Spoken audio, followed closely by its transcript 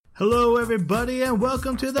Hello, everybody, and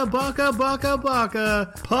welcome to the Baka Baka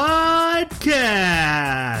Baka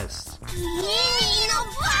podcast.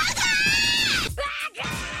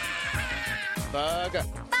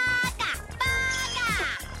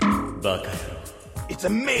 Baka. It's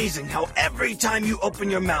amazing how every time you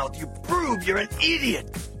open your mouth, you prove you're an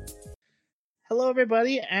idiot. Hello,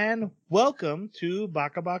 everybody, and welcome to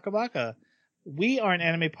Baka Baka Baka. We are an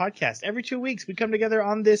anime podcast. Every 2 weeks, we come together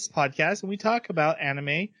on this podcast and we talk about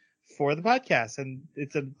anime for the podcast. And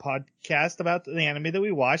it's a podcast about the anime that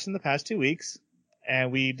we watched in the past 2 weeks.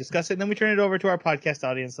 And we discuss it, and then we turn it over to our podcast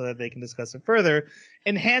audience so that they can discuss it further,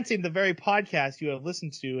 enhancing the very podcast you have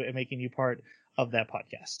listened to and making you part of that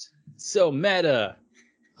podcast. So meta.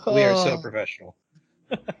 We are so professional.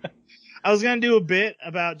 I was going to do a bit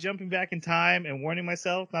about jumping back in time and warning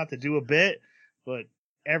myself not to do a bit, but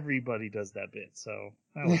everybody does that bit, so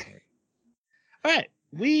that wasn't it. All right,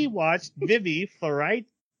 we watched Vivy Fluorite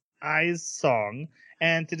Eyes Song,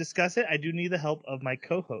 and to discuss it, I do need the help of my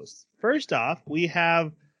co-hosts. First off, we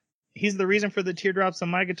have, he's the reason for the teardrops on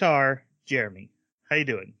my guitar, Jeremy. How you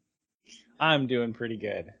doing? I'm doing pretty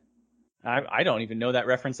good. I don't even know that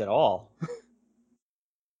reference at all.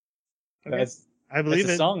 Okay. I believe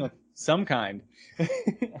that's a it. song of some kind.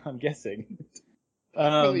 I'm guessing.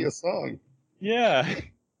 Really a song. Yeah.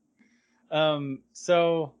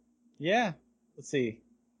 So yeah, let's see.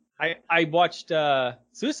 I watched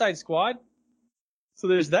Suicide Squad. So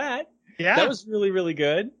there's that. Yeah. That was really, really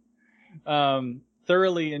good.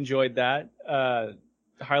 Thoroughly enjoyed that.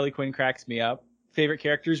 Harley Quinn cracks me up. Favorite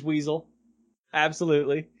character is Weasel.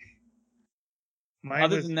 Absolutely.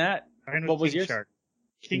 Other than that, what was King yours? Shark.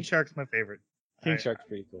 King Shark's my favorite. King Shark's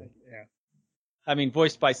pretty cool. Yeah. I mean,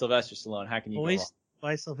 voiced by Sylvester Stallone. How can you go wrong? Voiced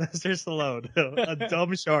by Sylvester Stallone, a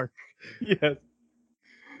dumb shark. Yes.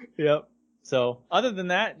 Yep. So, other than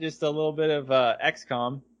that, just a little bit of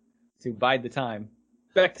XCOM to bide the time.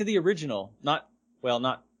 Back to the original. Not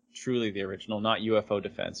truly the original, not UFO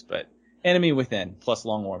Defense, but Enemy Within plus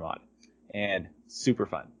Long War mod. And super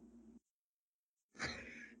fun.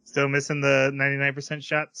 Still missing the 99%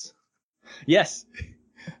 shots? Yes.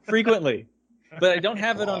 Frequently. But I don't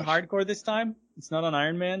have it on hardcore this time. It's not on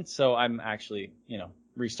Iron Man, so I'm actually,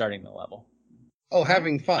 restarting the level. Oh,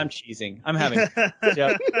 having fun. I'm cheesing. I'm having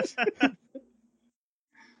yep.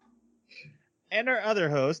 And our other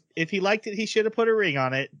host, if he liked it, he should have put a ring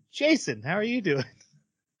on it. Jason, how are you doing?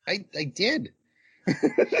 I did.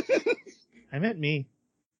 I meant me.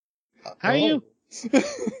 How are you?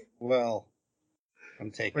 Well,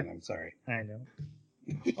 I'm taken. I'm sorry. I know.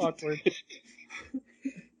 Awkward.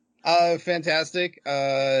 Fantastic.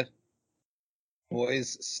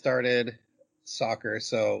 Boys started soccer,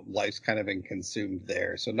 so life's kind of been consumed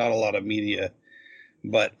there. So not a lot of media,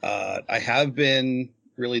 but I have been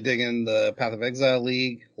really digging the Path of Exile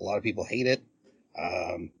League. A lot of people hate it.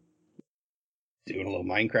 Doing a little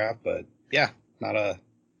Minecraft, but yeah, not a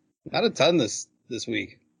ton this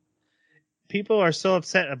week. People are so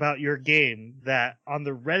upset about your game that on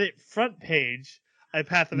the Reddit front page, a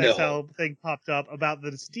Path of Exile thing popped up about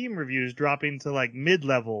the Steam reviews dropping to like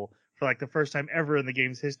mid-level for like the first time ever in the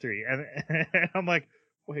game's history. And I'm like,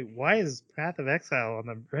 wait, why is Path of Exile on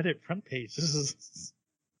the Reddit front page?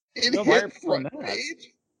 It No, why are hit people front mad?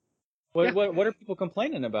 page. What are people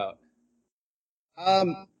complaining about?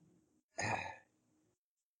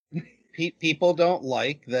 People don't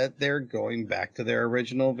like that they're going back to their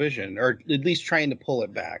original vision, or at least trying to pull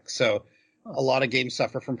it back. So a lot of games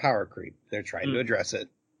suffer from power creep. They're trying to address it,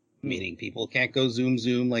 meaning people can't go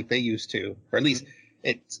zoom like they used to, or at least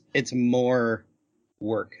it's more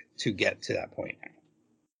work to get to that point now.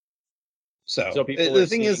 So people the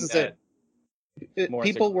thing is that more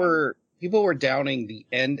people were downing the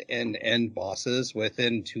end bosses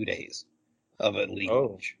within 2 days of a league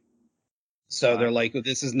launch. So they're like, well,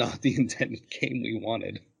 this is not the intended game we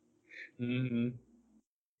wanted. Mm-hmm.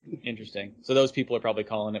 Interesting. So those people are probably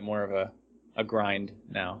calling it more of a grind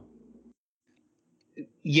now.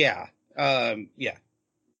 Yeah. Yeah.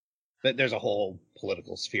 But there's a whole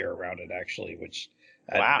political sphere around it, actually, which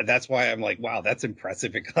that's why I'm like, wow, that's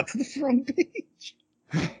impressive. It got to the front page.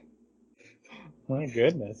 My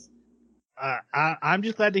goodness. I'm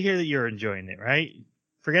just glad to hear that you're enjoying it, right?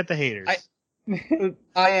 Forget the haters.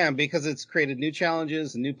 I am, because it's created new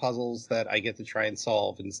challenges and new puzzles that I get to try and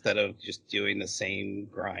solve instead of just doing the same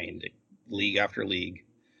grind league after league.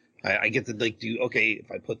 I get to do, okay,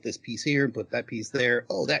 if I put this piece here and put that piece there,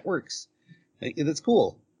 oh, that works. That's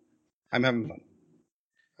cool. I'm having fun.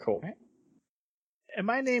 Cool. And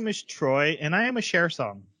my name is Troy, and I am a share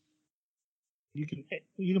song. You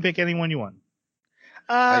can pick anyone you want.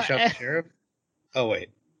 I shot the sheriff. Oh wait.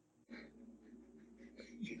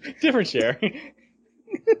 Different share.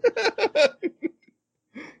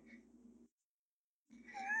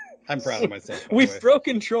 I'm proud of myself. by the way. We've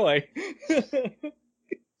broken Troy.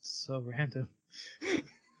 So random. It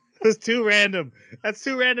was too random. That's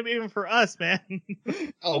too random even for us, man.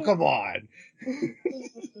 Oh, come on.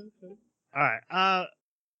 All right.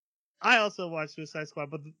 I also watched Suicide Squad,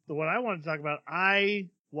 but the one I wanted to talk about, I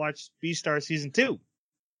watched Beastar Season 2.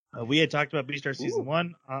 We had talked about Beastar Season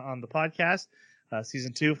 1 on the podcast.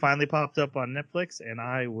 Season 2 finally popped up on Netflix, and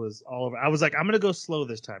I was all over. I was like, I'm going to go slow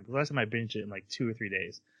this time, because last time I binged it in like 2 or 3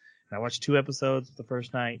 days. And I watched 2 episodes the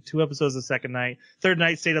first night, 2 episodes the second night. Third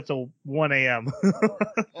night stayed up till 1 a.m.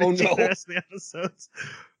 Oh, no. The rest of the episodes.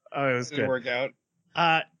 Oh, it was Didn't good. work out.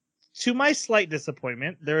 To my slight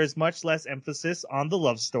disappointment, there is much less emphasis on the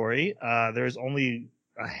love story. There is only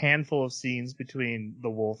a handful of scenes between the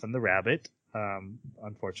wolf and the rabbit,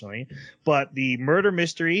 unfortunately. But the murder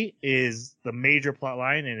mystery is the major plot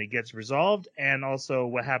line, and it gets resolved. And also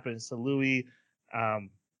what happens to Louis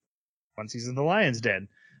once he's in the lion's den,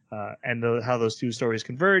 and how those two stories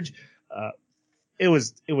converge. It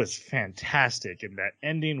was fantastic, and that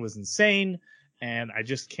ending was insane. And I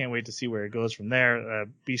just can't wait to see where it goes from there.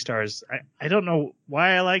 Beastars, I don't know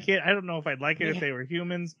why I like it. I don't know if I'd like it if they were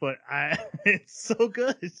humans, but it's so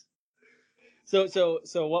good. So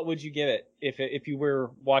what would you give it if you were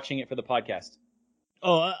watching it for the podcast?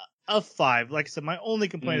 Oh, a 5. Like I said, my only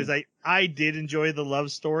complaint is I did enjoy the love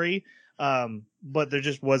story, but there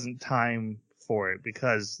just wasn't time for it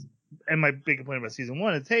because. And my big complaint about season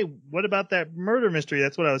 1 is, hey, what about that murder mystery?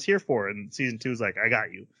 That's what I was here for. And season 2 is like, I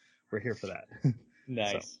got you. We're here for that.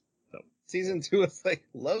 Nice. So. Season 2 is like,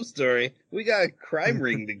 love story. We got a crime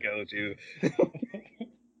ring to go to.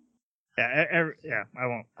 Yeah,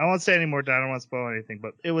 I won't say any more. I don't want to spoil anything,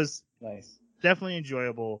 but it was Nice. definitely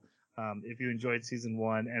enjoyable. If you enjoyed season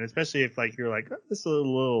 1, and especially if like you're like, oh, this is a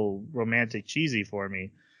little romantic cheesy for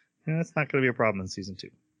me, that's not going to be a problem in season 2.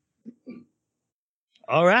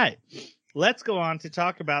 All right, let's go on to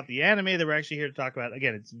talk about the anime that we're actually here to talk about.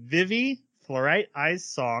 Again, it's Vivy Fluorite Eyes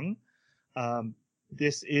Song.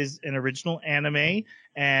 This is an original anime,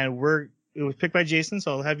 and it was picked by Jason,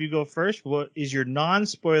 so I'll have you go first. What is your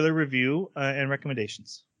non-spoiler review and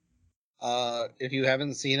recommendations? If you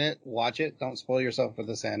haven't seen it, watch it. Don't spoil yourself with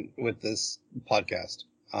this podcast.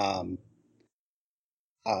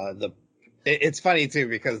 It's funny too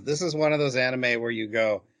because this is one of those anime where you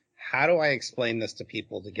go, how do I explain this to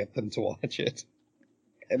people to get them to watch it?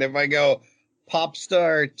 And if I go, pop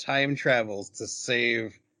star time travels to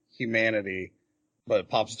save humanity, but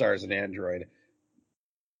pop star is an android,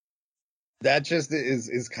 that just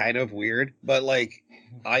is kind of weird. But like,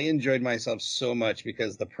 I enjoyed myself so much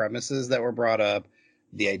because the premises that were brought up,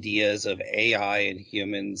 the ideas of AI and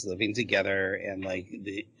humans living together, and like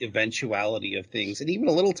the eventuality of things, and even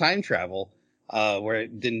a little time travel, where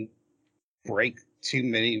it didn't break too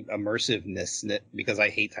many immersiveness because I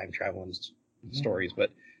hate time travel and stories.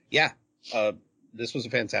 But yeah, this was a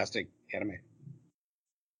fantastic anime.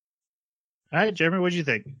 All right, Jeremy, what'd you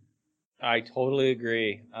think? I totally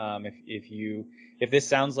agree. If this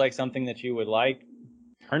sounds like something that you would like,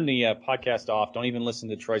 turn the podcast off. Don't even listen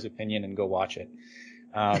to Troy's opinion and go watch it.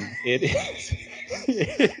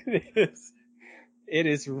 It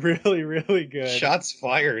is really, really good. Shots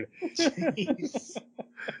fired.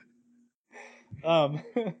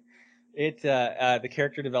 The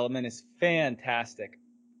character development is fantastic.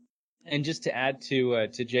 And just to add to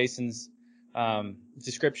Jason's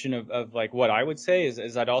description of like what I would say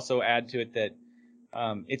is I'd also add to it that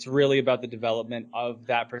it's really about the development of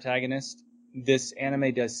that protagonist. This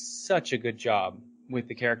anime does such a good job with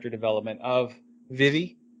the character development of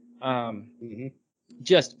Vivy.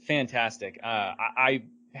 Just fantastic. I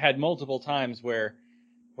had multiple times where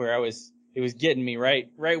it was getting me right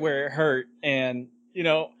where it hurt, and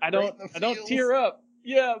I don't tear up.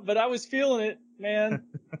 Yeah, but I was feeling it, man.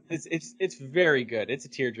 It's very good. It's a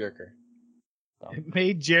tearjerker. So. It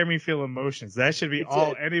made Jeremy feel emotions. That should be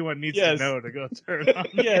all anyone needs to know to go turn on.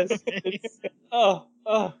 Yes.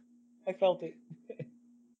 I felt it.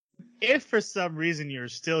 If for some reason you're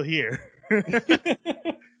still here,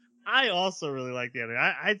 I also really like the anime.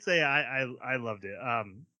 I'd say I loved it.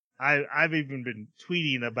 I've even been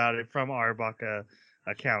tweeting about it from our Baka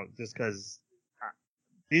account just because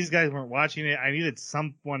these guys weren't watching it. I needed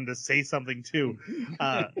someone to say something too.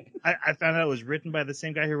 I found out it was written by the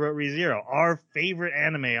same guy who wrote ReZero, our favorite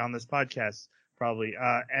anime on this podcast, probably.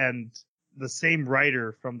 And the same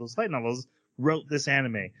writer from those light novels wrote this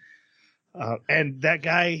anime. And that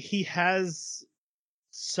guy, he has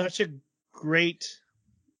such a great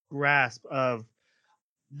grasp of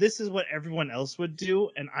this is what everyone else would do,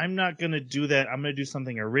 and I'm not going to do that. I'm going to do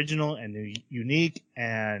something original and unique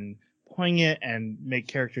and poignant and make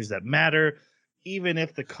characters that matter, even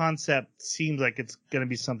if the concept seems like it's going to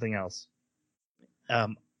be something else.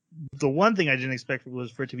 The one thing I didn't expect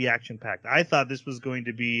was for it to be action-packed. I thought this was going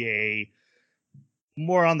to be a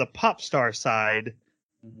more on the pop star side,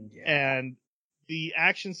 and the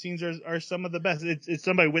action scenes are some of the best. It's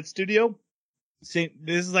done by Wit Studio. This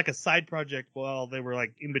is like a side project while they were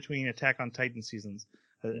like in between Attack on Titan seasons,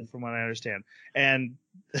 from what I understand. And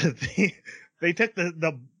they took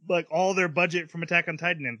the like all their budget from Attack on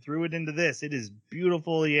Titan and threw it into this. It is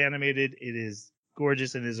beautifully animated. It is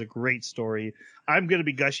gorgeous and is a great story. I'm going to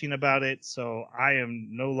be gushing about it, so I am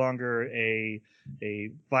no longer a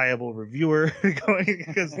viable reviewer going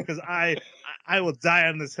because I will die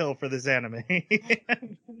on this hill for this anime.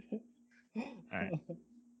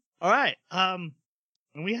 All right. And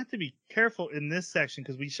we have to be careful in this section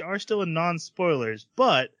because we are still in non-spoilers.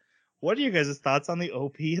 But what are your guys' thoughts on the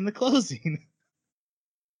OP and the closing?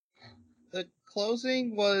 The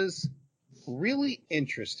closing was really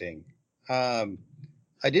interesting.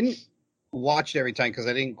 I didn't watch it every time because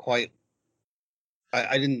I didn't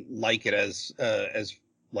like it as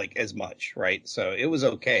much, right? So it was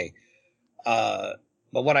okay. But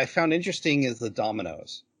what I found interesting is the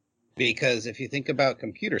dominoes, because if you think about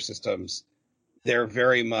computer systems, they're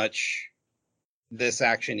very much this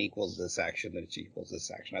action equals this action, which equals this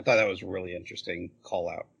action. I thought that was a really interesting call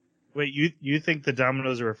out. Wait, you think the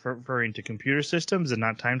dominoes are referring to computer systems and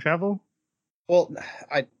not time travel? Well,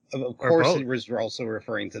 of course it was also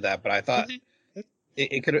referring to that, but I thought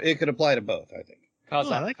it could apply to both, I think.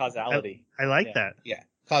 Causality. I like that. Yeah,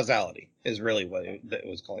 causality is really what it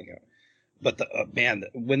was calling out. But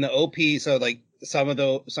when the OP, so like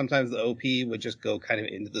sometimes the OP would just go kind of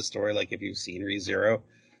into the story, like if you've seen ReZero,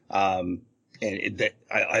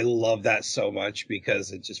 I love that so much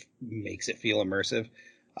because it just makes it feel immersive.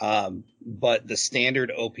 But the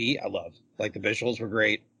standard OP, I loved. Like the visuals were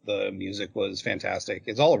great. The music was fantastic.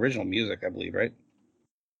 It's all original music, I believe, right?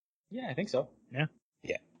 Yeah, I think so. Yeah.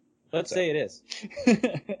 Yeah. Let's say it is.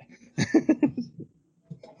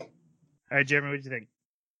 All right, Jeremy, what do you think?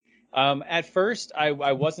 At first, I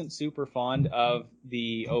wasn't super fond of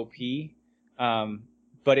the OP,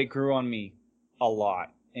 but it grew on me a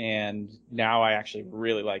lot, and now I actually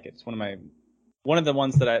really like it. It's one of the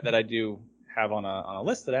ones that I do have on a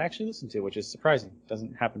list that I actually listen to, which is surprising.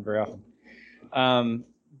 Doesn't happen very often.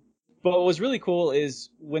 But what was really cool is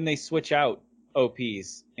when they switch out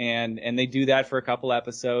OPs and they do that for a couple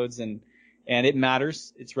episodes and it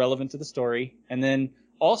matters. It's relevant to the story. And then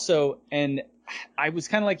also, and I was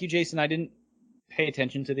kind of like you, Jason, I didn't pay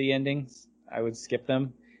attention to the endings. I would skip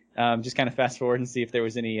them. Just kind of fast forward and see if there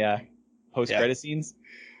was any post-credit scenes.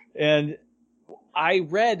 And I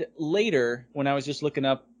read later when I was just looking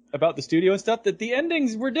up about the studio and stuff that the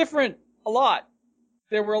endings were different a lot.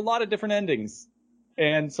 There were a lot of different endings.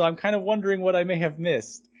 And so I'm kind of wondering what I may have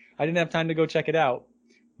missed. I didn't have time to go check it out,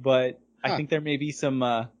 but I think there may be some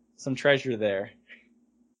treasure there.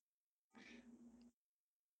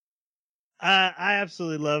 I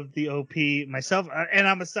absolutely love the OP myself, and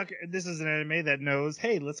I'm a sucker. This is an anime that knows,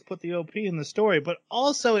 hey, let's put the OP in the story, but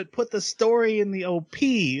also it put the story in the OP.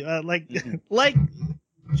 Like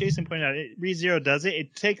Jason pointed out, ReZero does it.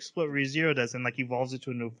 It takes what ReZero does and like evolves it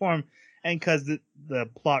to a new form. And because the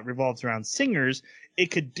plot revolves around singers,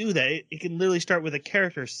 it could do that. It can literally start with a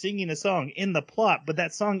character singing a song in the plot, but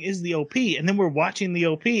that song is the OP, and then we're watching the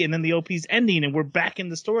OP, and then the OP's ending, and we're back in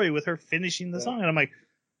the story with her finishing the song, and I'm like,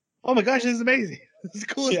 oh my gosh, this is amazing. This is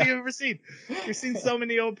the coolest thing I've ever seen. We've seen so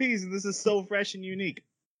many OPs, and this is so fresh and unique.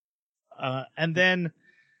 And then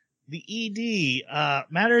the ED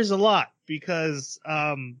matters a lot because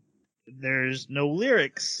there's no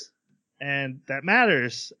lyrics. And that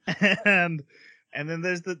matters. And then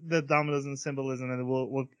there's the dominoes and symbolism,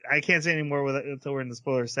 and I can't say any more until we're in the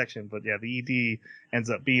spoiler section. But yeah, the ED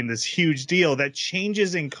ends up being this huge deal that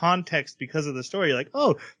changes in context because of the story. You're like,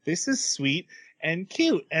 oh, this is sweet and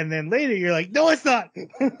cute, and then later you're like, no, it's not.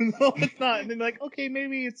 No, it's not. And then you're like, okay,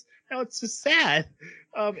 maybe it's just sad.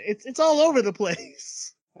 It's all over the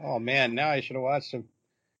place. Oh man, now I should have watched them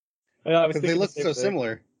because they look so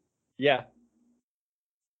similar. Yeah.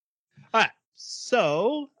 All right,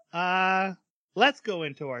 so let's go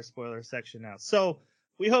into our spoiler section now. So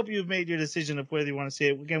we hope you've made your decision of whether you want to see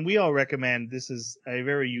it. Again, we all recommend. This is a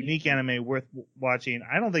very unique anime worth watching.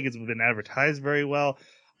 I don't think it's been advertised very well.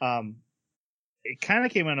 It kind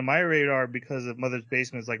of came onto my radar because of Mother's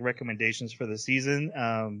Basement's like recommendations for the season.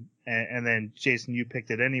 And then Jason, you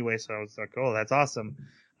picked it anyway, so I was like, oh, that's awesome.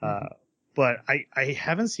 But I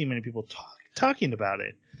haven't seen many people talking about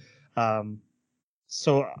it.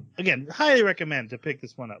 So again, highly recommend to pick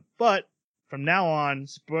this one up. But from now on,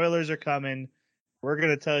 spoilers are coming. We're going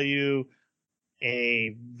to tell you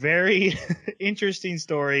a very interesting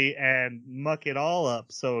story and muck it all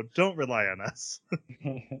up. So don't rely on us.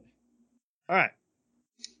 All right.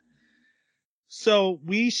 So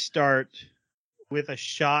we start with a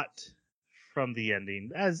shot from the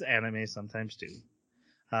ending, as anime sometimes do.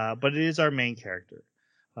 But it is our main character.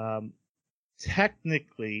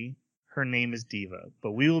 Technically, her name is Diva,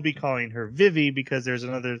 but we will be calling her Vivi because there's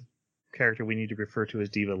another character we need to refer to as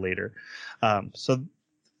Diva later. So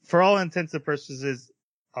for all intents and purposes,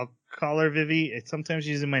 I'll call her Vivi. Sometimes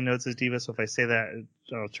she's in my notes as Diva, so if I say that,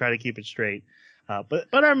 I'll try to keep it straight. But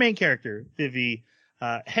our main character, Vivi,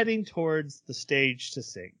 heading towards the stage to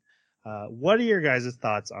sing. What are your guys'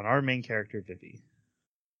 thoughts on our main character, Vivi?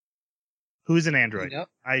 Who's an android? Yep.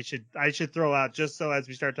 I should throw out, just so as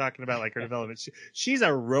we start talking about like her development, she's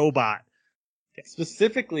a robot.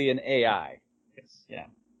 Specifically an AI. Yes. Yeah.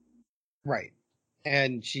 Right.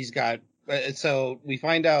 And she's got, so we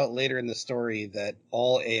find out later in the story that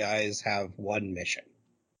all AIs have one mission.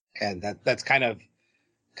 And that's kind of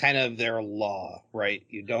their law, right?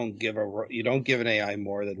 You don't give an AI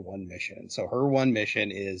more than one mission. So her one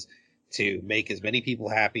mission is to make as many people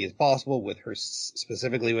happy as possible with her,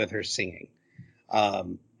 specifically with her singing.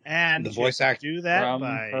 And the voice actor do that from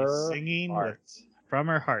by her singing heart. from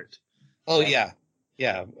her heart. Oh yeah.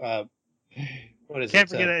 What is Can't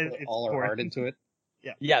it? forget it. Put It's all her boring. heart into it.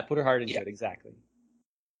 Yeah, put her heart into Yeah. it, exactly.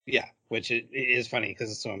 Yeah, which it is funny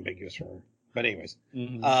because it's so ambiguous for her. But anyways,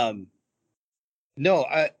 Mm-hmm. no,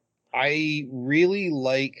 I really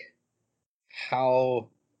like how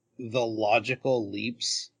the logical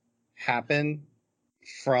leaps happen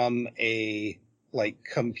from a like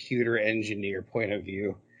computer engineer point of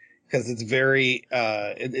view, because it's very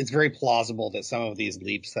plausible that some of these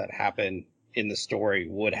leaps that happen in the story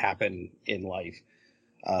would happen in life,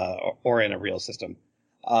 or in a real system.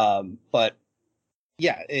 But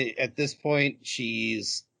yeah, at this point,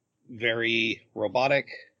 she's very robotic.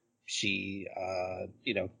 She,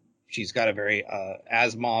 she's got a very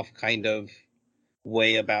Asimov kind of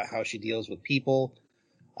way about how she deals with people.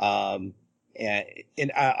 And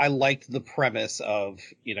I liked the premise of,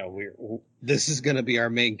 this is going to be our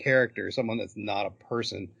main character, someone that's not a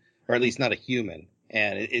person, or at least not a human.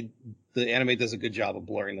 And the anime does a good job of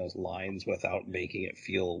blurring those lines without making it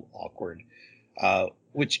feel awkward,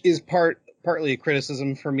 which is partly a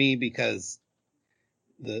criticism for me, because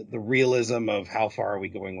the realism of how far are we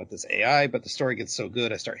going with this AI, but the story gets so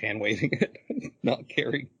good, I start hand waving it, not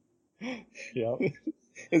caring. Yeah.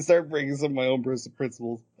 And start bringing some of my own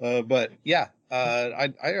principles. But yeah,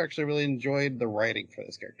 I actually really enjoyed the writing for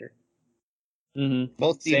this character. Mm-hmm.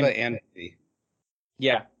 Both Same. Diva and Vivi.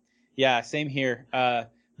 Yeah, same here.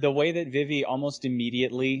 The way that Vivi almost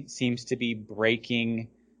immediately seems to be breaking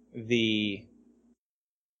the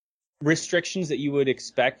restrictions that you would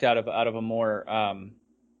expect out of a more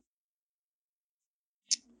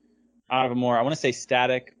I want to say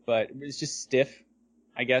static, but it's just stiff,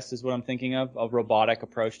 I guess is what I'm thinking of, a robotic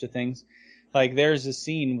approach to things. Like there's a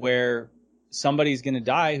scene where somebody's going to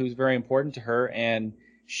die who's very important to her, and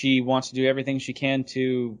she wants to do everything she can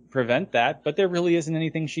to prevent that, but there really isn't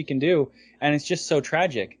anything she can do, and it's just so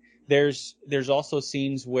tragic. There's also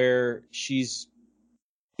scenes where she's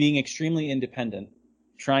being extremely independent,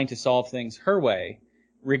 trying to solve things her way,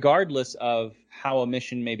 regardless of how a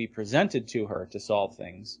mission may be presented to her to solve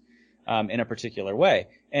things in a particular way.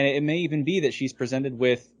 And it may even be that she's presented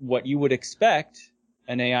with what you would expect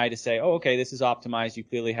an AI to say, oh, okay, this is optimized. You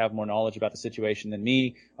clearly have more knowledge about the situation than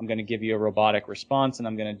me. I'm going to give you a robotic response, and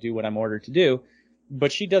I'm going to do what I'm ordered to do.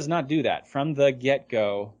 But she does not do that. From the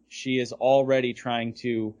get-go, she is already trying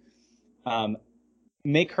to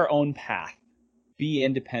make her own path, be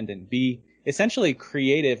independent, be essentially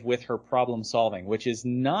creative with her problem solving, which is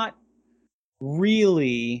not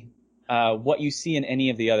really what you see in any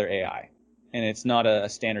of the other AI, and it's not a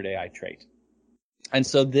standard AI trait. And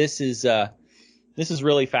so this is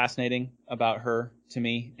really fascinating about her to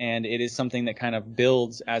me, and it is something that kind of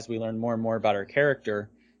builds as we learn more and more about her character,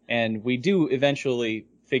 and we do eventually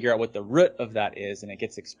figure out what the root of that is, and it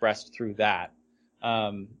gets expressed through that.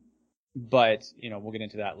 But we'll get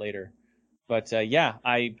into that later. But yeah,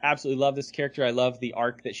 I absolutely love this character. I love the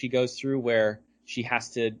arc that she goes through where she has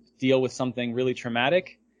to deal with something really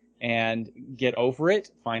traumatic and get over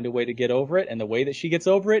it, find a way to get over it. And the way that she gets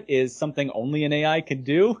over it is something only an AI could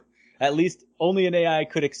do. At least only an AI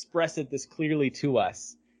could express it this clearly to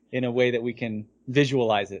us in a way that we can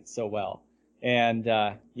visualize it so well. And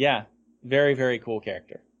yeah, very, very cool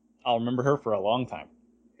character. I'll remember her for a long time.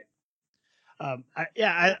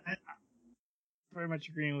 I very much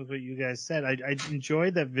agreeing with what you guys said. I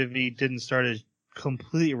enjoyed that Vivi didn't start as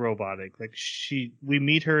completely robotic. Like we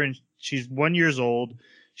meet her and she's 1 year old.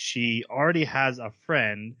 She already has a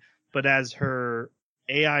friend, but as her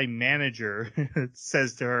AI manager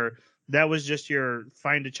says to her, that was just your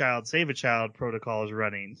find a child, save a child protocol is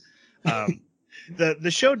running.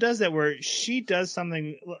 The show does that where she does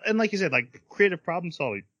something, and like you said, like creative problem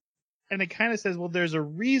solving. And it kind of says, well, there's a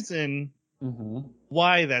reason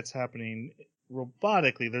why that's happening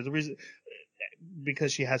robotically. There's a reason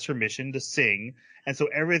because she has her mission to sing, and so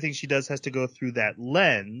everything she does has to go through that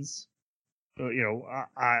lens. You know,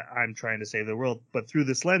 I'm trying to save the world, but through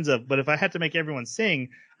this lens of. But if I had to make everyone sing,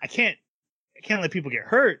 I can't let people get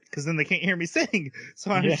hurt because then they can't hear me sing.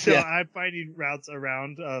 So I'm finding routes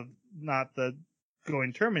around of not the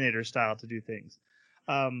going Terminator style to do things.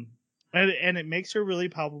 And it makes her really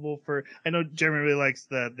palpable for. I know Jeremy really likes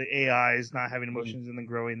the AIs not having emotions and then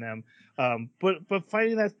growing them. But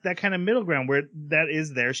finding that kind of middle ground where that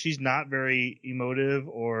is there. She's not very emotive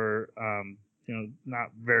or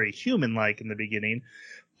not very human-like in the beginning,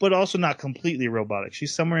 but also not completely robotic.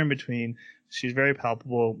 She's somewhere in between. She's very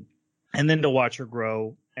palpable, and then to watch her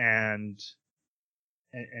grow and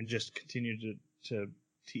just continue to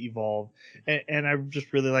evolve, and I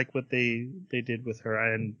just really like what they did with her,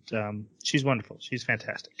 and she's wonderful. She's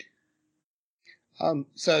fantastic.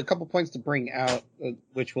 So a couple points to bring out,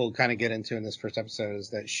 which we'll kind of get into in this first episode,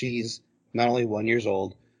 is that she's not only 1 year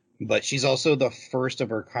old, but she's also the first of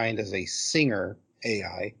her kind as a singer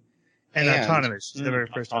AI. And autonomous. She's the very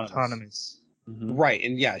first autonomous. Mm-hmm. Right,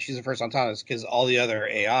 and yeah, she's the first autonomous because all the other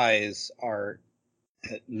AIs are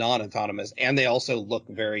non-autonomous, and they also look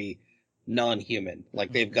very non-human.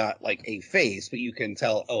 Like they've got like a face, but you can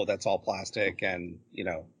tell, oh, that's all plastic and,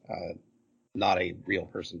 not a real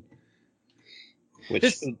person.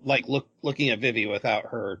 Which, looking at Vivi without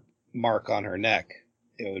her mark on her neck,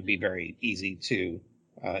 it would be very easy to,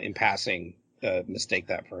 in passing, mistake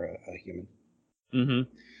that for a human.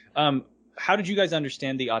 Mm-hmm. How did you guys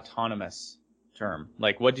understand the autonomous term?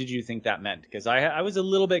 Like, what did you think that meant? Because I was a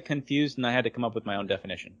little bit confused and I had to come up with my own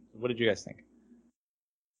definition. What did you guys think?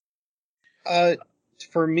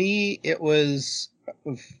 For me, it was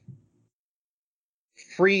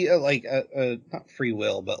free, not free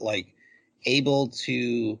will, but like able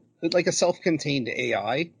to, like a self-contained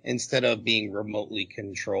AI instead of being remotely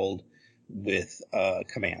controlled with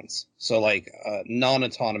commands. So like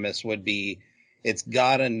non-autonomous would be, it's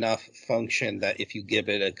got enough function that if you give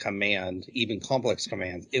it a command, even complex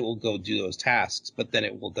commands, it will go do those tasks, but then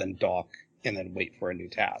it will then dock and then wait for a new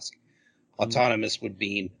task. Autonomous would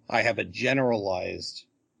mean I have a generalized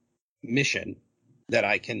mission that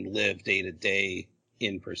I can live day to day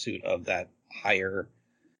in pursuit of that higher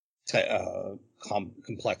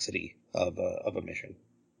complexity of a mission.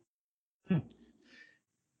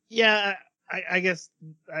 Yeah, I guess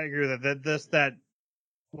I agree with that. That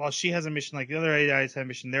while she has a mission like the other AIs have a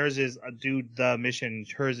mission, theirs is do the mission.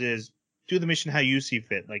 Hers is do the mission how you see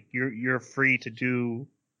fit. Like you're free to do.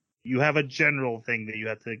 You have a general thing that you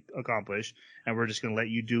have to accomplish, and we're just going to let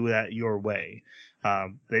you do that your way.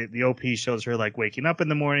 The OP shows her like waking up in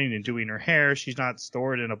the morning and doing her hair. She's not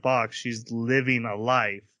stored in a box. She's living a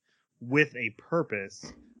life with a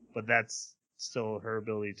purpose, but that's still her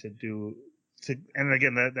ability to do. And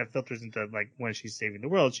again, that filters into like when she's saving the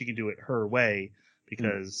world, she can do it her way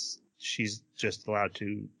because she's just allowed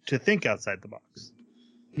to think outside the box.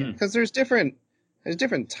 Because there's different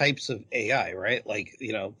types of AI, right? Like,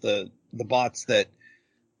 the bots that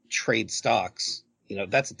trade stocks,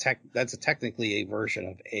 that's technically a version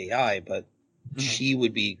of AI, but she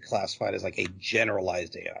would be classified as like a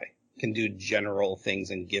generalized AI, can do general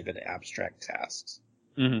things and give it abstract tasks.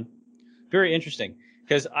 Mm-hmm. Very interesting,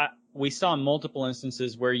 because we saw multiple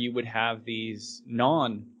instances where you would have these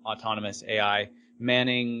non-autonomous AI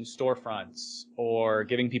manning storefronts or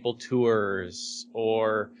giving people tours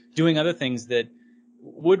or doing other things that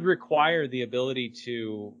would require the ability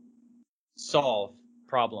to solve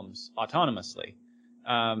problems autonomously.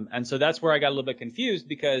 And so that's where I got a little bit confused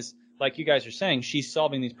because, like you guys are saying, she's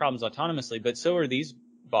solving these problems autonomously, but so are these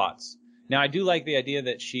bots. Now, I do like the idea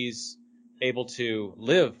that she's able to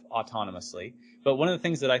live autonomously, but one of the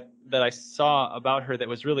things that I saw about her that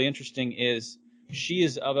was really interesting is she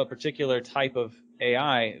is of a particular type of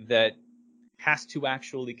AI that has to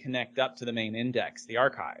actually connect up to the main index, the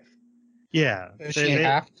archive. Yeah. Does she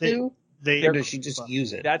have to? Or does she just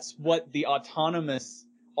use it? That's what the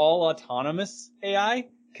all autonomous AI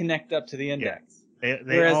connect up to the index. Yeah.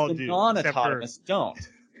 They whereas all the do, non-autonomous don't.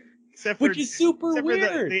 Which is super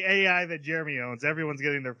weird. The AI that Jeremy owns, everyone's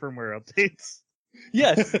getting their firmware updates.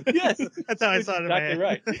 Yes, yes. That's how I saw it in my head.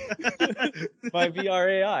 Exactly right. My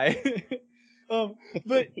VRAI.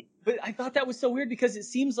 But I thought that was so weird because it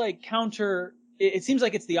seems like it seems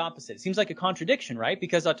like it's the opposite. It seems like a contradiction, right?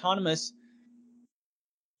 Because autonomous,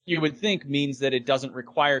 you would think, means that it doesn't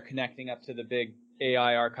require connecting up to the big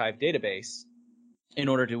AI archive database in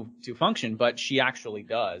order to function, but she actually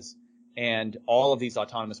does. And all of these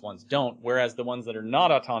autonomous ones don't, whereas the ones that are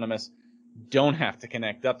not autonomous don't have to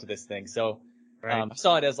connect up to this thing. So I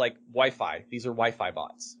saw it as like Wi-Fi. These are Wi-Fi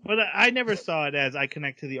bots. But I never saw it as I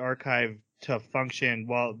connect to the archive to function.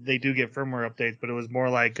 Well, they do get firmware updates, but it was more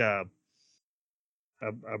like a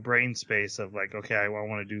brain space of like, okay, I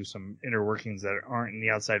want to do some inner workings that aren't in the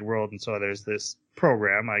outside world, and so there's this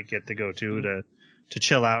program I get to go to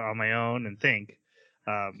chill out on my own and think.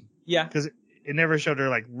 Yeah, because it never showed her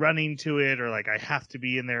like running to it or like I have to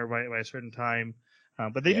be in there by a certain time.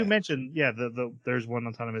 But they do mention, there's one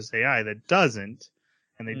autonomous AI that doesn't,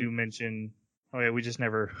 and they do mention, oh yeah, we just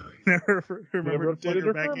never remember to plug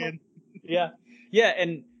her back in. Yeah,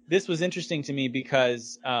 and this was interesting to me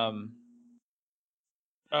because, what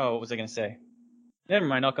was I going to say? Never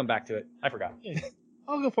mind, I'll come back to it. I forgot.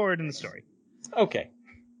 I'll go forward in the story. Okay.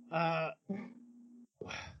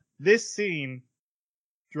 This scene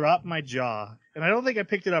dropped my jaw, and I don't think I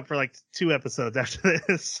picked it up for like 2 episodes after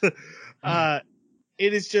this.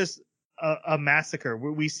 It is just a massacre.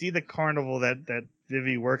 We see the carnival that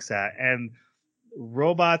Vivi works at, and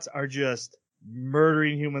robots are just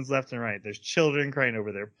murdering humans left and right. There's children crying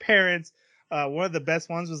over their parents. One of the best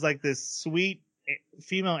ones was like this sweet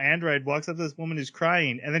female android walks up to this woman who's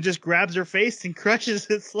crying and then just grabs her face and crushes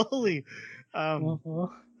it slowly.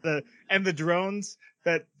 The drones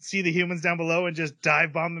that see the humans down below and just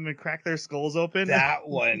dive bomb them and crack their skulls open. That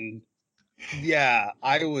one. Yeah,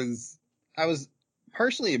 I was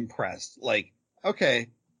partially impressed. Like, okay,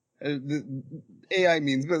 AI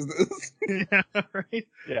means business. Yeah, right?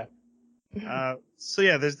 Yeah. So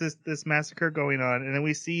yeah, there's this massacre going on, and then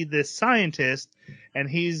we see this scientist, and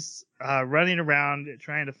he's running around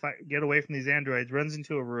trying to get away from these androids, runs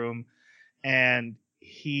into a room, and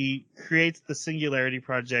he creates the Singularity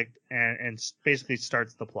Project and basically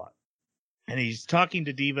starts the plot. And he's talking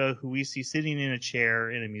to Diva, who we see sitting in a chair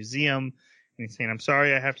in a museum, and he's saying, I'm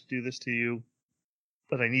sorry I have to do this to you,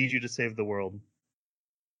 but I need you to save the world.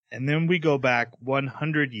 And then we go back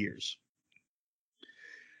 100 years.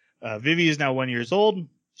 Vivi is now 1 year old.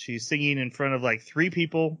 She's singing in front of like 3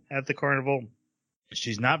 people at the carnival.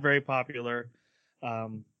 She's not very popular.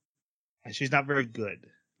 And she's not very good.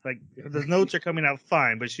 Like, the notes are coming out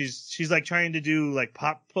fine, but she's like trying to do like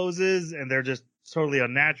pop poses, and they're just totally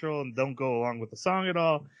unnatural and don't go along with the song at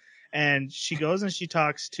all. And she goes and she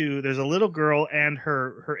talks to, there's a little girl and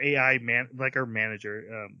her AI her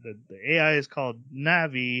manager. The AI is called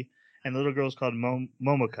Navi, and the little girl is called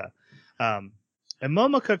Momoka. And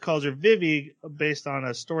Momoka calls her Vivi based on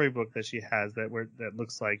a storybook that she has that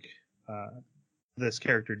looks like this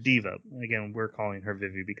character Diva. Again, we're calling her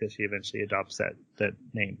Vivi because she eventually adopts that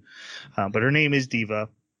name. But her name is Diva.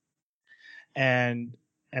 And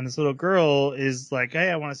this little girl is like,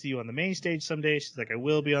 hey, I want to see you on the main stage someday. She's like, I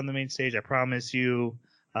will be on the main stage. I promise you.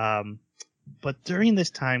 But during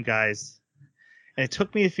this time, guys, and it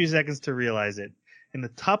took me a few seconds to realize it, in the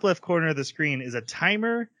top left corner of the screen is a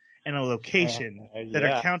timer and a location that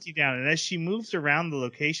are counting down. And as she moves around, the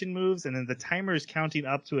location moves, and then the timer is counting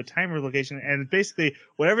up to a timer location. And basically,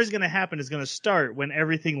 whatever's going to happen is going to start when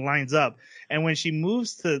everything lines up. And when she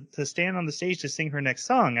moves to stand on the stage to sing her next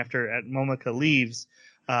song after Momoka leaves,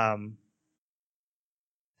 did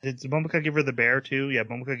Momoka give her the bear too? Yeah,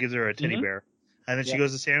 Momoka gives her a teddy bear. And then she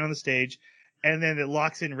goes to stand on the stage. And then it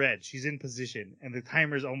locks in red. She's in position, and the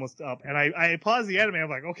timer's almost up. And I pause the anime. I'm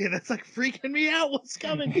like, okay, that's like freaking me out. What's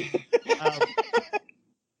coming?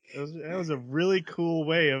 It was a really cool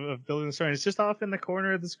way of building the story. And it's just off in the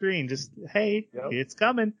corner of the screen. Just, hey, it's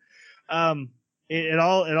coming. It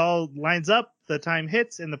all lines up. The time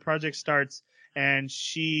hits, and the project starts. And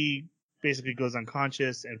she basically goes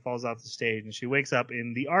unconscious and falls off the stage. And she wakes up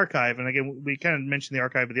in the archive. And again, we kind of mentioned the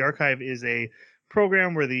archive, but the archive is a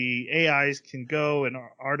program where the AIs can go an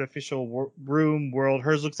artificial room world.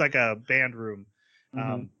 Hers looks like a band room,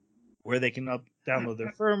 where they can download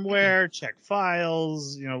their firmware, check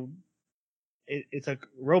files. It's a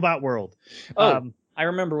robot world. I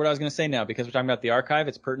remember what I was going to say now because we're talking about the archive.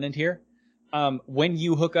 It's pertinent here. When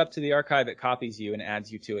you hook up to the archive, it copies you and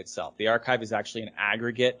adds you to itself. The archive is actually an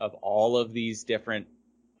aggregate of all of these different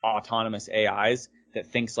autonomous AIs that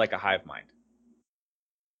thinks like a hive mind.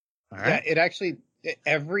 All right. Yeah, it actually,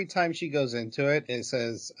 every time she goes into it, it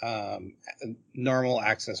says normal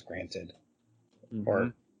access granted.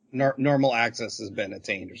 Or normal access has been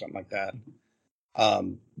attained or something like that.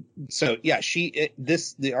 So yeah,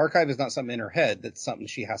 the archive is not something in her head. That's something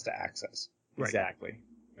she has to access. Right. Exactly.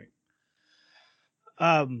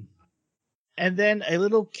 And then a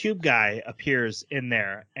little cube guy appears in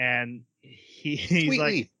there, and he's Sweet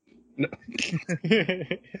like, leaf. No.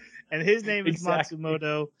 and his name is Exactly.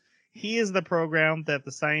 Matsumoto. He is the program that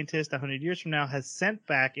the scientist 100 years from now has sent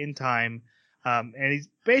back in time. And he's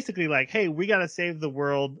basically like, hey, we got to save the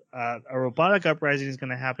world. A robotic uprising is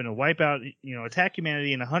going to happen to wipe out, attack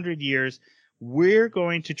humanity in 100 years. We're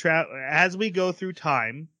going to as we go through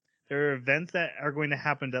time, there are events that are going to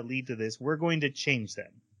happen that lead to this. We're going to change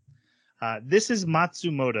them. This is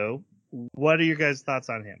Matsumoto. What are your guys' thoughts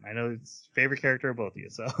on him? I know it's favorite character of both of you,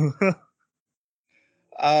 so.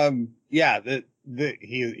 Yeah,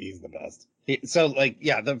 he's the best.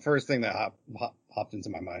 The first thing that hopped into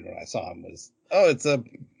my mind when I saw him was, it's a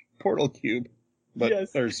portal cube,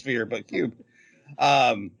 or sphere, but cube.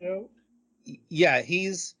 Yeah,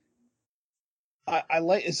 his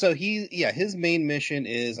main mission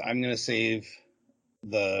is, I'm going to save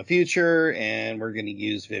the future, and we're going to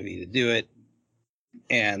use Vivi to do it.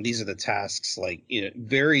 And these are the tasks,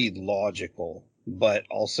 very logical, but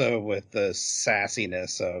also with the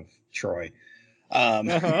sassiness of Troy.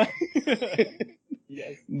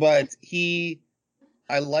 Yes. But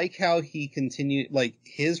I like how he continued,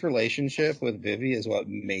 his relationship with Vivi is what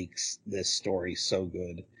makes this story so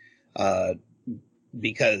good.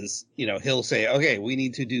 Because, he'll say, okay, we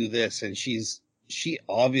need to do this. And she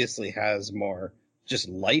obviously has more just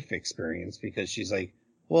life experience, because she's like,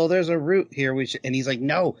 well, there's a route here. And he's like,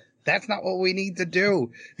 no, that's not what we need to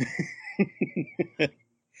do.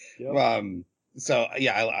 Yep. So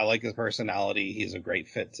yeah, I like his personality. He's a great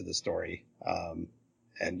fit to the story. And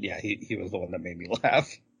yeah, he was the one that made me laugh.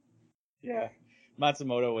 Yeah.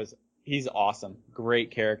 Matsumoto he's awesome.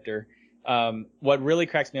 Great character. What really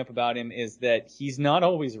cracks me up about him is that he's not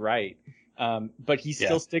always right. But he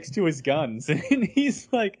still sticks to his guns. And he's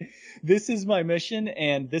like, this is my mission,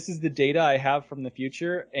 and this is the data I have from the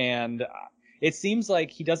future. And it seems like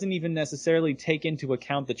he doesn't even necessarily take into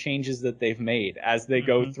account the changes that they've made as they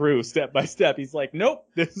go through step by step. He's like, nope,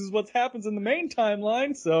 this is what happens in the main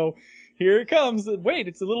timeline. So here it comes. Wait,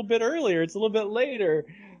 it's a little bit earlier. It's a little bit later.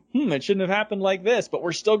 It shouldn't have happened like this, but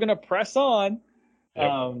we're still going to press on.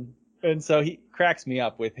 Yep. And so he cracks me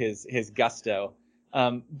up with his gusto.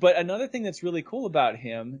 But another thing that's really cool about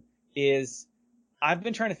him is I've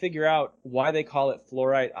been trying to figure out why they call it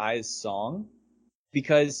Fluorite Eye's song,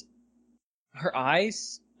 because her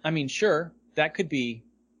eyes, I mean, sure, that could be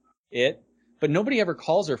it, but nobody ever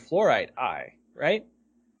calls her Fluorite Eye, right?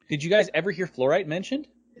 Did you guys ever hear Fluorite mentioned?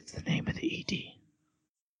 It's the name of the ED.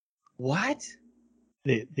 What?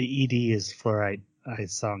 The ED is Fluorite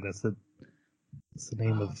Eye's song. That's the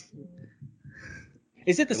name of.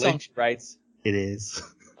 Is it the song she writes? It is.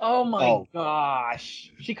 Oh my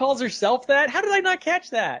gosh. She calls herself that? How did I not catch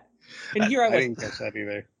that? And here I was. I didn't catch that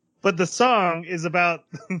either. But the song is about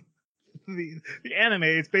the anime.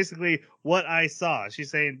 It's basically what I saw.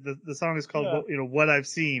 She's saying the song is called What I've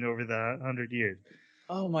Seen over the 100 years.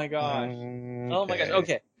 Oh my gosh. Oh my gosh.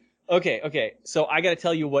 Okay. So I got to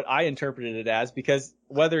tell you what I interpreted it as, because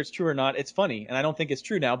whether it's true or not, it's funny. And I don't think it's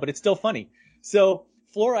true now, but it's still funny. So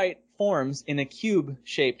fluorite forms in a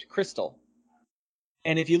cube-shaped crystal.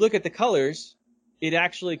 And if you look at the colors, it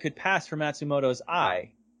actually could pass for Matsumoto's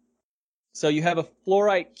eye. So you have a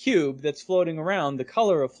fluorite cube that's floating around, the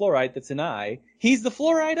color of fluorite that's an eye. He's the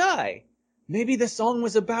Fluorite Eye. Maybe the song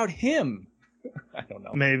was about him. I don't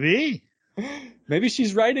know. Maybe. Maybe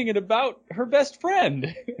she's writing it about her best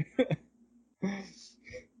friend.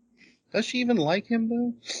 Does she even like him,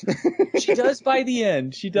 though? She does by the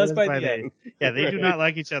end. Yeah, they do not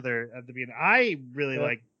like each other at the beginning. I really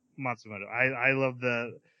like Matsumoto. I love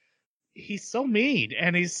he's so mean,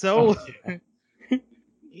 and he's so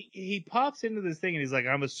he pops into this thing and he's like,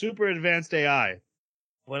 I'm a super advanced AI,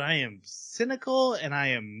 but I am cynical and I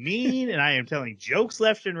am mean and I am telling jokes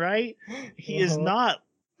left and right. He is not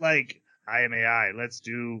like, I am AI, let's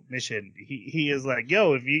do mission. He is like,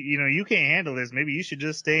 yo, if you can't handle this, maybe you should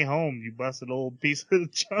just stay home, you busted old piece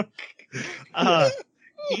of junk.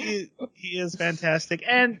 He is fantastic,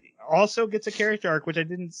 and also gets a character arc, which I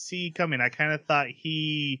didn't see coming. I kind of thought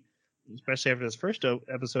especially after this first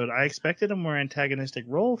episode, I expected a more antagonistic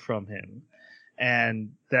role from him,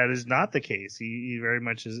 and that is not the case. He very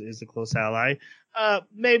much is a close ally.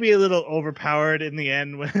 Maybe a little overpowered in the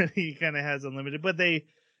end when he kind of has unlimited, but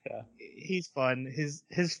he's fun.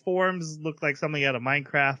 His forms look like something out of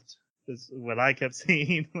Minecraft. Is what I kept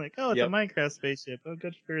seeing. Like, it's a Minecraft spaceship. Oh,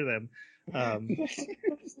 good for them.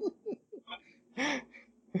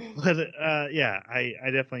 But yeah, I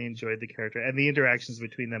definitely enjoyed the character and the interactions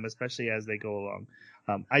between them, especially as they go along.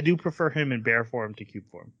 I do prefer him in bear form to cube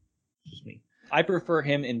form. Just me. I prefer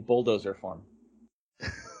him in bulldozer form.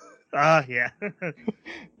 Yeah.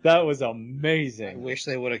 That was I amazing. wish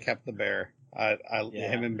they would have kept the bear.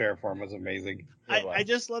 Him in bear form was amazing. I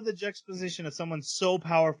just love the juxtaposition of someone so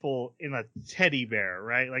powerful in a teddy bear,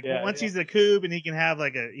 right? Like once he's a cube and he can have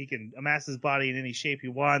he can amass his body in any shape he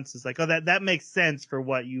wants. It's like, oh, that makes sense for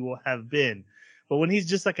what you have been. But when he's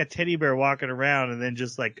just like a teddy bear walking around and then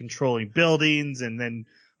just like controlling buildings and then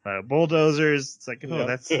bulldozers, it's like, oh,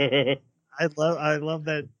 that's I love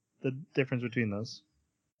that the difference between those.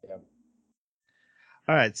 Yeah.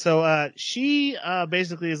 All right, so she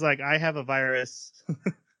basically is like, I have a virus.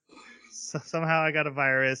 So somehow I got a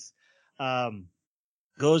virus.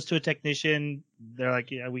 Goes to a technician. They're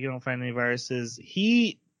like, yeah, we don't find any viruses.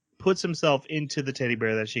 He puts himself into the teddy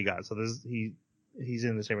bear that she got. So he's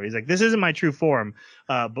in the same way. He's like, this isn't my true form,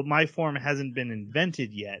 but my form hasn't been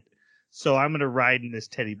invented yet. So I'm going to ride in this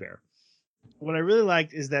teddy bear. What I really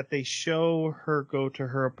liked is that they show her go to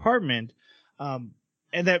her apartment.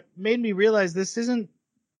 And that made me realize this isn't,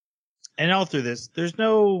 and all through this, there's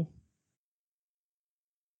no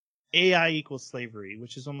AI equals slavery,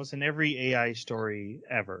 which is almost in every AI story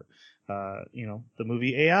ever. The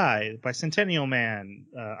movie AI, Bicentennial Man,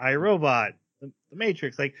 iRobot, the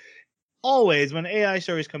Matrix, like always when AI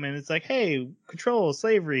stories come in, it's like, hey, control,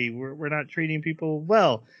 slavery, we're not treating people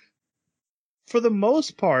well. For the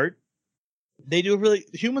most part,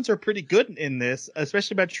 humans are pretty good in this,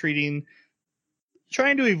 especially about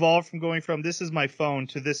trying to evolve from going from this is my phone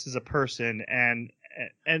to this is a person, and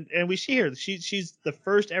we see her. She's the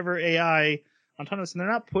first ever AI autonomous, and they're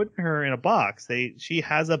not putting her in a box. She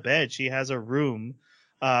has a bed, she has a room,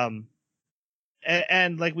 and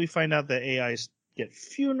like we find out that AIs get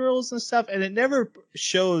funerals and stuff, and it never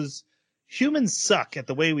shows humans suck at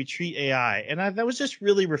the way we treat AI, and that was just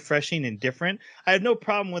really refreshing and different. I have no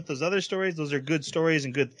problem with those other stories; those are good stories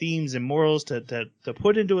and good themes and morals to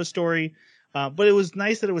put into a story. But it was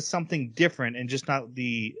nice that it was something different and just not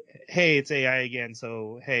hey, it's AI again,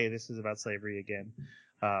 so hey, this is about slavery again.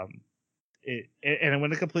 And it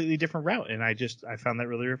went a completely different route, and I found that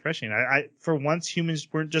really refreshing. I for once, humans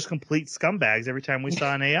weren't just complete scumbags every time we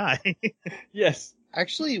saw an AI. Yes.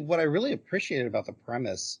 Actually, what I really appreciated about the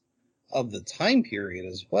premise of the time period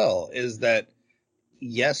as well is that,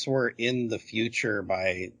 yes, we're in the future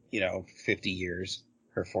by, 50 years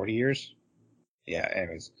or 40 years. Yeah,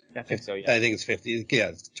 anyways. I think so, yeah. I think it's 50. Yeah,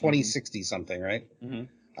 it's 2060 something, right?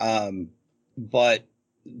 Mm-hmm. But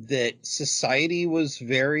that society was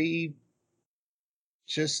very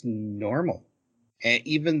just normal. And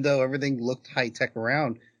even though everything looked high tech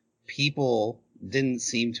around, people didn't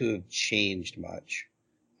seem to have changed much.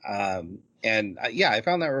 I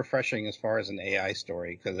found that refreshing as far as an AI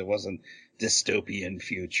story, because it wasn't dystopian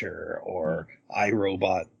future or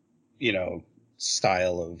iRobot,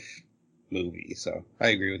 style of movie. So I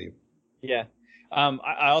agree with you. Yeah.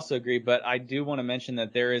 I also agree, but I do want to mention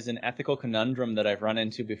that there is an ethical conundrum that I've run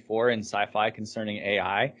into before in sci-fi concerning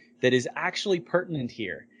AI that is actually pertinent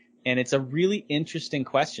here. And it's a really interesting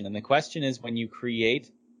question. And the question is, when you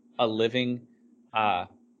create a living,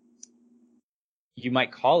 you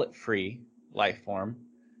might call it free life form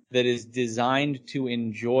that is designed to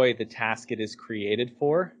enjoy the task it is created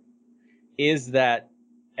for, is that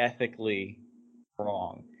ethically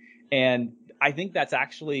wrong? And I think that's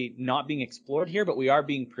actually not being explored here, but we are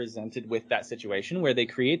being presented with that situation where they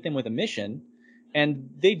create them with a mission, and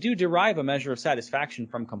they do derive a measure of satisfaction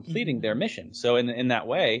from completing their mission. So in that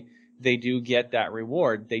way, they do get that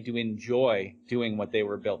reward. They do enjoy doing what they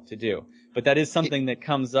were built to do. But that is something that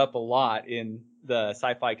comes up a lot in the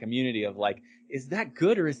sci-fi community of like, is that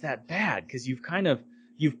good or is that bad? Because you've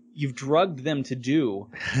drugged them to do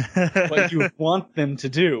what you want them to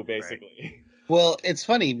do, basically. Right. Well, it's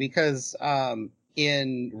funny because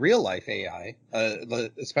in real life AI,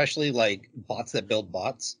 especially like bots that build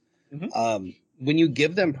bots, when you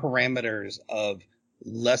give them parameters of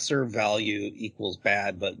lesser value equals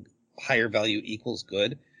bad, but higher value equals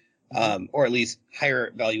good, or at least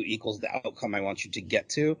higher value equals the outcome I want you to get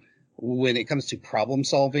to, when it comes to problem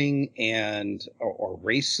solving and or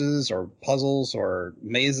races or puzzles or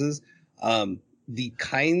mazes, the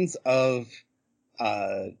kinds of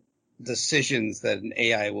decisions that an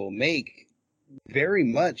AI will make very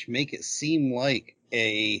much make it seem like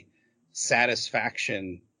a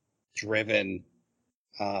satisfaction driven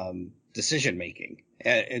decision making.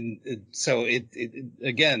 And so it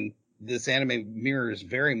again, this anime mirrors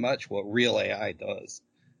very much what real AI does.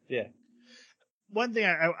 Yeah. One thing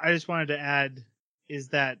I just wanted to add is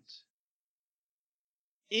that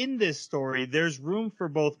in this story, there's room for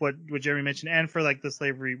both what Jeremy mentioned and for like the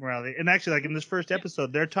slavery morality. And actually, like in this first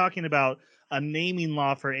episode, they're talking about a naming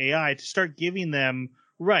law for AI to start giving them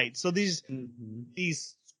rights. So these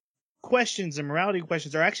questions and morality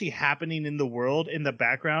questions are actually happening in the world in the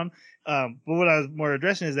background. But what I was more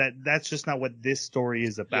addressing is that that's just not what this story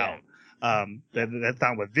is about. That's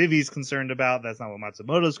not what Vivi's concerned about. That's not what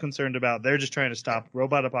Matsumoto's concerned about. They're just trying to stop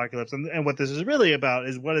robot apocalypse. And what this is really about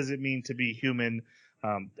is what does it mean to be human?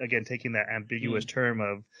 Again, taking that ambiguous term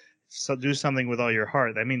of do something with all your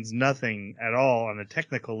heart. That means nothing at all on a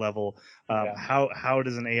technical level. How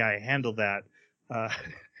does an AI handle that?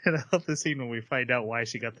 And I love the scene when we find out why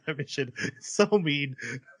she got that mission. It's so mean.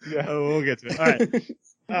 Yeah. Oh, we'll get to it. All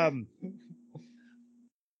right.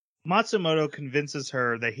 Matsumoto convinces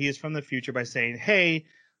her that he is from the future by saying, hey,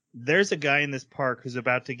 there's a guy in this park who's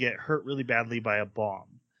about to get hurt really badly by a bomb.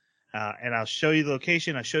 And I'll show you the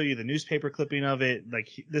location. I'll show you the newspaper clipping of it. Like,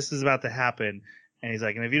 this is about to happen. And he's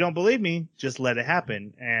like, and if you don't believe me, just let it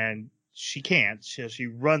happen. And she can't. She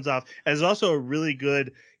runs off. And it's also a really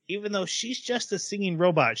good, even though she's just a singing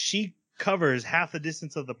robot, she covers half the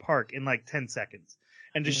distance of the park in like 10 seconds.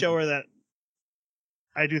 And to show her that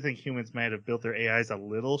I do think humans might have built their AIs a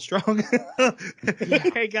little strong.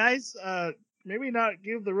 Hey guys, maybe not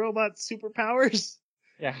give the robots superpowers.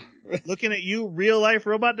 Yeah. Looking at you, real life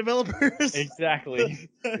robot developers. Exactly.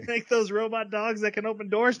 Make those robot dogs that can open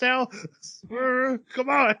doors now. Come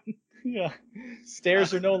on. Yeah.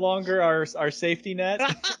 Stairs are no longer our safety net.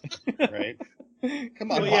 Right.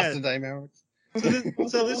 Come on, Well, Boston Dynamics.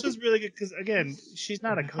 So this was really good because, again, she's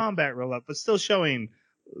not a combat robot, but still showing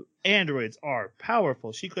androids are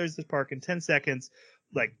powerful. She clears this park in 10 seconds,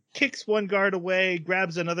 like kicks one guard away,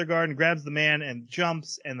 grabs another guard and grabs the man and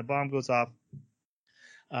jumps, and the bomb goes off.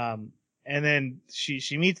 And then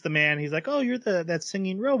she meets the man. He's like, oh, you're that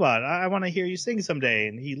singing robot. I want to hear you sing someday.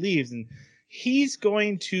 And he leaves, and he's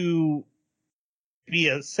going to be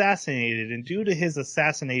assassinated. And due to his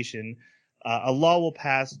assassination, a law will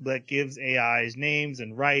pass that gives AIs names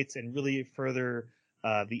and rights and really further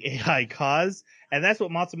the AI cause. And that's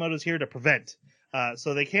what Matsumoto's here to prevent.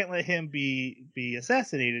 So they can't let him be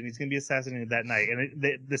assassinated. And he's going to be assassinated that night.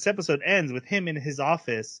 And this episode ends with him in his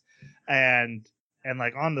office and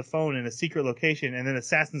like on the phone in a secret location, and then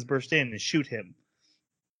assassins burst in and shoot him.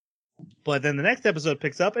 But then the next episode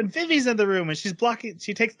picks up, and Vivi's in the room, and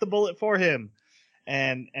she takes the bullet for him,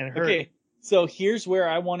 and her. Okay, so here's where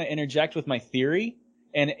I want to interject with my theory,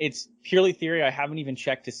 and it's purely theory. I haven't even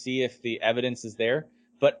checked to see if the evidence is there,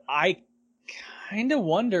 but I kind of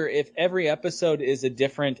wonder if every episode is a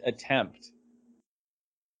different attempt,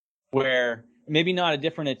 where maybe not a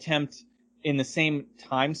different attempt in the same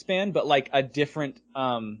time span, but like a different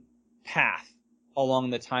path along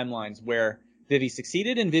the timelines where Vivi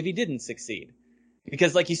succeeded and Vivi didn't succeed.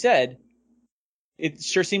 Because like you said, it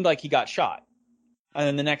sure seemed like he got shot. And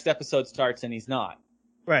then the next episode starts and he's not.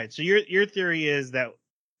 Right. So your theory is that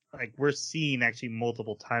like we're seeing actually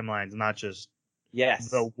multiple timelines, not just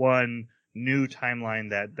the one new timeline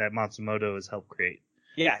that Matsumoto has helped create.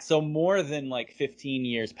 Yeah, so more than like 15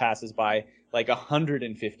 years passes by, like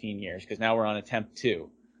 115 years, because now we're on attempt 2.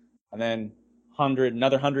 And then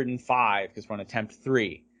another 105, because we're on attempt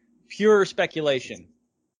 3. Pure speculation.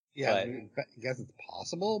 Yeah, I guess it's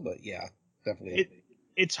possible, but yeah, definitely.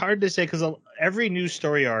 It's hard to say because every new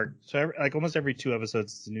story arc, like almost every 2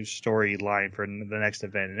 episodes, it's a new storyline for the next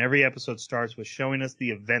event, and every episode starts with showing us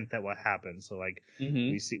the event that will happen. So like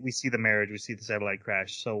we see the marriage, we see the satellite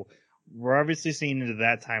crash. So we're obviously seeing into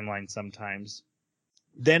that timeline sometimes.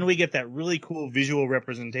 Then we get that really cool visual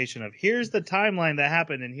representation of here's the timeline that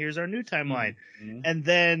happened and here's our new timeline. Mm-hmm. And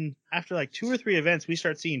then after like 2 or 3 events, we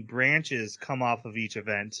start seeing branches come off of each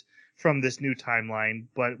event from this new timeline,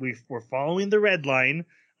 but we're following the red line.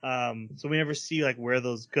 So we never see like where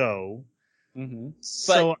those go. Mm-hmm.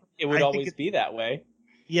 So but it would always be that way.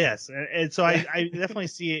 Yes. And so I definitely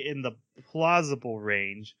see it in the plausible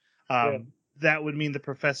range. That would mean the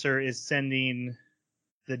professor is sending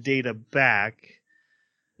the data back.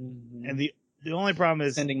 Mm-hmm. And the only problem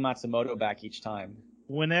is sending Matsumoto back each time.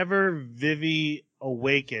 Whenever Vivi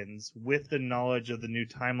awakens with the knowledge of the new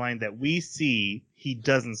timeline that we see, he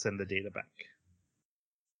doesn't send the data back.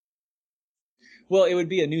 Well, it would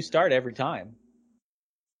be a new start every time.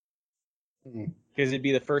 Because it'd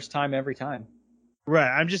be the first time every time. Right.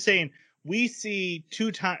 I'm just saying we see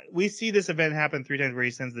this event happen 3 times where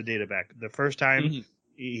he sends the data back. The first time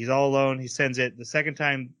he's all alone, he sends it. The second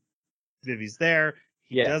time Vivi's there,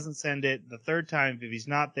 he doesn't send it. The third time Vivi's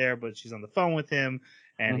not there, but she's on the phone with him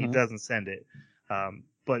and he doesn't send it.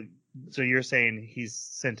 But So you're saying he's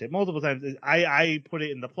sent it multiple times. I put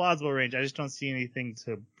it in the plausible range. I just don't see anything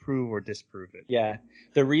to prove or disprove it. Yeah.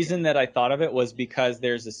 The reason that I thought of it was because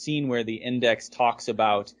there's a scene where the Index talks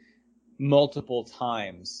about multiple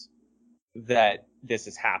times that this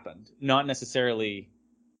has happened. Not necessarily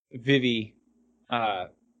Vivi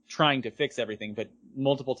trying to fix everything, but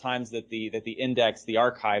multiple times that the Index, the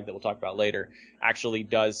archive that we'll talk about later, actually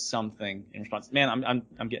does something in response. Man,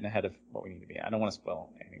 I'm getting ahead of what we need to be. I don't want to spoil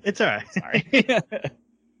anything. It's all right. Sorry.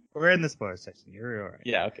 We're in the spoiler section. You're all right.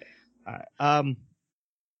 Yeah. Okay. All right.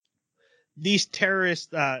 These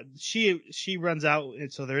terrorists, she runs out,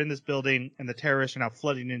 and so they're in this building, and the terrorists are now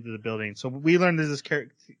flooding into the building. So we learned there's this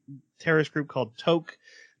terrorist group called Toke.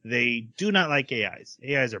 They do not like AIs.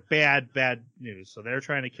 AIs are bad news. So they're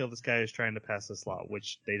trying to kill this guy who's trying to pass this law,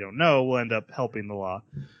 which they don't know will end up helping the law.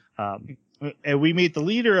 And we meet the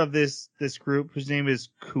leader of this group, whose name is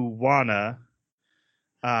Kuwana.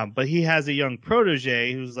 But he has a young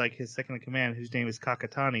protege who's like his second in command, whose name is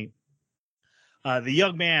Kakatani. The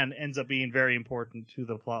young man ends up being very important to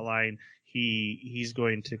the plot line. He's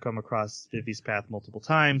going to come across Vivi's path multiple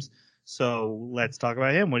times. So let's talk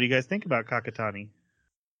about him. What do you guys think about Kakatani?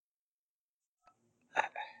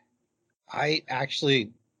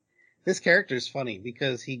 This character is funny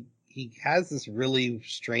because he has this really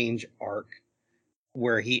strange arc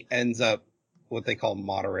where he ends up what they call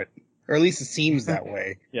moderate, or at least it seems that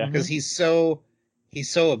way. Yeah. Because he's so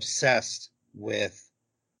obsessed with,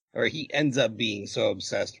 or he ends up being so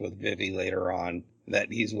obsessed with Vivi later on that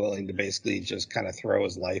he's willing to basically just kind of throw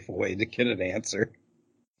his life away to get an answer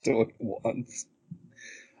to what he wants.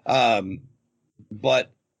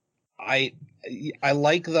 But I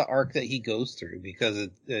like the arc that he goes through because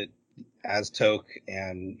it as Toke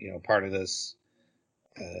and, part of this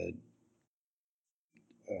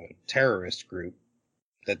terrorist group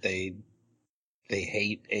that they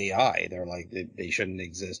hate AI. They're like, they shouldn't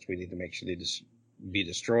exist. We need to make sure they just be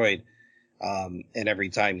destroyed. And every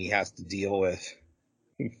time he has to deal with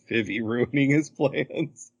Vivi ruining his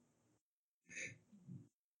plans.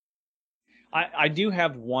 I do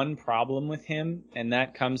have one problem with him, and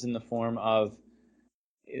that comes in the form of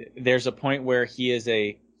there's a point where he is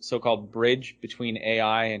a so-called bridge between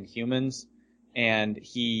AI and humans, and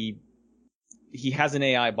he has an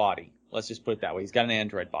AI body. Let's just put it that way. He's got an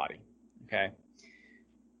android body. Okay.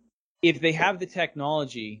 If they have the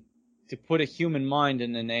technology to put a human mind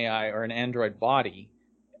in an AI or an android body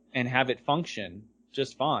and have it function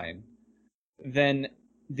just fine, then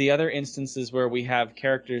the other instances where we have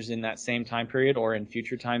characters in that same time period or in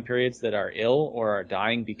future time periods that are ill or are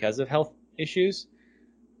dying because of health issues,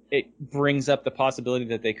 it brings up the possibility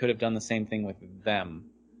that they could have done the same thing with them,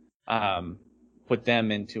 put them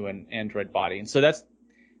into an android body. And so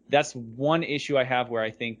that's one issue I have where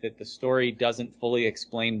I think that the story doesn't fully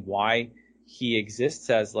explain why he exists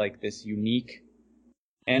as like this unique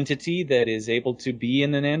entity that is able to be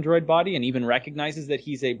in an android body and even recognizes that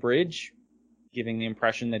he's a bridge, giving the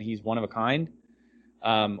impression that he's one of a kind,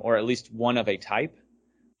 or at least one of a type.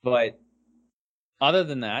 But other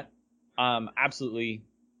than that, absolutely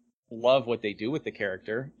love what they do with the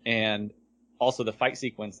character, and also the fight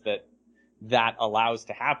sequence that allows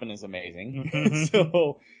to happen is amazing.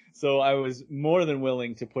 So I was more than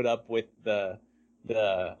willing to put up with the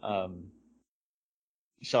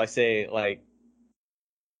shall I say, like,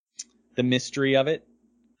 the mystery of it.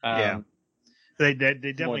 Yeah. They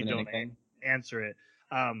definitely don't anything. answer it.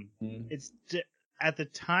 It's at the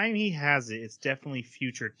time he has it, it's definitely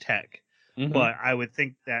future tech. Mm-hmm. But I would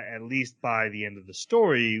think that at least by the end of the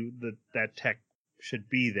story, that tech should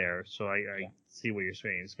be there. So I see what you're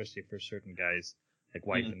saying, especially for certain guys like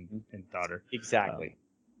wife and daughter. Exactly.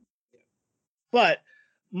 But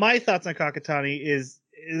my thoughts on Kakatani is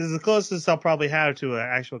the closest I'll probably have to an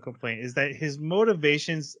actual complaint, is that his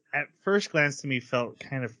motivations at first glance to me felt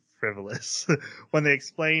kind of frivolous. When they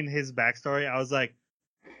explained his backstory, I was like,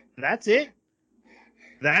 that's it?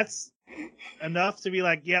 That's enough to be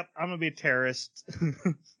like, yep, I'm gonna be a terrorist.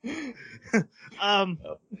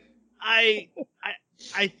 I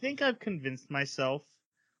think I've convinced myself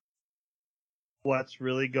what's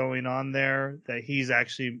really going on there, that he's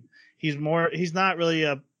not really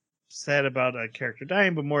upset about a character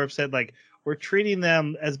dying, but more upset like we're treating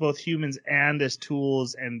them as both humans and as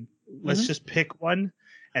tools, and let's just pick one,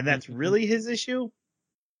 and that's really his issue.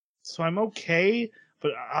 So I'm okay,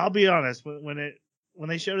 but I'll be honest, when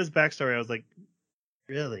they showed his backstory, I was like,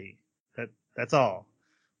 really? That's all?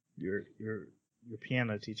 Your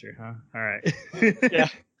piano teacher, huh? All right.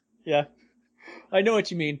 Yeah. I know what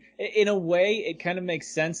you mean. In a way, it kind of makes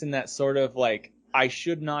sense in that sort of like I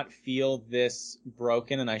should not feel this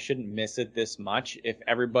broken and I shouldn't miss it this much if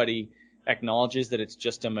everybody acknowledges that it's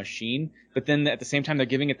just a machine. But then at the same time, they're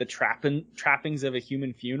giving it the trappings of a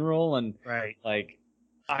human funeral, and Right. like,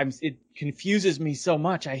 it confuses me so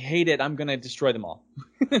much. I hate it. I'm gonna destroy them all.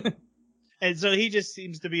 And so he just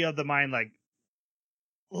seems to be of the mind like,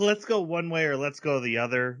 let's go one way or let's go the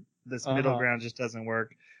other. This middle ground just doesn't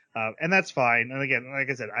work. And that's fine. And again, like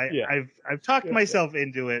I said, I've talked myself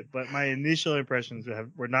into it, but my initial impressions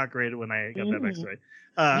were not great when I got that backstory.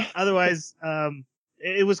 Otherwise,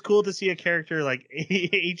 it was cool to see a character like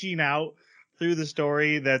aging out through the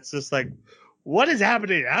story. That's just like, what is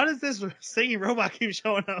happening? How does this singing robot keep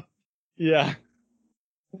showing up? Yeah.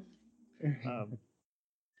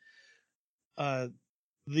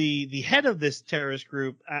 The head of this terrorist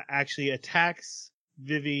group actually attacks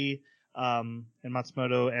Vivi and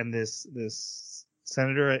Matsumoto and this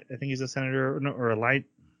senator. I think he's a senator or a light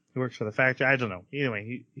who works for the factory. I don't know.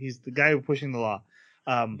 Anyway, he's the guy pushing the law.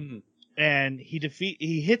 And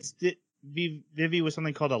he hits Vivi with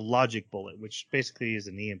something called a logic bullet, which basically is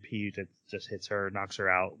an EMP that just hits her, knocks her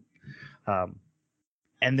out.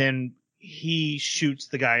 And then he shoots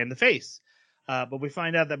the guy in the face. But we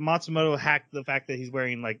find out that Matsumoto hacked the fact that he's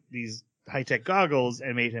wearing like these high-tech goggles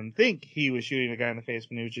and made him think he was shooting the guy in the face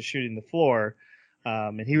when he was just shooting the floor.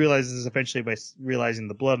 And he realizes this eventually by realizing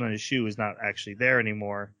the blood on his shoe is not actually there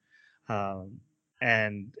anymore.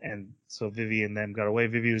 And so Vivi and them got away.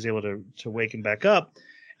 Vivi was able to wake him back up,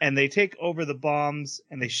 and they take over the bombs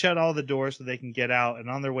and they shut all the doors so they can get out. And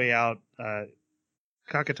on their way out,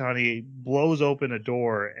 Kakatani blows open a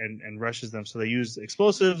door and rushes them. So they use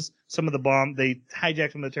explosives, some of the bomb, they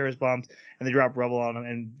hijack some of the terrorist bombs, and they drop rubble on him.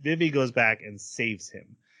 And Vivi goes back and saves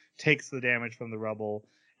him, takes the damage from the rubble,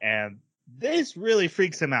 and this really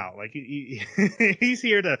freaks him out. Like he's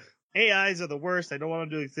here to, AIs are the worst. I don't want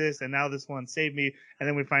them to exist. And now this one saved me. And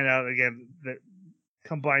then we find out again that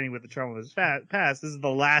combining with the trauma of his past, this is the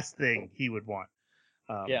last thing he would want.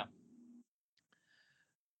 Yeah.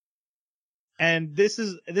 And this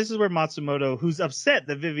is where Matsumoto, who's upset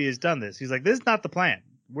that Vivi has done this, he's like, this is not the plan.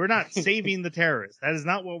 We're not saving the terrorists. That is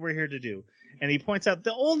not what we're here to do. And he points out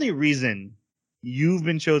the only reason you've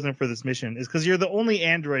been chosen for this mission is because you're the only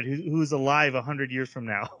android who's alive 100 years from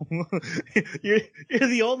now. you're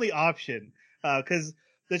the only option. Because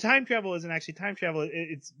the time travel isn't actually time travel.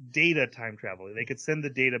 It's data time travel. They could send the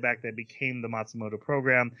data back that became the Matsumoto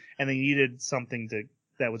program, and they needed something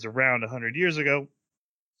that was around 100 years ago.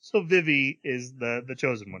 So Vivi is the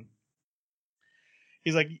chosen one.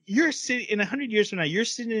 He's like, you're sitting in 100 years from now, you're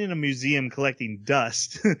sitting in a museum collecting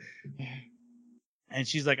dust. And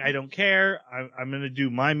she's like, I don't care. I'm going to do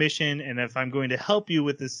my mission. And if I'm going to help you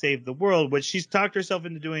with this save the world, which she's talked herself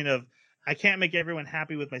into doing I can't make everyone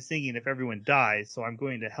happy with my singing if everyone dies. So I'm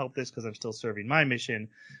going to help this because I'm still serving my mission.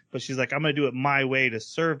 But she's like, I'm going to do it my way to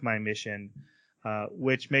serve my mission,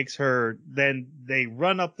 which makes her, then they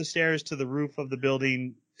run up the stairs to the roof of the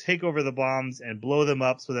building, take over the bombs and blow them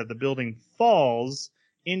up so that the building falls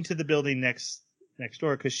into the building next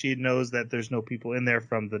door, because she knows that there's no people in there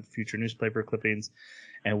from the future newspaper clippings.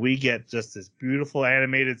 And we get just this beautiful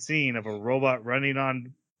animated scene of a robot running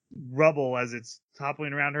on rubble as it's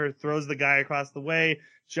toppling around her, throws the guy across the way,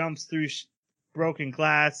 jumps through broken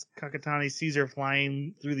glass. Kakatani sees her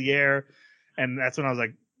flying through the air. And that's when I was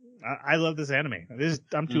like, I love this anime.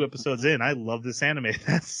 I'm 2 episodes in. I love this anime.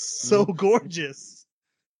 That's so gorgeous.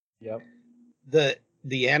 Yep.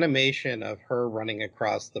 The animation of her running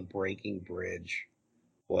across the breaking bridge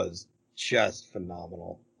was just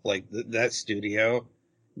phenomenal. Like that studio,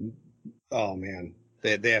 oh man,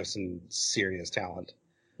 they have some serious talent.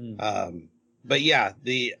 But yeah,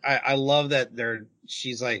 I love that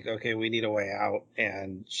she's like, okay, we need a way out,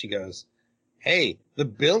 and she goes, hey, the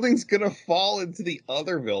building's gonna fall into the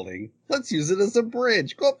other building. Let's use it as a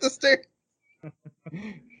bridge. Go up the stairs. I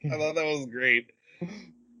thought that was great.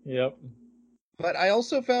 Yep. But I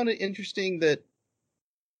also found it interesting that,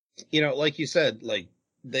 like you said, like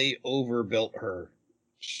they overbuilt her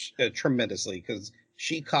tremendously, because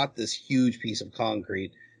she caught this huge piece of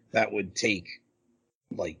concrete that would take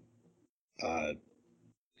like a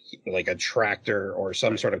tractor or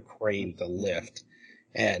some sort of crane to lift.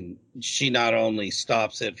 And she not only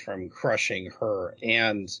stops it from crushing her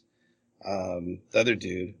and the other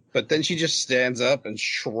dude, but then she just stands up and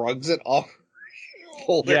shrugs it off her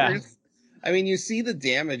shoulders. Yeah. I mean, you see the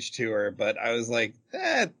damage to her, but I was like,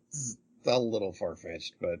 that's a little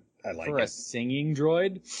far-fetched, but I like it. For a singing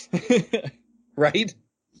droid? Right?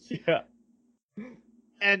 Yeah.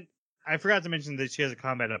 And I forgot to mention that she has a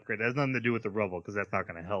combat upgrade. That has nothing to do with the rubble, because that's not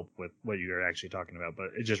going to help with what you're actually talking about. But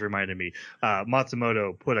it just reminded me,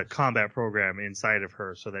 Matsumoto put a combat program inside of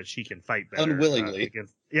her so that she can fight better. Unwillingly.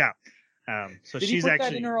 Yeah. So Did she's he put actually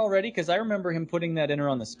that in her already? Because I remember him putting that in her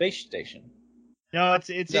on the space station. no,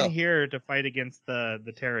 it's No. in here to fight against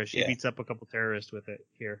the terrorists. She Yeah. beats up a couple terrorists with it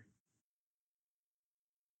here.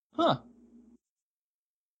 Huh.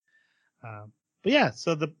 But yeah,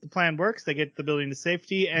 so the plan works. They get the building to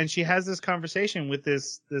safety, and she has this conversation with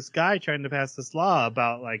this guy trying to pass this law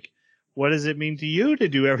about, like, what does it mean to you to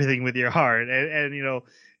do everything with your heart, and you know,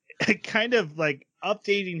 kind of like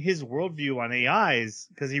updating his worldview on AIs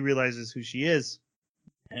because he realizes who she is.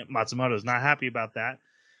 And Matsumoto's not happy about that.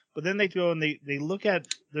 But then they go and they look at,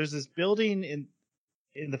 there's this building in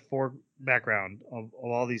the background of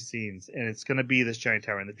all these scenes, and it's going to be this giant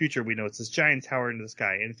tower. In the future, we know it's this giant tower in the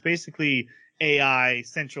sky, and it's basically AI,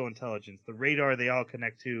 central intelligence, the radar they all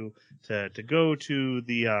connect to go to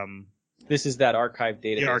the This is that archive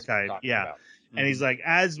data. The archive, yeah. About. And he's like,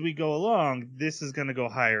 as we go along, this is going to go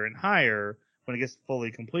higher and higher. When it gets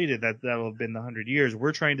fully completed, that'll have been the 100 years.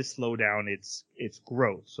 We're trying to slow down its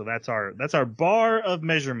growth. So that's our bar of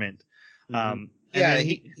measurement. Mhm. Yeah,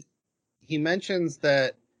 he mentions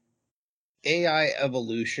that AI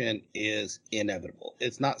evolution is inevitable.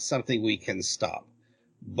 It's not something we can stop.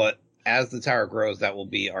 But as the tower grows, that will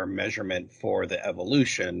be our measurement for the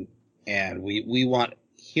evolution. And we want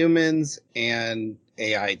humans and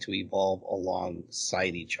AI to evolve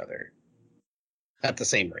alongside each other at the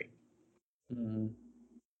same rate. Mm-hmm.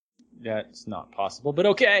 That's not possible, but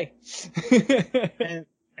okay.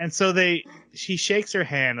 And so she shakes her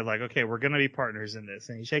hand of like, okay, we're going to be partners in this.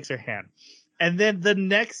 And he shakes her hand. And then the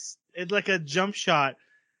next, it's like a jump shot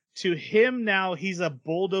to him. Now he's a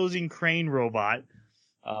bulldozing crane robot.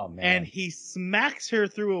 Oh, man. And he smacks her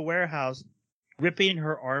through a warehouse, ripping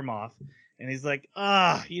her arm off. And he's like,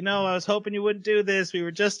 I was hoping you wouldn't do this. We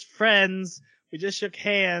were just friends. We just shook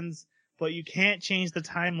hands, but you can't change the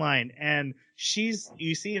timeline. And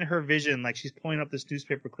you see in her vision, like she's pulling up this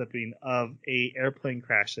newspaper clipping of a airplane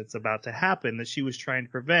crash that's about to happen that she was trying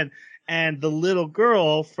to prevent. And the little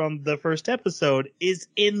girl from the first episode is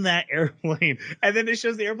in that airplane. And then it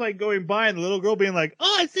shows the airplane going by and the little girl being like,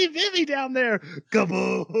 oh, I see Vivi down there.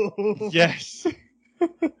 Kaboom. Yes.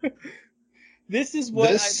 This is what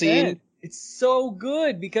This I scene- meant. It's so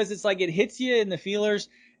good because it's like it hits you in the feelers,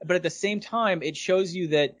 but at the same time, it shows you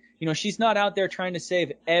that, she's not out there trying to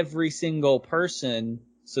save every single person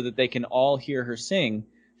so that they can all hear her sing.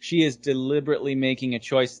 She is deliberately making a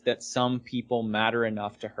choice that some people matter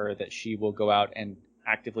enough to her that she will go out and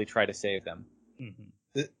actively try to save them.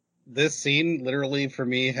 Mm-hmm. This scene literally for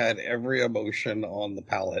me had every emotion on the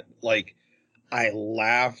palette. Like, I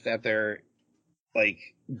laughed at their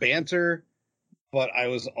banter, but I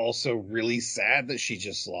was also really sad that she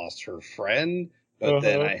just lost her friend. But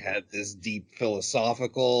then I had this deep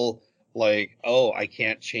philosophical, I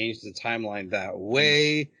can't change the timeline that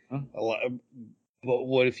way. But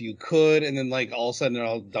what if you could? And then all of a sudden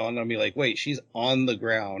it'll dawn on me wait, she's on the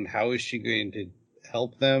ground. How is she going to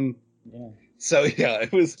help them? Yeah. So yeah,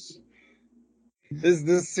 It was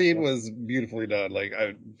this scene was beautifully done.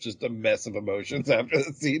 Just a mess of emotions after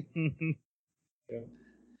the scene.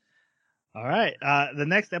 All right. The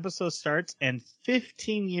next episode starts, and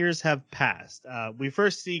 15 years have passed. We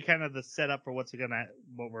first see kind of the setup for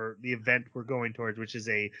the event we're going towards, which is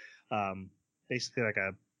basically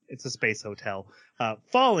it's a space hotel,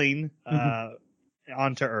 falling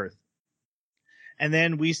onto Earth. And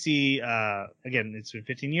then we see, again, it's been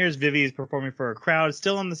 15 years. Vivi is performing for a crowd,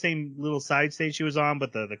 still on the same little side stage she was on,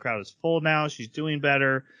 but the crowd is full now. She's doing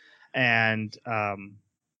better. And,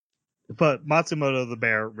 but Matsumoto the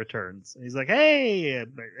bear returns. And he's like, hey,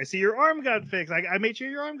 I see your arm got fixed. I made sure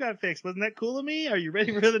your arm got fixed. Wasn't that cool of me? Are you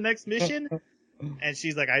ready for the next mission? And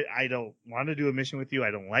she's like, I don't want to do a mission with you.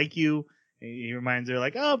 I don't like you. And he reminds her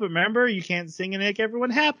but remember, you can't sing and make everyone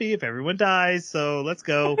happy if everyone dies. So let's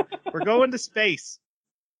go. We're going to space.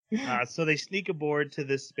 So they sneak aboard to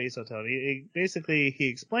this space hotel. He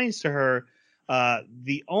explains to her,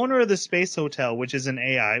 the owner of the space hotel, which is an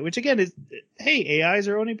AI, which again is, hey, AIs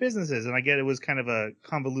are owning businesses. And I get it was kind of a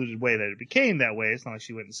convoluted way that it became that way. It's not like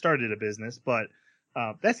she went and started a business, but,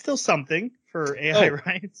 that's still something for AI,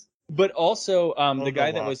 right? But also, the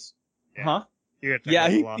guy that was, Yeah. Yeah,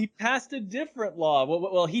 he passed a different law.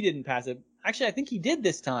 Well, he didn't pass it. Actually, I think he did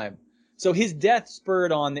this time. So his death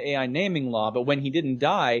spurred on the AI naming law, but when he didn't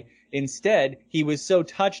die, Instead, he was so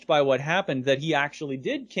touched by what happened that he actually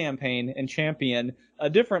did campaign and champion a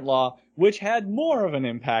different law, which had more of an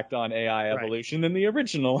impact on AI evolution than the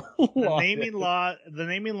original law. The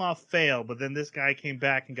naming law failed, but then this guy came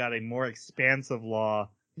back and got a more expansive law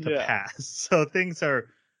to pass. So things are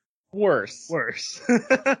worse.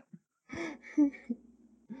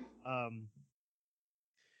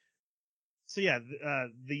 So yeah,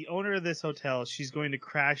 the owner of this hotel, she's going to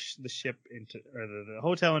crash the ship the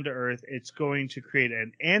hotel into Earth. It's going to create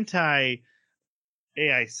an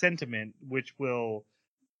anti-AI sentiment, which will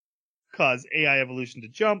cause AI evolution to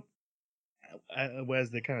jump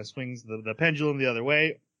as it kind of swings the pendulum the other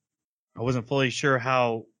way. I wasn't fully sure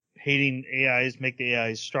how hating AIs make the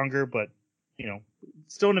AIs stronger, but it's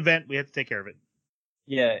still an event. We have to take care of it.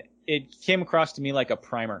 Yeah, it came across to me like a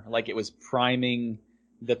primer, like it was priming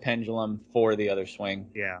the pendulum for the other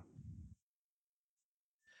swing. Yeah.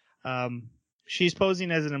 She's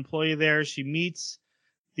posing as an employee there. She meets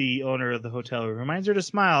the owner of the hotel, who reminds her to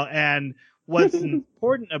smile. And what's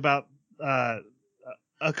important about a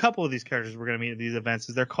couple of these characters we're going to meet at these events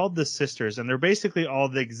is they're called the Sisters, and they're basically all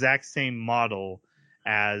the exact same model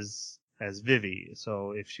as Vivi.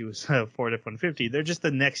 So if she was a Ford F-150, they're just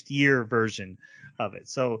the next year version of it.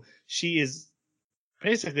 So she is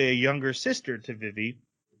basically a younger sister to Vivi.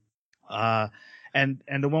 And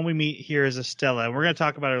the one we meet here is Estella, and we're going to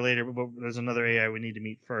talk about her later, but there's another AI we need to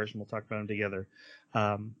meet first, and we'll talk about them together.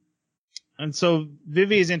 And so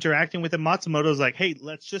Vivi is interacting with him. Matsumoto's like, hey,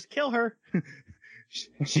 let's just kill her.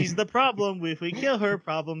 She's the problem. If we kill her,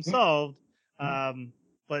 problem solved.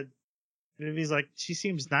 But Vivi's like, she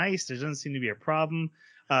seems nice. There doesn't seem to be a problem.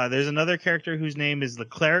 There's another character whose name is the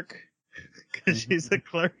clerk, because she's the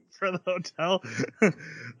clerk for the hotel.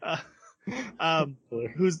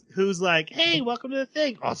 Who's like, hey, welcome to the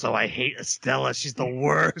thing. Also, I hate Estella. She's the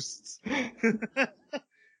worst. And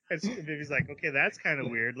Vivi's like, okay, that's kind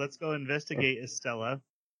of weird. Let's go investigate Estella.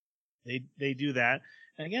 They do that.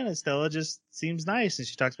 And again, Estella just seems nice, and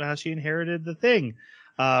she talks about how she inherited the thing.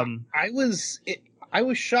 I was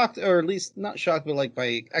shocked, or at least not shocked, but like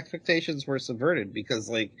my expectations were subverted, because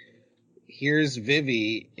like, here's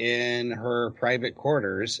Vivi in her private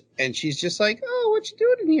quarters, and she's just like, oh, what you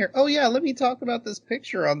doing in here? Oh yeah, let me talk about this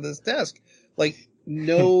picture on this desk. Like,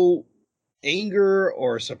 no anger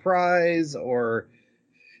or surprise or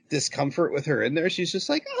discomfort with her in there. She's just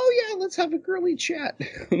like, oh yeah, let's have a girly chat.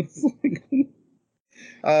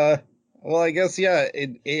 Well, I guess, yeah,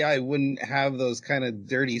 AI wouldn't have those kind of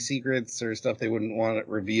dirty secrets or stuff they wouldn't want it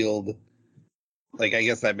revealed. Like, I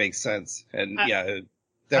guess that makes sense. And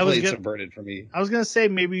definitely subverted for me. I was going to say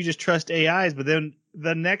maybe you just trust AIs, but then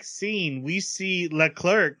the next scene, we see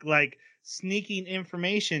Leclerc, like, sneaking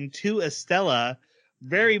information to Estella,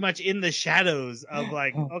 very much in the shadows of,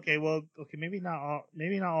 like, okay, maybe not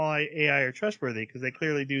all AI are trustworthy, because they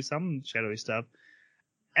clearly do some shadowy stuff.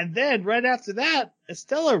 And then, right after that,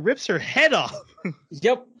 Estella rips her head off.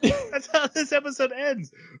 Yep. That's how this episode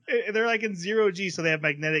ends. They're like in 0G, so they have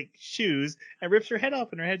magnetic shoes, and rips her head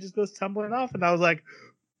off, and her head just goes tumbling off. And I was like,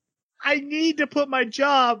 I need to put my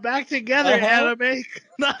jaw back together, Anime.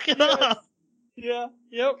 Knock it off. Yeah.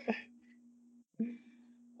 Yep.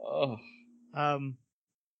 Oh.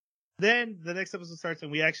 Then the next episode starts,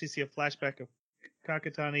 and we actually see a flashback of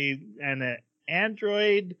Kakatani and an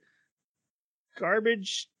android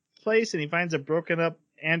garbage place, and he finds a broken up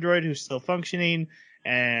android who's still functioning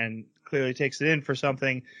and clearly takes it in for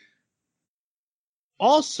something.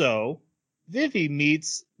 Also, Vivi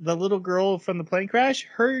meets the little girl from the plane crash.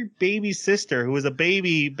 Her baby sister, who was a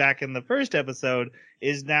baby back in the first episode,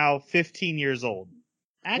 is now 15 years old.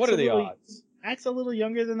 What are the odds? Acts a little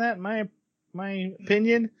younger than that, in my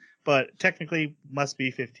opinion, but technically must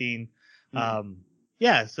be 15.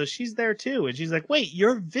 Yeah, so she's there too, and she's like, wait,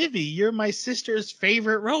 you're Vivi, you're my sister's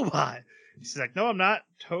favorite robot. She's like, no, I'm not.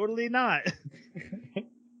 Totally not.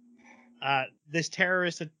 The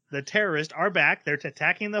terrorists are back. They're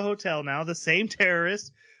attacking the hotel now, the same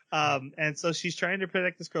terrorists. And so she's trying to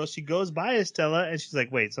protect this girl. She goes by Estella, and she's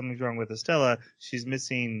like, wait, something's wrong with Estella. She's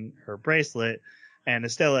missing her bracelet. And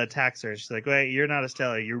Estella attacks her. She's like, wait, you're not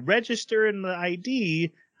Estella. You're registering the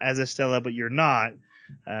ID as Estella, but you're not.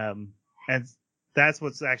 And that's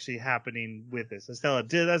what's actually happening with this. Estella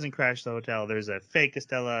doesn't crash the hotel. There's a fake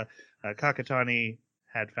Estella. Kakatani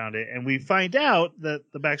had found it. And we find out that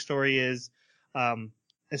the backstory is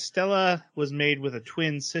Estella was made with a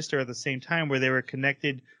twin sister at the same time, where they were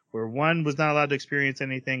connected, where one was not allowed to experience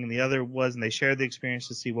anything and the other was, and they shared the experience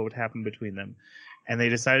to see what would happen between them. And they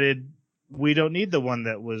decided, we don't need the one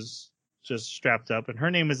that was just strapped up, and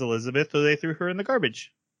her name is Elizabeth, so they threw her in the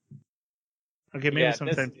garbage. Okay, maybe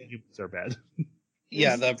sometimes humans are bad.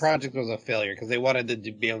 Yeah, the project was a failure because they wanted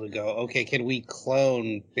to be able to go, okay, can we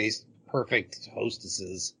clone perfect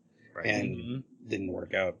hostesses? Right. And didn't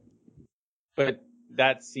work out. But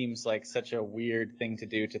that seems like such a weird thing to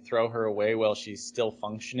do, to throw her away while she's still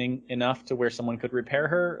functioning enough to where someone could repair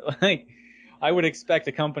her. Like, I would expect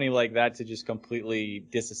a company like that to just completely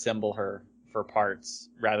disassemble her for parts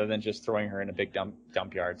rather than just throwing her in a big dump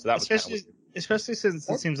yard. So that was kind of weird. Especially since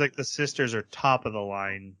it seems like the sisters are top of the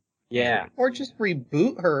line. Yeah. Or just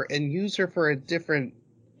reboot her and use her for a different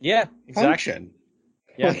function.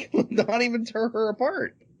 Yeah. Like, not even tear her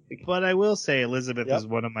apart. But I will say Elizabeth is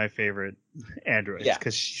one of my favorite androids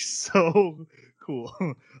because she's so cool.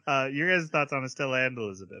 Your guys' thoughts on Estella and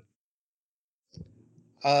Elizabeth?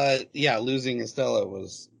 Yeah, losing Estella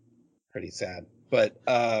was pretty sad. But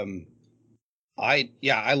I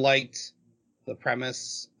liked the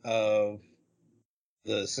premise of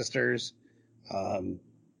the sisters. I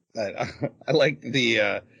liked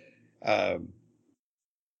the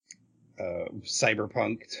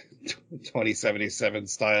cyberpunk 2077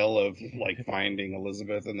 style of like finding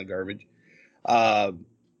Elizabeth in the garbage.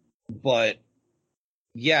 But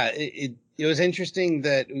yeah, it was interesting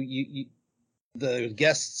that the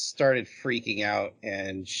guests started freaking out,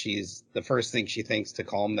 and the first thing she thinks to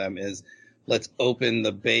calm them is, let's open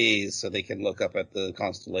the bays so they can look up at the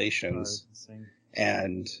constellations.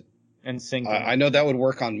 And sing. I know that would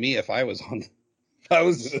work on me if I was in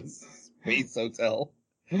a space hotel.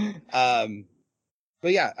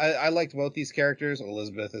 But yeah, I liked both these characters.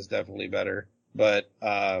 Elizabeth is definitely better, but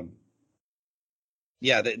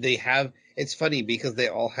yeah, they have. It's funny because they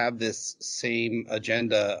all have this same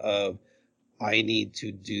agenda of, I need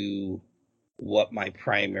to do what my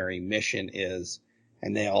primary mission is,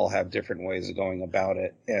 and they all have different ways of going about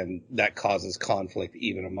it, and that causes conflict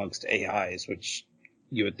even amongst AIs, which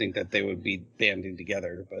you would think that they would be banding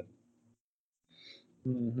together, but.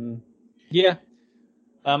 Mm-hmm. Yeah.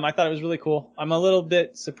 I thought it was really cool. I'm a little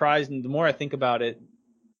bit surprised, and the more I think about it,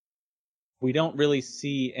 we don't really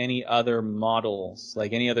see any other models,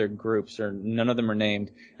 like any other groups, or none of them are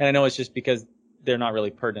named. And I know it's just because they're not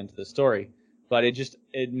really pertinent to the story, but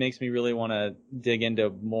it makes me really want to dig into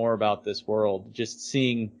more about this world, just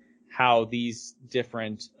seeing how these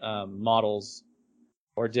different models,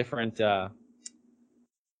 or different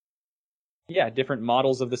different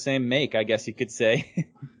models of the same make, I guess you could say,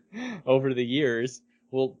 over the years.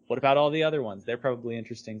 Well, what about all the other ones? They're probably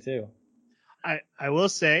interesting too. I will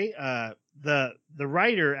say, the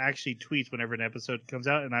writer actually tweets whenever an episode comes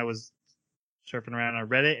out, and I was surfing around on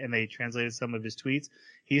Reddit and they translated some of his tweets.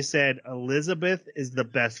 He said Elizabeth is the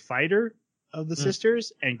best fighter of the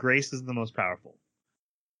sisters, and Grace is the most powerful.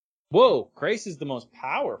 Whoa, Grace is the most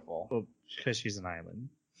powerful? Well, because she's an island.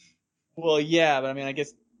 Well, yeah, but I mean, I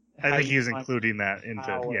guess. I think he was including that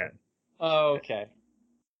into, yeah. Oh, okay.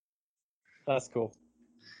 That's cool.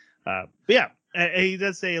 But yeah, he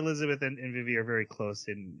does say Elizabeth and Vivi are very close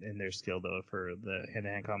in their skill, though, for the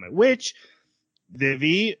hand-to-hand combat. Which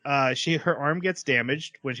Vivi, her arm gets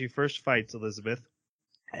damaged when she first fights Elizabeth,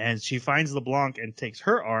 and she finds LeBlanc and takes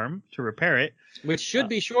her arm to repair it, which should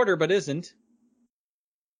be shorter, but isn't.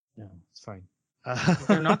 No, it's fine.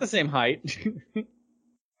 They're not the same height.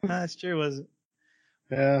 That's true, wasn't?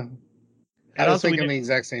 Yeah. I was thinking the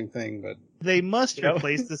exact same thing, but they must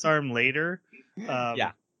replace this arm later.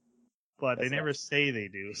 Yeah. But they never say they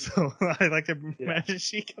do, so I like to imagine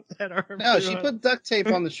she kept that arm. No, she put duct tape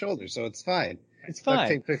on the shoulder, so it's fine. It's fine. Duct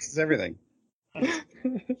tape fixes everything.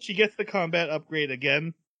 She gets the combat upgrade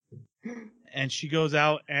again, and she goes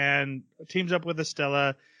out and teams up with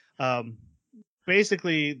Estella.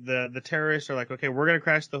 Basically, the terrorists are like, okay, we're going to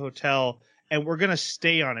crash the hotel, and we're going to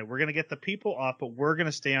stay on it. We're going to get the people off, but we're going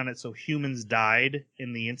to stay on it so humans died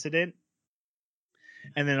in the incident.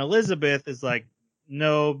 And then Elizabeth is like,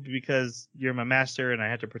 no, because you're my master and I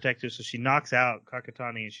had to protect you. So she knocks out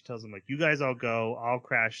Kakatani and she tells them, like, you guys all go. I'll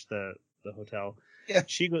crash the hotel. Yeah,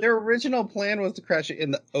 their original plan was to crash it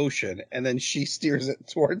in the ocean, and then she steers it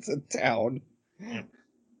towards a town. Yeah.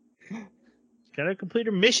 Gotta complete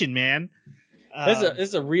her mission, man.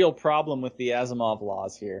 There's a real problem with the Asimov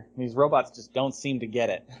laws here. These robots just don't seem to get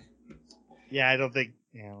it. Yeah, I don't think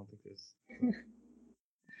this.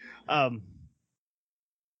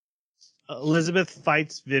 Elizabeth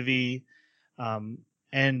fights Vivi,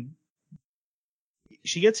 and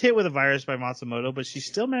she gets hit with a virus by Matsumoto, but she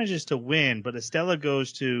still manages to win. But Estella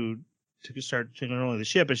goes to start controlling the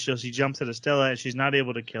ship, and she jumps at Estella, and she's not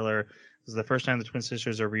able to kill her. This is the first time the twin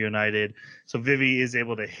sisters are reunited. So Vivi is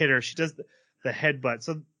able to hit her. She does the headbutt.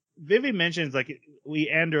 So Vivi mentions like we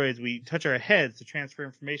androids, we touch our heads to transfer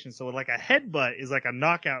information. So like a headbutt is like a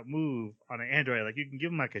knockout move on an android. Like you can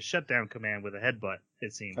give them like a shutdown command with a headbutt.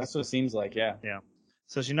 It seems. That's what it seems like. Yeah. Yeah.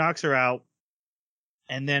 So she knocks her out,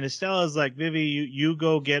 and then Estella's like, Vivi, you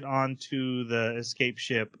go get onto the escape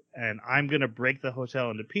ship, and I'm gonna break the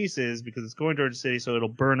hotel into pieces because it's going towards the city, so it'll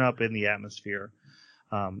burn up in the atmosphere.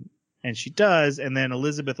 And she does, and then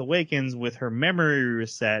Elizabeth awakens with her memory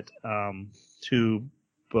reset to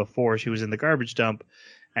before she was in the garbage dump,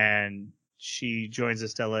 and she joins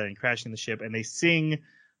Estella in crashing the ship, and they sing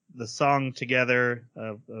the song together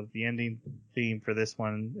of the ending theme for this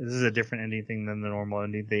one. This is a different ending theme than the normal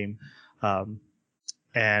ending theme.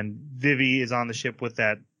 And Vivi is on the ship with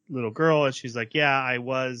that little girl, and she's like, yeah, I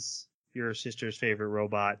was your sister's favorite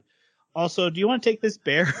robot. Also, do you want to take this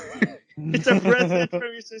bear? It's a present from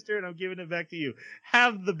your sister, and I'm giving it back to you.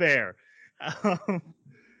 Have the bear.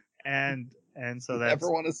 And so that's...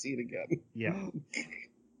 Never want to see it again. Yeah.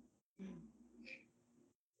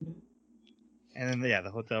 And then, yeah,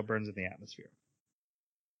 the hotel burns in the atmosphere.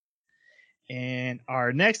 And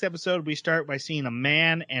our next episode, we start by seeing a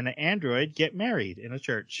man and an android get married in a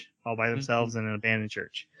church, all by themselves in an abandoned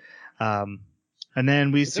church. And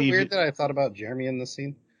then we see... Is it weird that I thought about Jeremy in this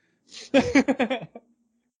scene?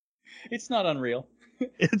 It's not unreal.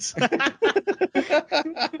 It's...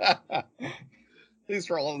 At least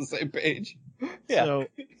we're all on the same page. Yeah.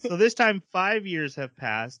 So this time 5 years have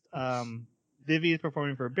passed. Vivi is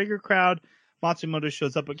performing for a bigger crowd. Matsumoto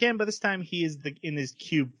shows up again, but this time he is in his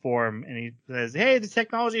cube form, and he says, hey, the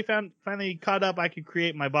technology finally caught up. I could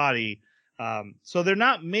create my body. So they're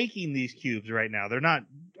not making these cubes right now. They're not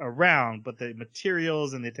around, but the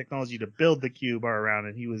materials and the technology to build the cube are around,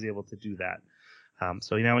 and he was able to do that.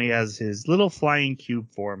 So now he has his little flying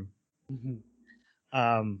cube form.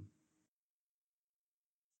 Mm-hmm.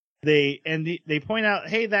 They point out,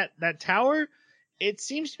 hey, that tower, it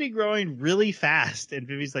seems to be growing really fast. And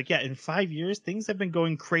Vivi's like, yeah, in 5 years, things have been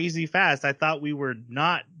going crazy fast. I thought we were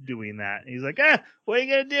not doing that. And he's like, what are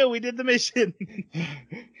you going to do? We did the mission.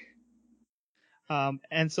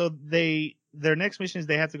 And so their next mission is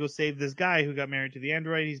they have to go save this guy who got married to the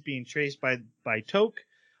android. He's being chased by Toke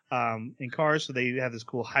in cars. So they have this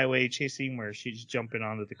cool highway chasing where she's jumping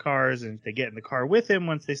onto the cars, and they get in the car with him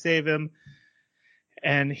once they save him.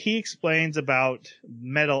 And he explains about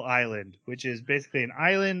Metal Island, which is basically an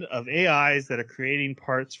island of AIs that are creating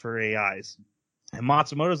parts for AIs. And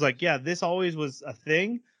Matsumoto's like, yeah, this always was a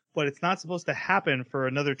thing, but it's not supposed to happen for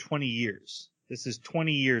another 20 years. This is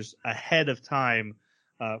 20 years ahead of time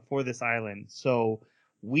for this island. So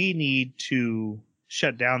we need to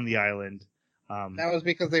shut down the island. That was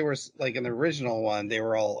because they were, like in the original one, they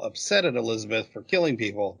were all upset at Elizabeth for killing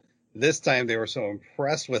people. This time they were so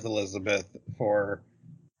impressed with Elizabeth for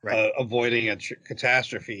avoiding a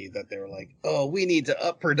catastrophe that they were like, oh, we need to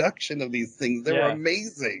up production of these things. They were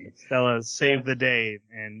amazing. Stella saved the day,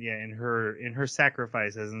 and in her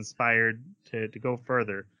sacrifice has inspired to go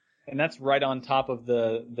further. And that's right on top of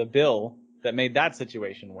the bill that made that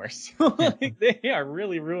situation worse. Like, they are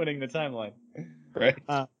really ruining the timeline. Right.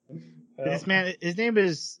 This man, his name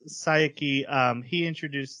is Sayaki. He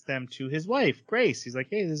introduced them to his wife, Grace. He's like,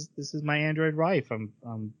 hey, this is my android wife.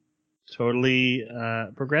 I'm totally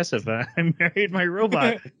progressive. I married my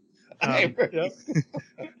robot. And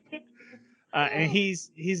he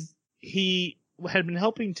had been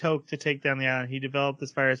helping Toke to take down the island. He developed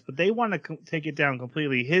this virus, but they want to take it down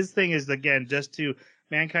completely. His thing is, again, just to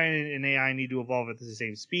mankind and AI need to evolve at the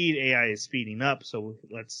same speed. AI is speeding up, so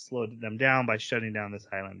let's slow them down by shutting down this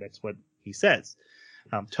island. That's what he says.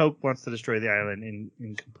 Toke wants to destroy the island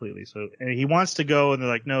in completely. So and he wants to go, and they're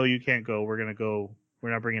like, no, you can't go. We're going to go.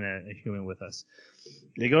 We're not bringing a human with us.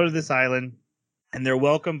 They go to this island, and they're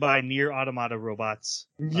welcomed by Nier Automata robots.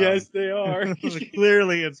 Yes, they are.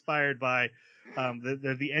 Clearly inspired by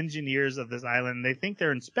they're the engineers of this island. They think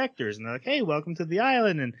they're inspectors, and they're like, hey, welcome to the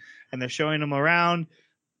island. And they're showing them around,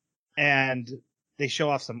 and they show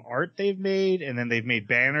off some art they've made, and then they've made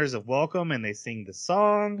banners of welcome, and they sing the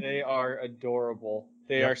song. They are adorable.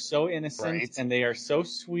 They are so innocent, and they are so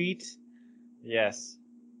sweet. Yes.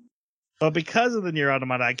 But because of the Nier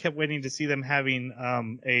Automata, I kept waiting to see them having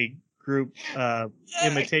a group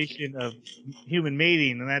imitation of human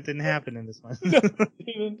mating, and that didn't happen in this one.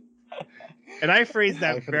 And I phrased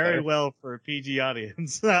that very well for a PG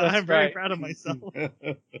audience. I'm very proud of myself.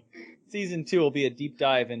 Season 2 will be a deep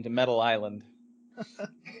dive into Metal Island.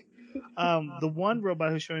 The one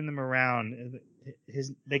robot who's showing them around,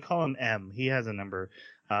 they call him M. He has a number.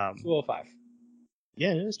 205.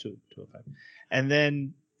 Yeah, it is 205. And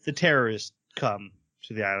then the terrorists come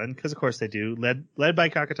to the island, because of course they do, led by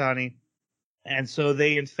Kakatani. And so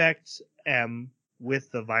they infect M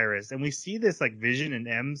with the virus. And we see this like vision in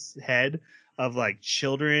M's head of like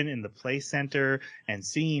children in the play center and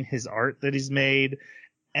seeing his art that he's made.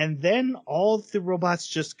 And then all the robots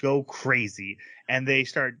just go crazy and they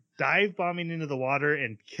start dive bombing into the water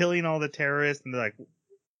and killing all the terrorists. And they're like,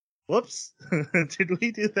 whoops, did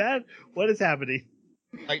we do that? What is happening?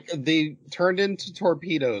 Like, they turned into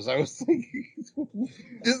torpedoes. I was like,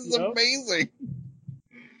 this is amazing.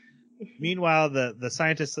 Meanwhile, the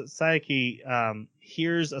scientist Sayaki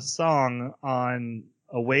hears a song on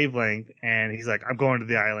a wavelength and he's like, I'm going to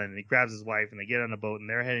the island. And he grabs his wife and they get on a boat and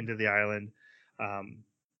they're heading to the island.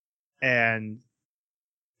 And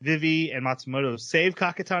Vivi and Matsumoto save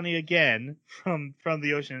Kakatani again from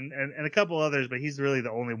the ocean and a couple others, but he's really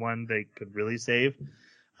the only one they could really save.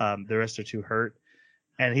 The rest are too hurt.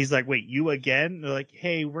 And he's like, wait, you again? And they're like,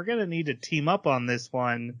 hey, we're going to need to team up on this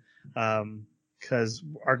one. Because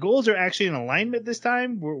our goals are actually in alignment this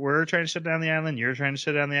time. We're trying to shut down the island. You're trying to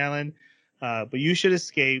shut down the island. But you should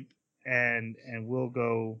escape and we'll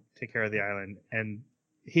go take care of the island. And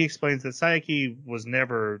he explains that Sayaki was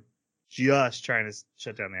never just trying to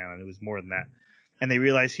shut down the island. It was more than that. And they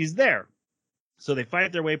realize he's there. So they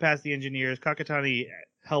fight their way past the engineers. Kakatani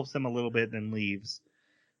helps them a little bit, then leaves.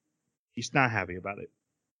 He's not happy about it.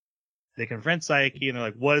 They confront Sayaki and they're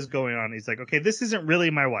like, what is going on? He's like, okay, this isn't really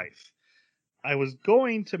my wife. I was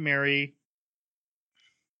going to marry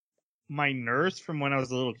my nurse from when I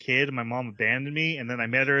was a little kid. My mom abandoned me, and then I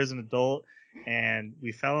met her as an adult, and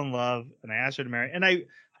we fell in love, and I asked her to marry. And I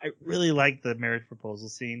really like the marriage proposal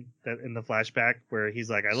scene that in the flashback where he's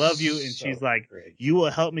like, I love you. And So she's like, great. you will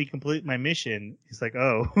help me complete my mission. He's like,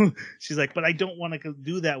 oh, she's like, but I don't want to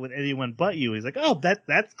do that with anyone but you. He's like, oh,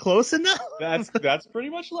 that's close enough. That's pretty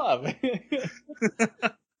much love.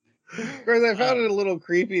 Of course, I found it a little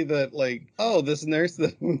creepy that, like, oh, this nurse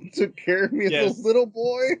that took care of me as Yes. a little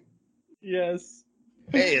boy. Yes.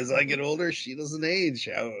 Hey, as I get older, she doesn't age.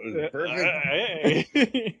 Oh, perfect.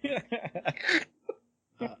 Hey.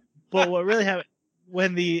 But what really happened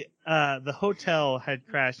when the hotel had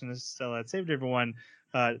crashed and Stella had saved everyone,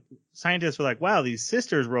 scientists were like, wow, these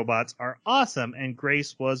sisters robots are awesome. And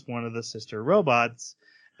Grace was one of the sister robots.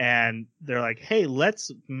 And they're like, hey, let's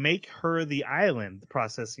make her the island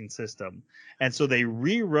processing system. And so they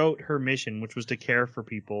rewrote her mission, which was to care for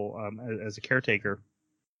people as a caretaker,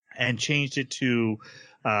 and changed it to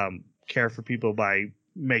care for people by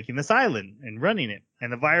making this island and running it.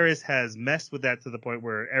 And the virus has messed with that to the point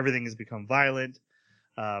where everything has become violent.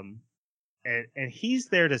 And he's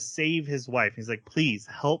there to save his wife. He's like, please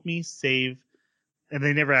help me save. And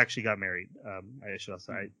they never actually got married. I should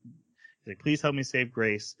also say. He's like, please help me save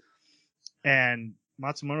Grace. And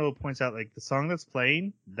Matsumoto points out, like, the song that's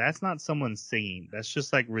playing, that's not someone singing. That's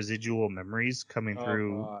just like residual memories coming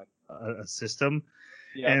through a system.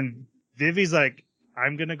 Yeah. And Vivi's like,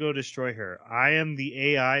 I'm going to go destroy her. I am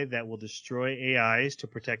the AI that will destroy AIs to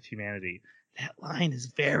protect humanity. That line is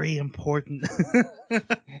very important.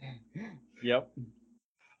 Yep.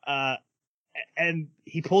 And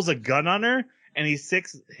he pulls a gun on her and he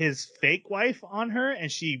sticks his fake wife on her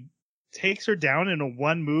and she takes her down in a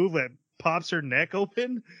one move that pops her neck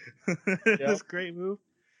open. This great move.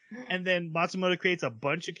 And then Matsumoto creates a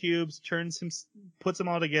bunch of cubes, puts them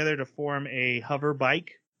all together to form a hover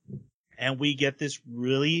bike. And we get this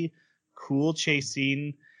really cool chase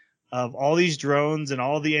scene of all these drones and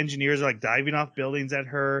all the engineers are like diving off buildings at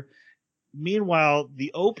her. Meanwhile,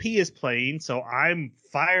 the OP is playing, so I'm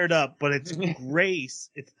fired up, but it's Grace.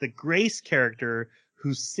 It's the Grace character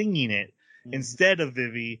who's singing it instead of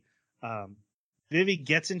Vivi. Vivi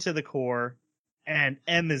gets into the core and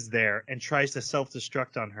M is there and tries to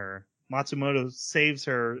self-destruct on her. Matsumoto saves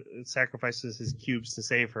her, sacrifices his cubes to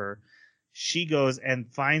save her. She goes and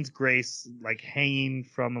finds Grace like hanging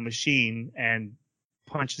from a machine and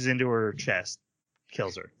punches into her chest,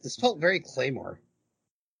 kills her. This felt very Claymore.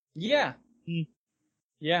 Yeah.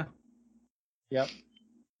 Yeah. Yep.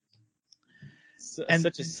 And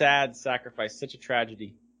such a sad sacrifice, such a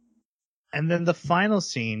tragedy. And then the final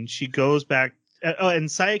scene, she goes back. And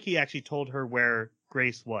Sayaki actually told her where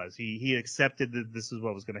Grace was. He accepted that this is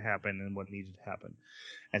what was going to happen and what needed to happen.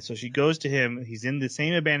 And so she goes to him. He's in the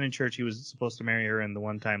same abandoned church he was supposed to marry her in the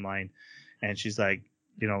one timeline. And she's like,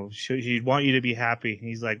 you know, she'd want you to be happy. And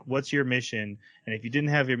he's like, what's your mission? And if you didn't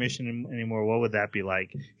have your mission anymore, what would that be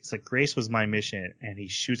like? He's like, Grace was my mission. And he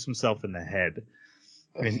shoots himself in the head.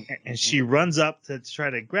 And she runs up to try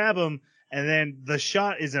to grab him. And then the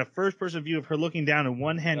shot is in a first-person view of her looking down, and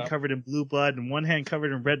one hand covered in blue blood and one hand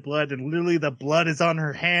covered in red blood, and literally the blood is on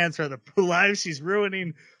her hands for the lives she's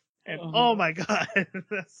ruining. And oh my god,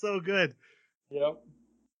 that's so good. Yep.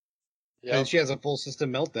 And she has a full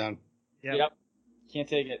system meltdown. Yep. Can't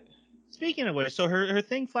take it. Speaking of which, so her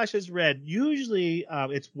thing flashes red. Usually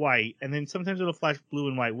it's white, and then sometimes it'll flash blue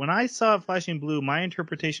and white. When I saw it flashing blue, my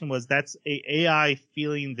interpretation was that's a AI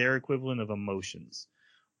feeling their equivalent of emotions.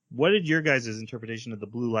 What did your guys' interpretation of the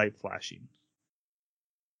blue light flashing?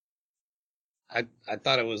 I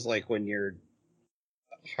thought it was like when your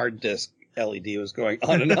hard disk LED was going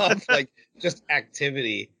on and off, like just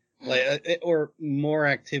activity, like or more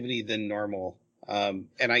activity than normal. And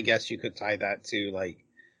I guess you could tie that to like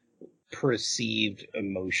perceived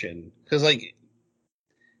emotion, because like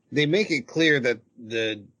they make it clear that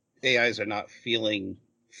the AIs are not feeling,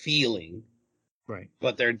 right,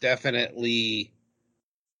 but they're definitely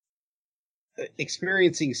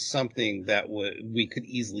experiencing something that we could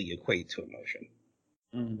easily equate to emotion.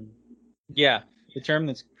 Mm-hmm. Yeah, the term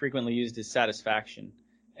that's frequently used is satisfaction,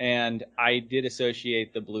 and I did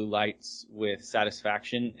associate the blue lights with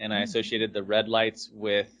satisfaction, and I associated the red lights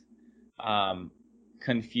with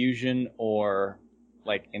confusion or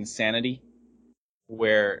like insanity,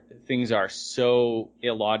 where things are so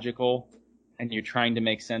illogical and you're trying to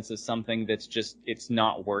make sense of something that's just, it's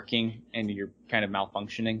not working and you're kind of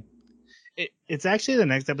malfunctioning. It's actually the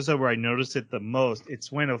next episode where I noticed it the most.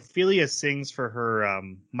 It's when Ophelia sings for her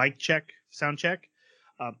mic check, sound check.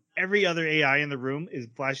 Every other AI in the room is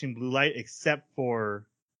flashing blue light except for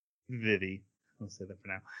Vivi. I'll say that for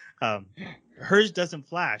now. Hers doesn't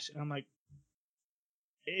flash. And I'm like,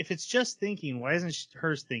 if it's just thinking, why isn't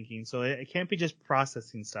hers thinking? So it can't be just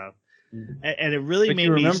processing stuff. Mm-hmm. And it really but made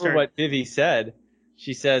you remember me start... what Vivi said?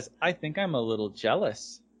 She says, I think I'm a little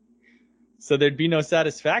jealous. So there'd be no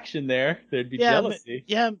satisfaction there. There'd be jealousy.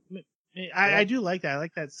 I do like that. I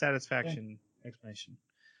like that satisfaction explanation.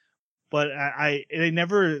 But they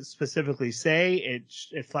never specifically say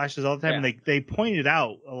it flashes all the time. Yeah. And they point it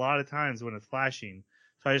out a lot of times when it's flashing.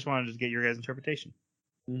 So I just wanted to get your guys' interpretation.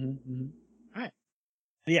 Mm-hmm. Mm-hmm. All right.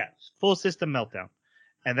 Yeah, full system meltdown.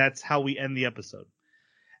 And that's how we end the episode.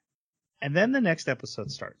 And then the next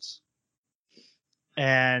episode starts.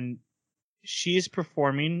 And she is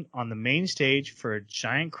performing on the main stage for a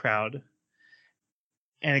giant crowd.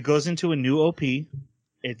 And it goes into a new OP.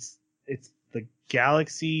 It's the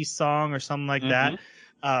Galaxy song or something like that.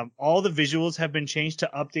 All the visuals have been changed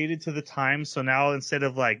to updated to the time. So now instead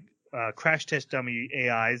of like crash test dummy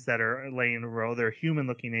AIs that are laying in a row, they're human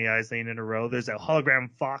looking AIs laying in a row. There's a hologram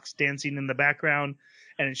fox dancing in the background,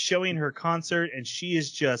 and it's showing her concert, and she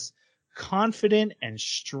is just confident and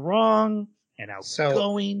strong and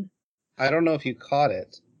outgoing. So, I don't know if you caught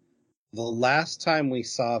it. The last time we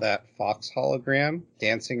saw that fox hologram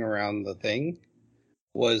dancing around the thing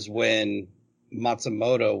was when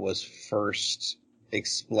Matsumoto was first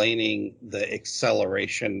explaining the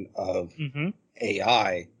acceleration of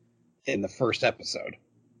AI in the first episode.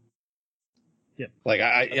 Yeah. Like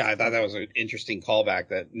I thought that was an interesting callback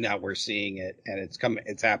that now we're seeing it and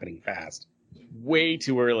it's happening fast. Way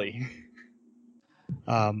too early.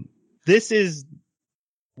 This is,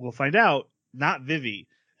 we'll find out, not Vivi.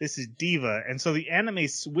 This is Diva. And so the anime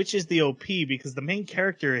switches the OP because the main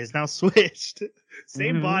character is now switched.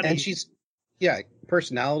 Same body. And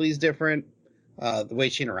personality is different. The way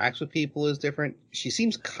she interacts with people is different. She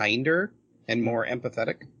seems kinder and more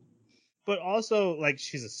empathetic. But also, like,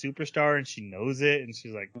 she's a superstar and she knows it, and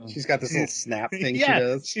she's like... She's got this little snap thing she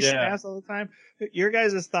does. She snaps all the time. Your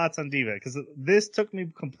guys' thoughts on Diva? Because this took me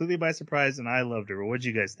completely by surprise, and I loved her. What did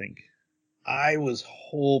you guys think? I was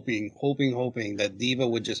hoping that Diva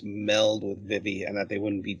would just meld with Vivi and that they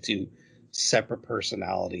wouldn't be two separate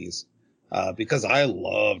personalities. Because I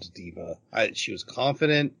loved Diva. She was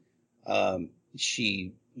confident.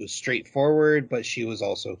 She was straightforward, but she was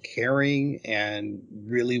also caring and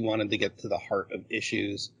really wanted to get to the heart of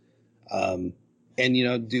issues. And,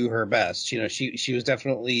 do her best. She was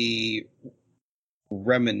definitely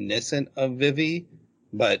reminiscent of Vivi,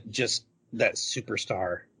 but just that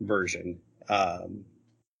superstar version.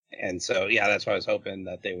 And so, that's why I was hoping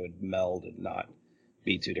that they would meld and not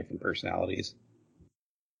be two different personalities.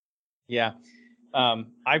 Yeah.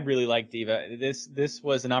 I really like Diva. This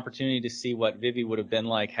was an opportunity to see what Vivi would have been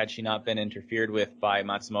like had she not been interfered with by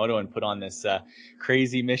Matsumoto and put on this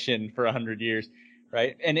crazy mission for 100 years,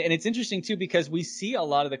 right? And it's interesting too because we see a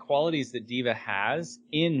lot of the qualities that Diva has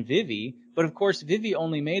in Vivi, but of course Vivi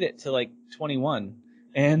only made it to like 21,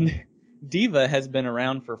 and Diva has been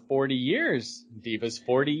around for 40 years. Diva's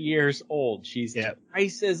 40 years old. She's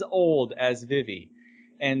twice as old as Vivi,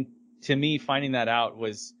 and to me, finding that out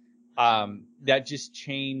was. That just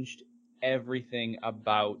changed everything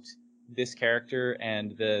about this character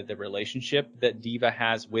and the relationship that Diva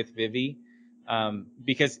has with Vivi.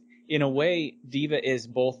 Because in a way, Diva is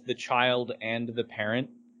both the child and the parent,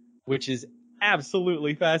 which is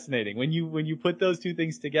absolutely fascinating. When you put those two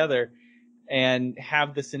things together and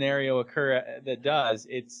have the scenario occur that does,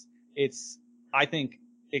 it's I think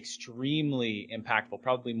extremely impactful,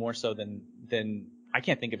 probably more so than I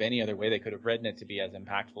can't think of any other way they could have written it to be as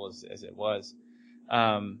impactful as it was.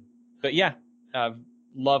 But yeah,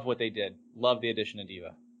 love what they did. Love the addition of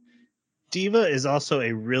Diva. Diva is also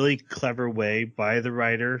a really clever way by the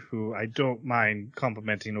writer, who I don't mind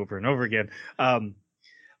complimenting over and over again.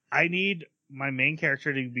 I need my main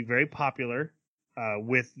character to be very popular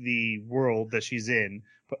with the world that she's in,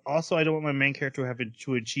 but also I don't want my main character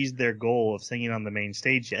to achieve their goal of singing on the main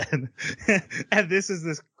stage yet. And this is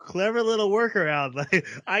this clever little workaround. Like,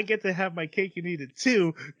 I get to have my cake and eat it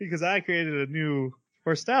too, because I created a new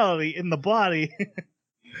personality in the body.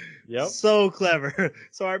 Yep. So clever.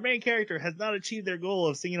 So our main character has not achieved their goal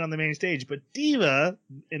of singing on the main stage, but Diva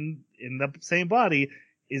in the same body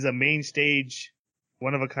is a main stage,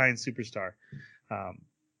 one of a kind superstar.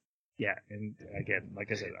 Yeah, and again, like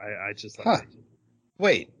I said, I just love it.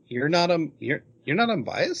 Wait, you're not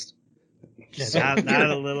unbiased? Not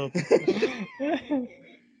a little.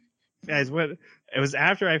 Guys, it was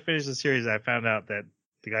after I finished the series, I found out that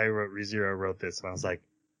the guy who wrote ReZero wrote this, and I was like,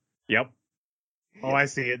 "Yep, oh, I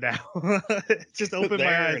see it now." It just opened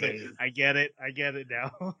my eyes. Like, I get it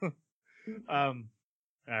now. All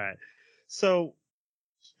right, so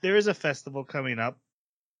there is a festival coming up,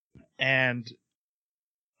 and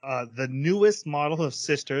the newest model of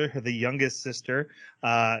Sister, the youngest sister,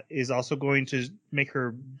 is also going to make her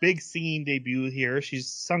big singing debut here. She's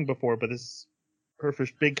sung before, but this is her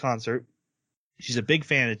first big concert. She's a big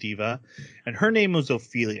fan of Diva, and her name was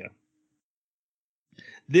Ophelia.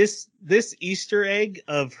 This Easter egg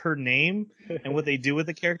of her name and what they do with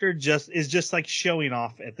the character is just like showing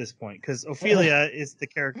off at this point, because Ophelia is the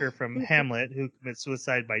character from Hamlet who commits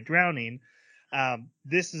suicide by drowning.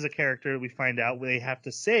 This is a character we find out they have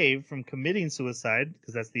to save from committing suicide,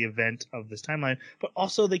 because that's the event of this timeline. But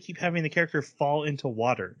also they keep having the character fall into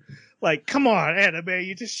water. Like, come on, anime,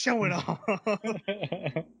 you're just showing off.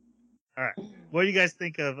 All right, what do you guys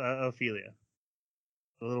think of Ophelia,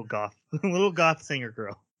 the little goth singer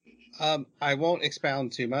girl? I won't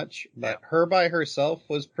expound too much, but her by herself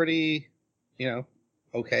was pretty,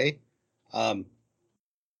 okay.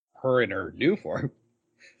 Her in her new form,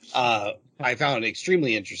 I found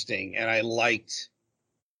extremely interesting, and I liked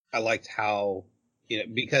how,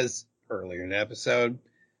 because earlier in the episode,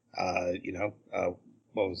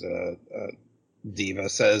 what was Diva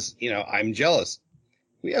says, I'm jealous.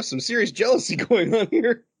 We have some serious jealousy going on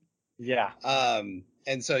here. Yeah.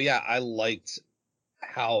 And so, yeah, I liked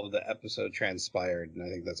how the episode transpired, and I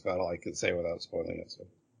think that's about all I can say without spoiling it. So.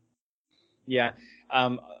 Yeah.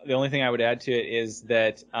 The only thing I would add to it is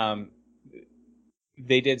that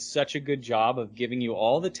they did such a good job of giving you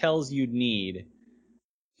all the tells you'd need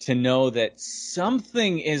to know that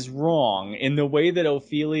something is wrong in the way that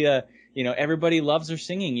Ophelia, everybody loves her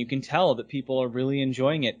singing. You can tell that people are really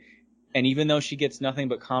enjoying it. And even though she gets nothing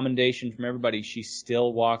but commendation from everybody, she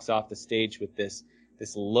still walks off the stage with this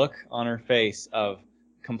look on her face of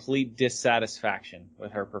complete dissatisfaction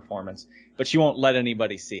with her performance. But she won't let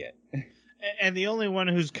anybody see it. And the only one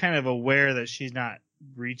who's kind of aware that she's not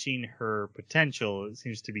reaching her potential, it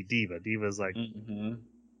seems to be Diva. Diva's like, I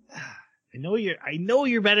know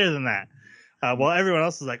you're better than that. While everyone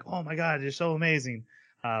else is like, oh my God, you're so amazing.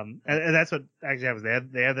 And that's what actually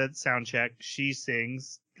happens. They have that sound check. She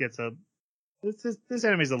sings, this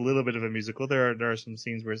anime is a little bit of a musical. There are some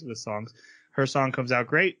scenes with songs. Her song comes out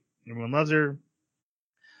great. Everyone loves her.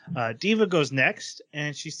 Diva goes next,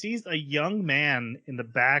 and she sees a young man in the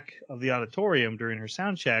back of the auditorium during her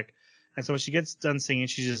sound check. And so when she gets done singing,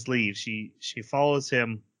 she just leaves. She follows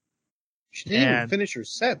him. She didn't even finish her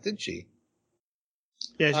set, did she?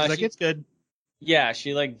 Yeah, she's like, it's good. Yeah,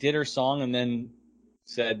 she did her song and then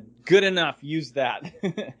said, good enough, use that.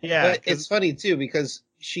 Yeah. But it's funny too, because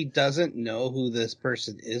she doesn't know who this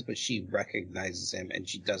person is, but she recognizes him and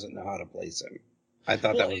she doesn't know how to place him. I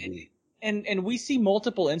thought that was neat. And we see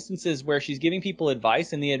multiple instances where she's giving people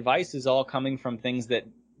advice, and the advice is all coming from things that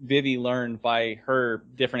Vivi learned by her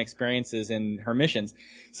different experiences in her missions.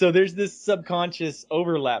 So there's this subconscious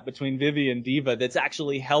overlap between Vivi and Diva that's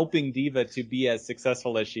actually helping Diva to be as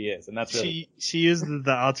successful as she is. And that's really... She used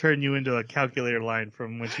the I'll turn you into a calculator line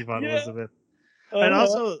from when she fought Elizabeth. And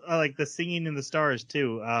also like the singing in the stars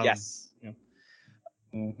too. Yes.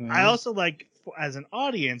 I also as an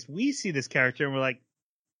audience, we see this character and we're like,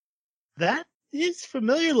 that is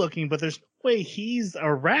familiar looking, but there's no way he's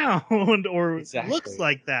around or looks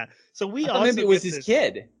like that. So we also maybe it was his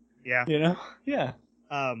kid. Yeah. Yeah.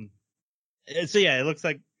 So yeah, it looks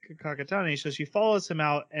like Kakatani. So she follows him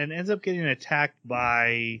out and ends up getting attacked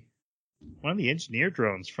by one of the engineer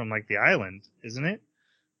drones from like the island, isn't it?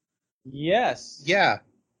 Yes. Yeah.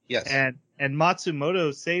 Yes. And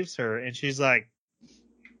Matsumoto saves her, and she's like,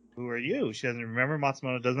 "Who are you?" She doesn't remember.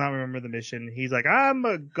 Matsumoto does not remember the mission. He's like, "I'm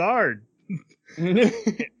a guard,"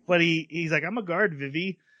 but he's like, "I'm a guard,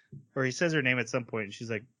 Vivi," or he says her name at some point, and she's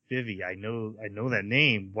like, "Vivi, I know that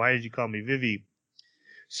name. Why did you call me Vivi?"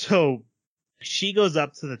 So she goes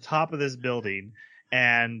up to the top of this building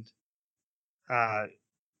and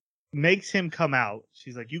makes him come out.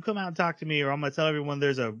 She's like, "You come out and talk to me, or I'm gonna tell everyone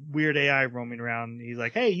there's a weird AI roaming around." He's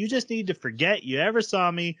like, "Hey, you just need to forget you ever saw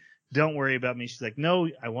me. Don't worry about me." She's like, "No,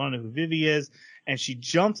 I want to know who Vivi is." And she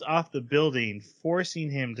jumps off the building, forcing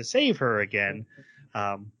him to save her again,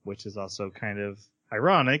 which is also kind of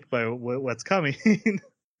ironic by what's coming.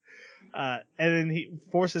 And then he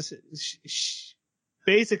forces.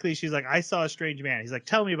 Basically, she's like, "I saw a strange man." He's like,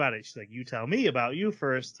 "Tell me about it." She's like, "You tell me about you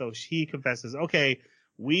first." So she confesses, "Okay,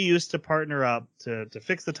 we used to partner up to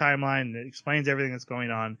fix the timeline, and it explains everything that's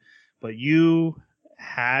going on, but you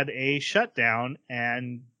had a shutdown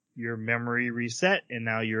and your memory reset, and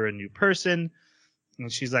now you're a new person."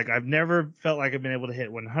 And she's like, "I've never felt like I've been able to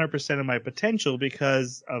hit 100% of my potential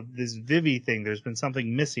because of this Vivi thing. There's been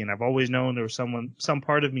something missing. I've always known there was some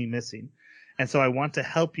part of me missing. And so I want to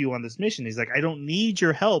help you on this mission." He's like, "I don't need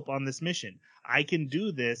your help on this mission. I can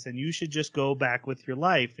do this, and you should just go back with your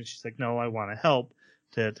life." And she's like, "No, I want to help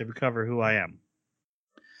to recover who I am."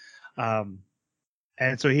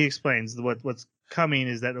 And so he explains what's coming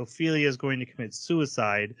is that Ophelia is going to commit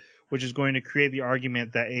suicide, which is going to create the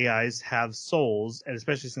argument that AIs have souls, and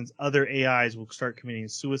especially since other AIs will start committing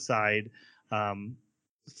suicide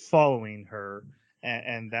following her,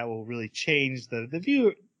 and that will really change the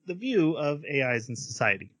view of AIs in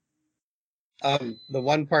society. The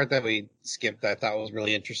one part that we skipped I thought was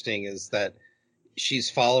really interesting is that she's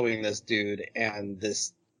following this dude, and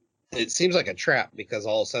it seems like a trap because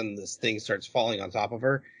all of a sudden this thing starts falling on top of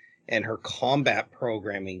her, and her combat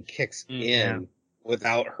programming kicks in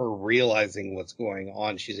without her realizing what's going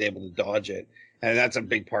on. She's able to dodge it, and that's a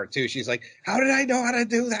big part too. She's like, "How did I know how to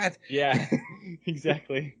do that?" Yeah,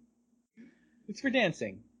 exactly. It's for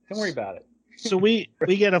dancing. Don't worry about it. So we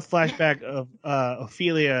get a flashback of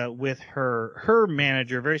Ophelia with her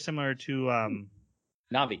manager, very similar to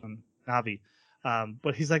Navi.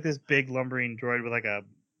 But he's like this big lumbering droid with like a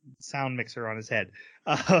sound mixer on his head.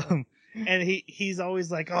 And he's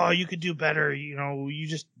always like, "Oh, you could do better. You know,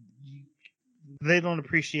 they don't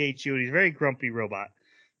appreciate you." And he's a very grumpy robot.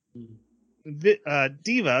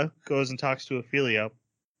 Diva goes and talks to Ophelia.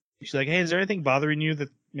 She's like, "Hey, is there anything bothering you that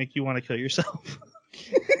make you want to kill yourself?"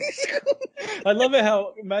 I love it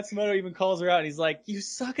how Matsumoto even calls her out, and he's like, "You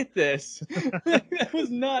suck at this. That was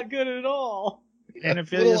not good at all." And a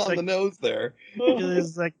Ophelia's little on like, the nose there.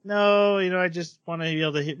 Ophelia's like, "No, I just want to be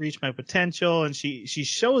able to reach my potential." And she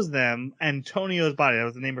shows them Antonio's body. That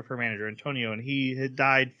was the name of her manager, Antonio, and he had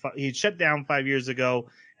died. He had shut down 5 years ago,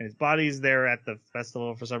 and his body's there at the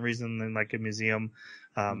festival for some reason in like a museum.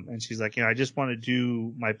 And she's like, "I just want to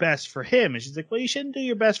do my best for him." And she's like, "Well, you shouldn't do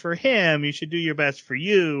your best for him. You should do your best for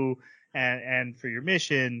you and for your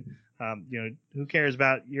mission. Who cares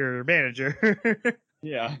about your manager?"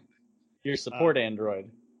 Yeah. Your support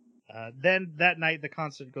android. Then that night the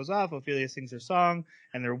concert goes off. Ophelia sings her song,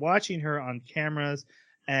 and they're watching her on cameras.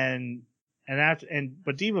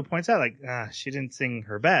 But Diva points out she didn't sing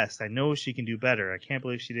her best. I know she can do better. I can't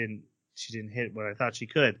believe she didn't hit what I thought she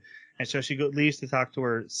could. And so she leaves to talk to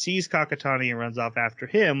her, sees Kakatani, and runs off after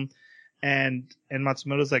him. And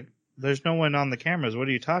Matsumoto's like, "There's no one on the cameras. What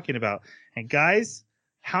are you talking about?" And guys,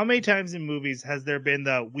 how many times in movies has there been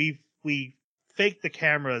we fake the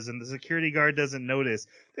cameras and the security guard doesn't notice?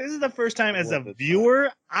 This is the first time as a viewer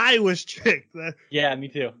I was tricked. Yeah, me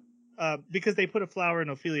too. Because they put a flower in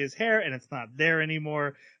Ophelia's hair and it's not there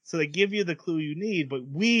anymore. So they give you the clue you need, but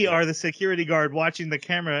we are the security guard watching the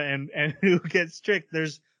camera, and who gets tricked?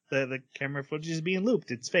 There's the camera footage is being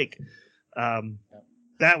looped. It's fake.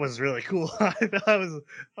 That was really cool. I was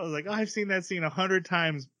like, I've seen that scene 100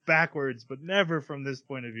 times backwards, but never from this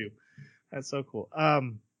point of view. That's so cool.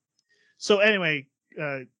 So anyway,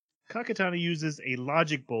 Kakatani uses a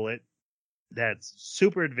logic bullet that's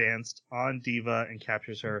super advanced on Diva and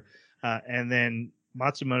captures her. And then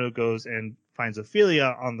Matsumoto goes and finds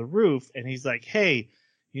Ophelia on the roof, and he's like, "Hey,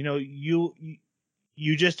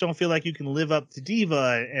 you just don't feel like you can live up to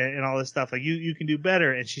Diva and all this stuff. Like you can do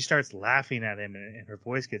better." And she starts laughing at him, and her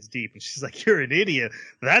voice gets deep, and she's like, "You're an idiot.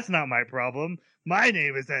 That's not my problem. My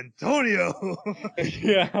name is Antonio."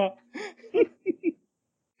 Yeah.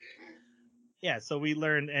 yeah, so we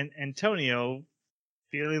learned Antonio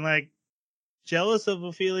feeling like jealous of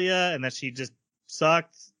Ophelia and that she just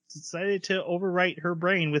sucked, decided to overwrite her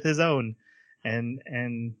brain with his own.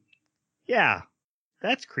 And yeah,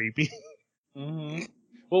 that's creepy. Mm-hmm.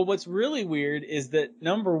 Well, what's really weird is that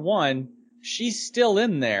number one, she's still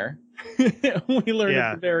in there. We learn at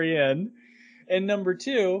Yeah. the very end. And number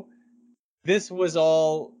two, this was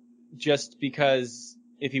all just because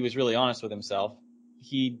if he was really honest with himself,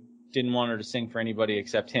 he didn't want her to sing for anybody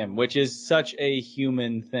except him, which is such a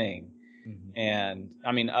human thing. Mhm. And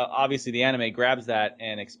I mean, obviously the anime grabs that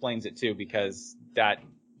and explains it too, because that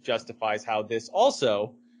justifies how this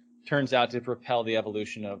also turns out to propel the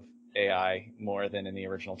evolution of AI more than in the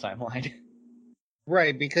original timeline.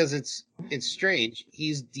 Right, because it's strange.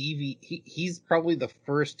 He's probably the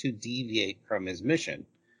first to deviate from his mission,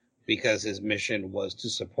 because his mission was to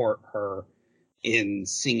support her in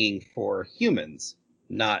singing for humans,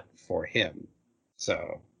 not for him.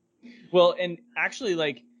 So, Well, and actually,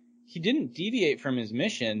 like, he didn't deviate from his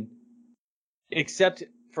mission except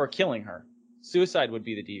for killing her. Suicide would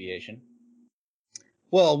be the deviation.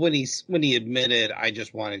 well, when he admitted, I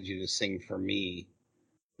just wanted you to sing for me,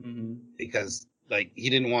 Mm-hmm. because like he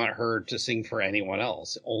didn't want her to sing for anyone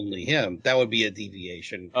else, only him. That would be a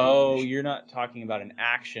deviation. From the Oh, mission. you're not talking about an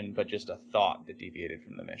action, but just a thought that deviated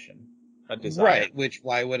from the mission. A desire. Right? Which,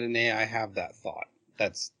 why would an AI have that thought?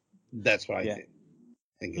 That's what I Yeah.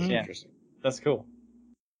 think is Yeah. interesting. That's cool.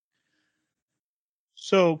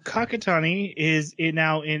 So Kakatani is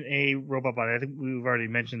now in a robot body. I think we've already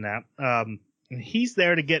mentioned that. And he's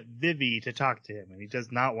there to get Vivi to talk to him, and he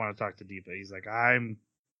does not want to talk to Diva. He's like, I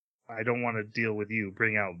don't want to deal with you.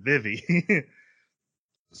 Bring out Vivi.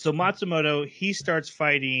 So Matsumoto, he starts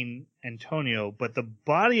fighting Antonio, but the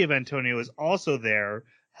body of Antonio is also there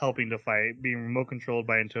helping to fight, being remote controlled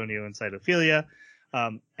by Antonio inside Ophelia.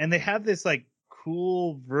 And they have this like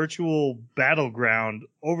cool virtual battleground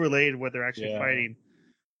overlaid where they're actually Yeah. fighting,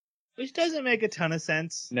 which doesn't make a ton of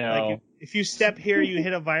sense. No. Like if you step here, you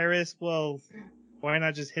hit a virus. Well, why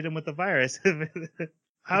not just hit him with the virus?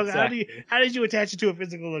 How did you attach it to a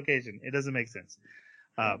physical location? It doesn't make sense.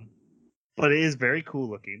 But it is very cool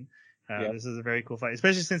looking. Yep. This is a very cool fight,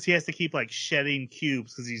 especially since he has to keep like shedding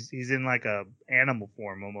cubes because he's in like a animal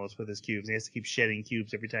form almost with his cubes. He has to keep shedding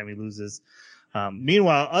cubes every time he loses.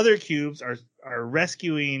 Meanwhile, other cubes are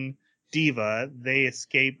rescuing Diva. They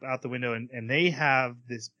escape out the window and they have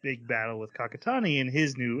this big battle with Kakatani in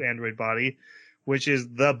his new android body, which is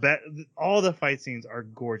the best. All the fight scenes are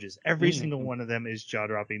gorgeous. Every single one of them is jaw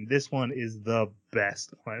dropping. This one is the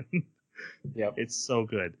best one. Yep. It's so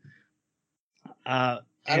good. I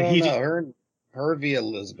And don't he know. just- Her via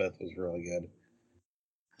Elizabeth was really good.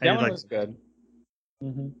 I That did one like- was good.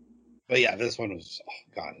 Mm-hmm. But yeah, this one was,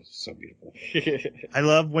 oh god, it's so beautiful. I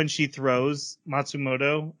love when she throws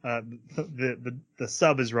Matsumoto. The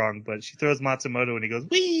sub is wrong, but she throws Matsumoto and he goes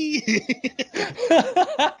wee.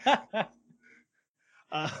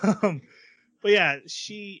 But yeah,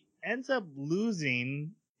 she ends up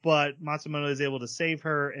losing, but Matsumoto is able to save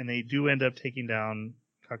her, and they do end up taking down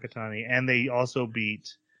Kakatani, and they also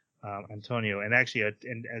beat Antonio. And actually,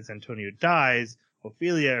 as Antonio dies,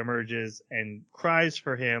 Ophelia emerges and cries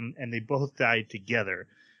for him, and they both died together,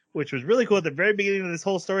 which was really cool. At the very beginning of this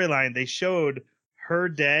whole storyline, they showed her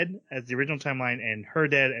dead as the original timeline, and her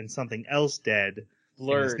dead and something else dead in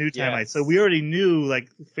this new timeline. yes. So we already knew like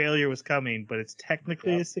failure was coming, but it's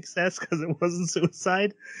technically Yep. a success because it wasn't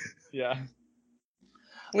suicide. Yeah.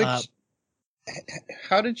 Which, Uh,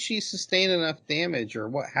 how did she sustain enough damage, or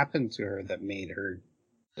what happened to her that made her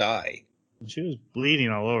die? She was bleeding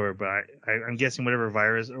all over, but I'm guessing whatever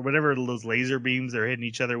virus or whatever those laser beams they're hitting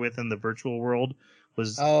each other with in the virtual world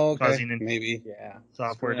was Oh, okay, causing maybe. Yeah.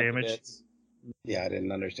 software Screwing up the damage. bits. Yeah, I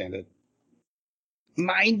didn't understand it.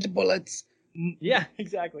 Mind bullets. Yeah,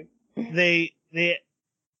 exactly. They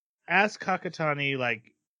ask Kakatani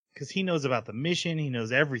like, because he knows about the mission, he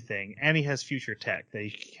knows everything, and he has future tech that he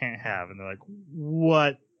can't have, and they're like,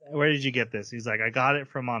 "What? Where did you get this?" He's like, "I got it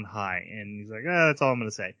from on high," and he's like, "That's all I'm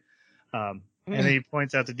gonna say." And then he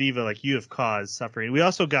points out to Diva like, "You have caused suffering." We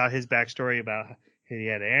also got his backstory about he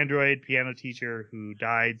had an android piano teacher who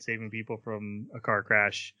died saving people from a car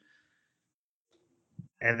crash,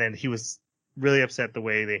 and then he was really upset the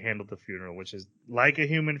way they handled the funeral, which is like a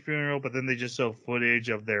human funeral, but then they just show footage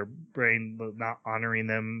of their brain not honoring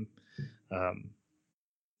them.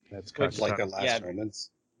 That's Which, Like a Kakatani. last Yeah. moments.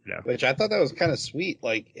 Yeah. Which I thought that was kind of sweet.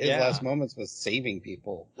 Like, his Yeah. last moments was saving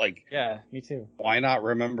people. Like, Yeah, me too. why not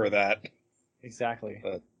remember that? Exactly.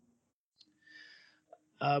 But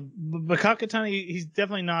But Kakatani, he's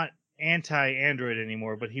definitely not anti-android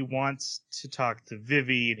anymore, but he wants to talk to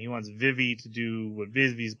Vivi, and he wants Vivi to do what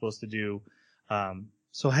Vivi's supposed to do.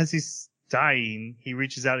 So as he's dying, he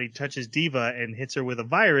reaches out, he touches Diva, and hits her with a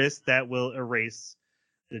virus that will erase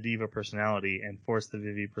the Diva personality and force the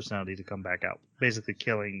Vivi personality to come back out, basically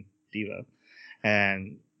killing Diva.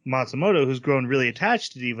 And Matsumoto, who's grown really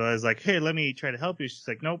attached to Diva, is like, hey, let me try to help you. She's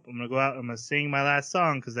like, nope, I'm going to go out, I'm going to sing my last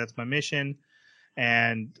song because that's my mission,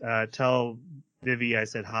 and tell Vivi I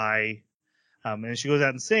said hi. And she goes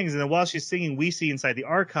out and sings, and then while she's singing, we see inside the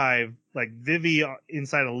archive, like, Vivi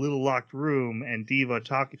inside a little locked room, and Diva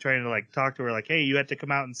trying to, like, talk to her, like, hey, you have to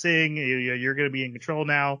come out and sing, you're going to be in control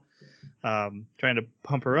now, trying to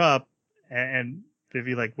pump her up, and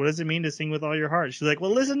Vivi, like, what does it mean to sing with all your heart? She's like,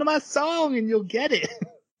 well, listen to my song, and you'll get it.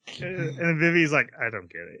 And then Vivi's like, I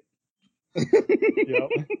don't get it.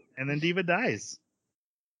 Yep. And then Diva dies.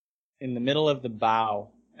 In the middle of the bow,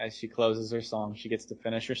 as she closes her song, she gets to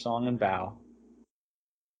finish her song and bow.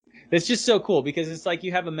 It's just so cool because it's like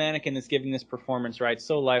you have a mannequin that's giving this performance, right?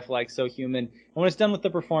 So lifelike, so human. And when it's done with the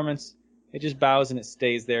performance, it just bows and it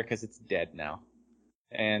stays there because it's dead now.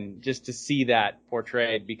 And just to see that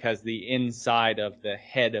portrayed, because the inside of the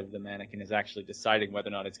head of the mannequin is actually deciding whether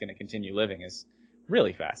or not it's going to continue living, is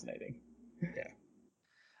really fascinating.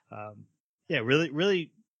 Yeah, really,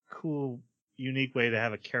 really cool, unique way to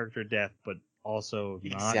have a character death, but also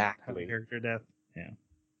not have a character death. Yeah.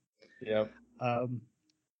 Yep.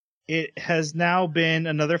 It has now been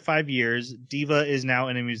another 5 years. Diva is now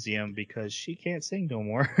in a museum because she can't sing no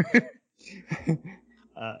more.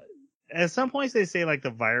 At some points they say like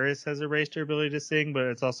the virus has erased her ability to sing, but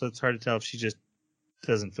it's hard to tell if she just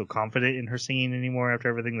doesn't feel confident in her singing anymore after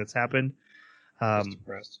everything that's happened.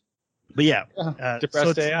 Depressed. But yeah,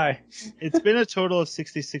 depressed so AI. It's been a total of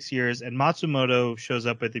 66 years, and Matsumoto shows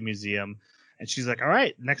up at the museum, and she's like, all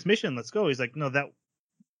right, next mission, let's go. He's like, no, that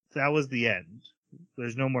was the end.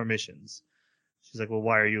 There's no more missions. She's like, well,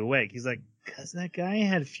 why are you awake? He's like, because that guy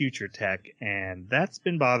had future tech, and that's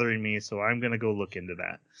been bothering me, so I'm going to go look into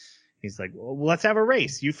that. He's like, well, let's have a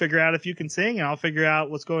race. You figure out if you can sing, and I'll figure out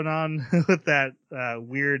what's going on with that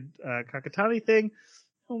weird Kakatani thing.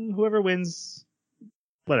 Whoever wins,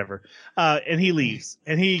 whatever. And he leaves.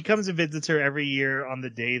 And he comes and visits her every year on the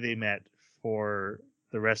day they met for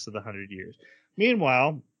the rest of the 100 years.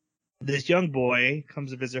 Meanwhile, this young boy comes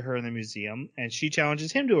to visit her in the museum, and she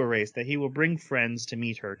challenges him to a race that he will bring friends to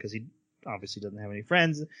meet her because he obviously doesn't have any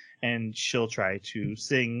friends, and she'll try to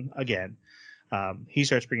sing again. He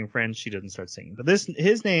starts bringing friends. She doesn't start singing. But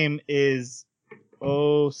his name is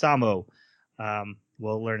Osamu.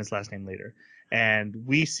 We'll learn his last name later. And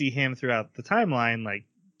we see him throughout the timeline, like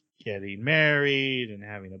getting married and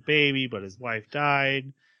having a baby, but his wife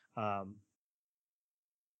died.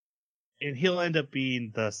 And he'll end up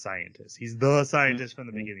being the scientist. He's the scientist from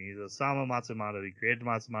the beginning. He's Osamu Matsumoto. He created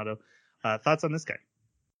Matsumoto. Thoughts on this guy?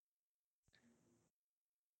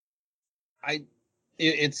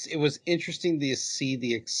 It was interesting to see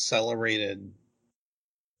the accelerated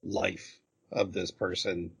life of this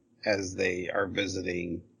person as they are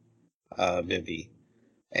visiting Vivi.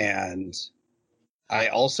 And I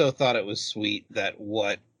also thought it was sweet that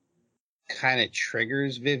what kind of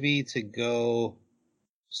triggers Vivi to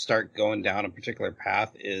start going down a particular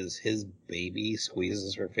path is his baby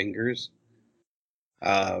squeezes her fingers.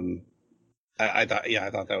 I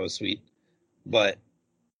thought that was sweet. But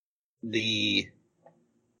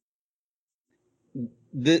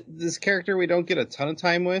this character we don't get a ton of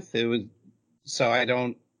time with. I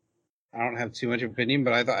don't have too much opinion,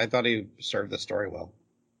 but I thought he served the story well.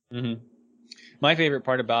 Mm-hmm. My favorite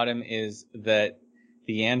part about him is that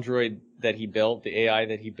the android that he built, the AI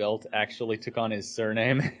that he built, actually took on his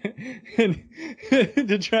surname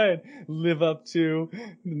to try and live up to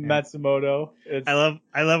Matsumoto.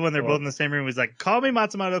 I love when they're both in the same room. He's like, call me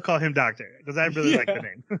Matsumoto, call him Doctor, because I really like the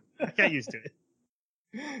name. I got used to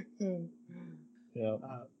it. Yeah.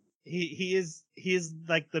 He is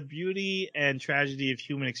like the beauty and tragedy of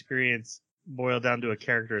human experience boiled down to a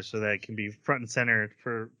character, so that it can be front and center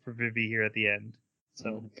for Vivi here at the end.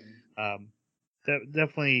 So, that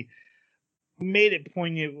definitely made it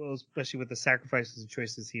poignant, especially with the sacrifices and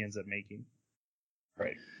choices he ends up making.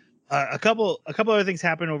 Right. A couple other things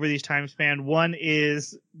happen over these time span. One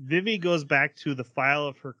is Vivi goes back to the file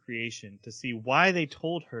of her creation to see why they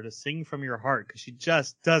told her to sing from your heart, because she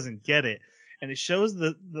just doesn't get it. And it shows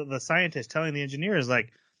the scientist telling the engineers,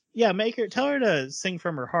 like, yeah, tell her to sing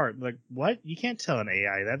from her heart. Like, what? You can't tell an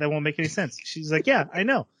AI that. That won't make any sense. She's like, yeah, I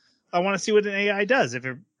know. I want to see what an AI does. If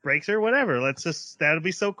it breaks her, whatever. That'll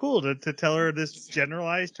be so cool to tell her this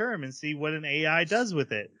generalized term and see what an AI does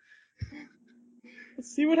with it.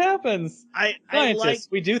 Let's see what happens. I Scientists, like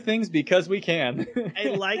we do things because we can. I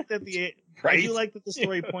like that I Right? do like that the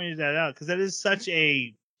story pointed that out, because that is such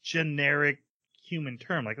a generic human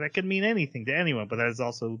term. Like, that could mean anything to anyone, but that is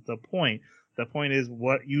also the point. The point is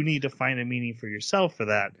what you need to find a meaning for yourself for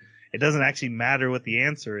that. It doesn't actually matter what the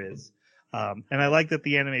answer is. And I like that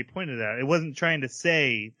the anime pointed out. It wasn't trying to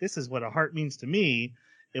say, this is what a heart means to me.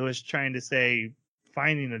 It was trying to say,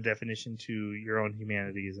 finding a definition to your own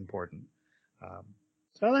humanity is important.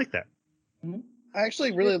 So I like that. I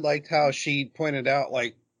actually really liked how she pointed out,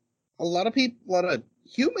 like, a lot of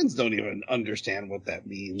humans don't even understand what that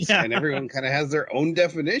means. Yeah. And everyone kind of has their own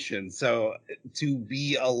definition. So to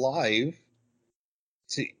be alive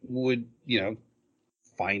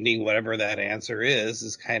finding whatever that answer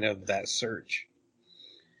is kind of that search.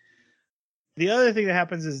 The other thing that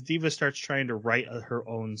happens is Diva starts trying to write her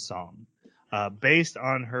own song based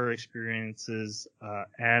on her experiences,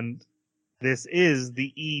 and this is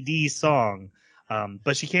the ED song,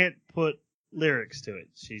 but she can't put lyrics to it.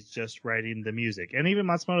 She's just writing the music. And even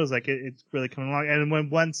Matsumoto's like, it's really coming along.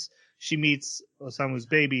 And once she meets Osamu's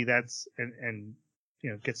baby, and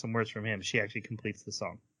gets some words from him, she actually completes the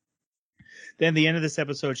song. Then at the end of this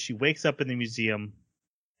episode, she wakes up in the museum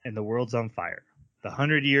and the world's on fire. The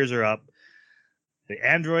 100 years are up. The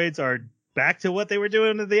androids are back to what they were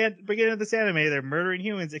doing at the beginning of this anime. They're murdering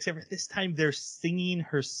humans, except for this time they're singing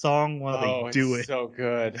her song while they do it. So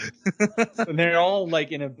good. And they're all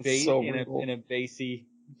like in a bass, So in a bassy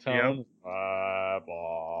tone. Yep.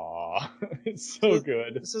 Blah. It's so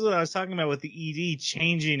good. This is what I was talking about with the ED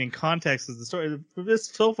changing in context of the story. For this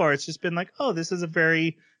so far, it's just been like, oh, this is a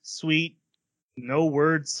very sweet, no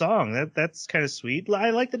word song. That's kind of sweet.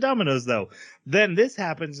 I like the dominoes though. Then this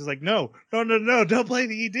happens. It's like, no, don't play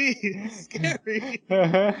the ED. It's scary.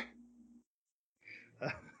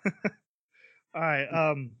 All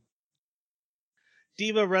right.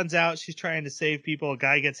 Diva runs out. She's trying to save people. A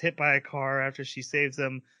guy gets hit by a car. After she saves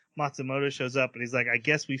them, Matsumoto shows up and he's like, I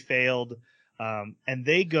guess we failed. And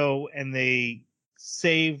they go and they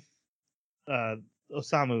save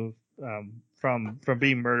Osamu from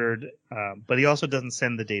being murdered, but he also doesn't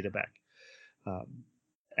send the data back.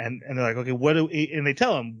 And they're like, okay, what do we, and they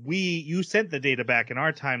tell him, you sent the data back in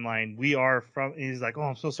our timeline. We are from, and he's like, oh,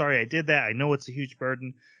 I'm so sorry I did that. I know it's a huge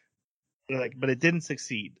burden. They're like, but it didn't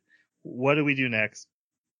succeed. What do we do next?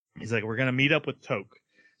 He's like, we're going to meet up with Toke.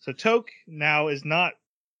 So Toke now is not,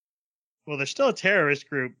 well, they're still a terrorist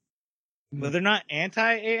group, but they're not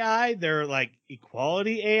anti-AI. They're like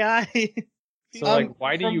equality AI. So like,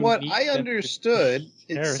 why do from you? What need I them to understood,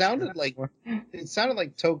 it terrorist sounded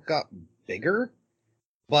like Toke got bigger,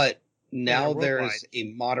 but now there's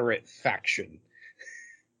a moderate faction.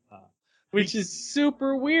 Which is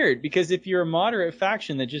super weird, because if you're a moderate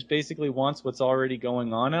faction that just basically wants what's already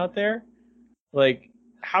going on out there, like,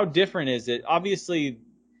 how different is it? Obviously,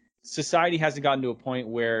 society hasn't gotten to a point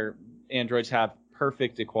where androids have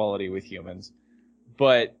perfect equality with humans,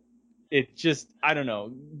 but it just, I don't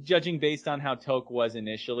know, judging based on how Toke was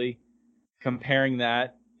initially, comparing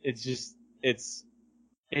that, it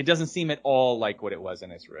doesn't seem at all like what it was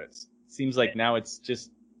in its roots. It seems like now it's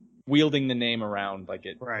just wielding the name around like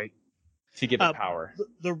it. Right. To give it power.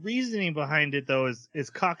 The reasoning behind it, though, is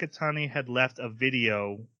Kakatani had left a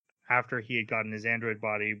video after he had gotten his android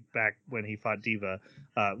body back when he fought Diva.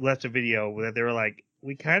 Left a video where they were like,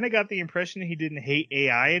 we kind of got the impression he didn't hate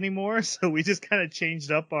AI anymore, so we just kind of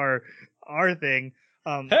changed up our thing.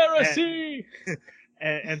 Heresy!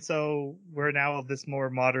 And so we're now this more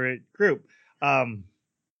moderate group.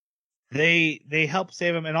 They help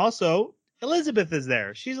save him, and also Elizabeth is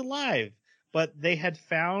there. She's alive, but they had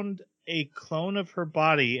found a clone of her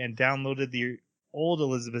body and downloaded the old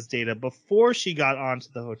Elizabeth's data before she got onto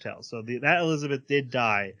the hotel. So that Elizabeth did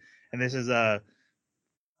die, and this is a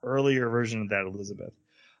earlier version of that Elizabeth.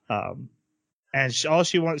 And all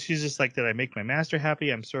she wants, she's just like, did I make my master happy?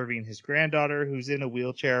 I'm serving his granddaughter who's in a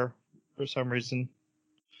wheelchair for some reason.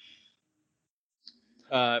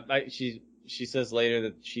 She says later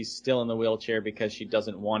that she's still in the wheelchair because she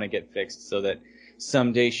doesn't want to get fixed, so that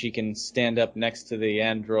someday she can stand up next to the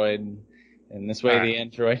android, and this way the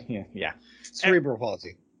android, yeah. Cerebral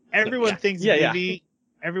palsy. Everyone thinks Yeah. Vivi.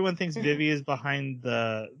 Everyone thinks Vivi is behind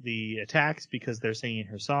the attacks because they're singing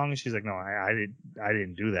her song. She's like, no, I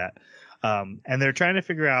didn't do that. And they're trying to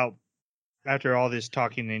figure out, after all this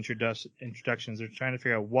talking and introductions, they're trying to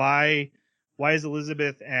figure out why is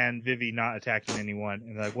Elizabeth and Vivi not attacking anyone?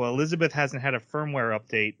 And they're like, well, Elizabeth hasn't had a firmware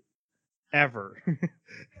update ever. And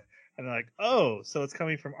they're like, oh, so it's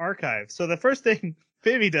coming from Archive. So the first thing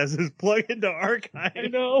Vivi does is plug into Archive. I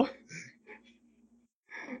know.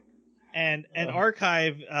 And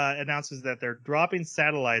Archive announces that they're dropping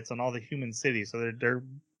satellites on all the human cities, so they're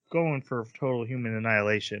going for total human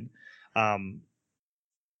annihilation. And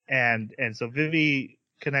so Vivi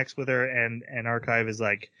connects with her, and Archive is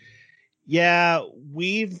like, yeah,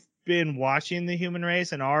 we've been watching the human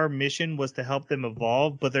race, and our mission was to help them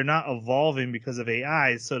evolve, but they're not evolving because of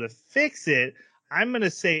AI. So to fix it, I'm going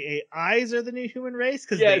to say AIs are the new human race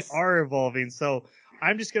because they are evolving. So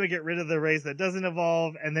I'm just going to get rid of the race that doesn't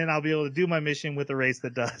evolve, and then I'll be able to do my mission with the race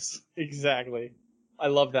that does. Exactly. I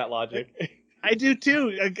love that logic. I do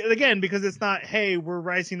too. Again, because it's not, hey, we're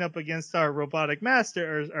rising up against our robotic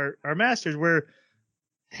master or our masters. We're,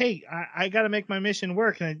 hey, I got to make my mission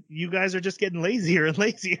work, and you guys are just getting lazier and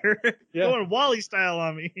lazier, going Wall-E style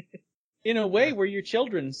on me. In a way, we're your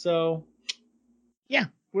children, so yeah,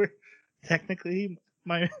 we're technically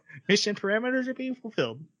my mission parameters are being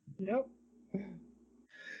fulfilled. Yep.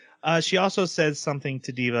 She also says something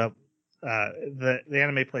to Diva. The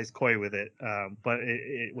anime plays coy with it, but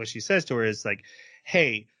what she says to her is like,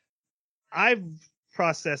 "Hey, I've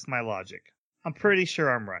processed my logic. I'm pretty sure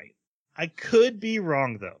I'm right. I could be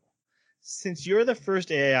wrong though. Since you're the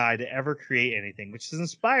first AI to ever create anything, which has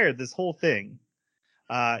inspired this whole thing,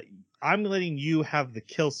 I'm letting you have the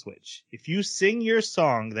kill switch. If you sing your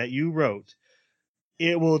song that you wrote,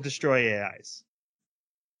 it will destroy AIs."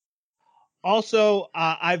 Also,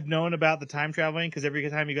 I've known about the time traveling because every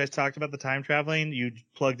time you guys talked about the time traveling, you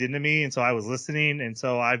plugged into me, and so I was listening, and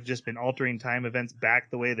so I've just been altering time events back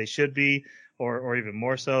the way they should be, or even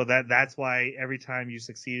more so. That's why every time you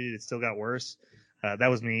succeeded, it still got worse. That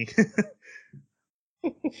was me.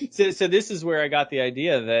 So this is where I got the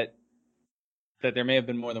idea that there may have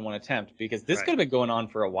been more than one attempt, because this could have been going on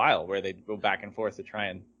for a while, where they'd go back and forth to try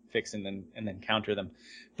and fix and then counter them.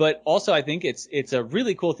 But also I think it's a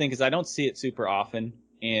really cool thing, because I don't see it super often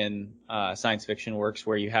in science fiction works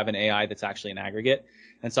where you have an AI that's actually an aggregate.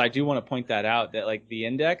 And so I do want to point that out, that like the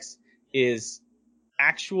Index is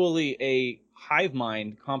actually a hive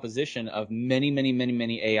mind composition of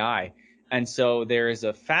many AI. And so there is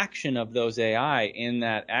a faction of those AI in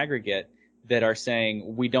that aggregate that are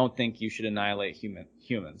saying, we don't think you should annihilate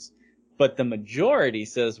humans. But the majority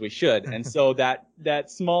says we should. And so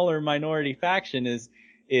that smaller minority faction is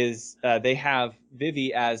they have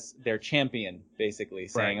Vivi as their champion, basically,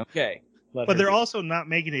 saying, okay. But they're also not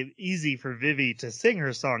making it easy for Vivi to sing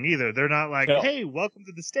her song either. They're not like, hey, welcome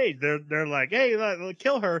to the stage. They're like, hey,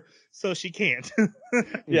 kill her so she can't.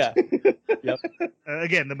 Yeah. Yep.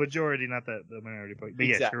 Again, the majority, not the minority. But exactly.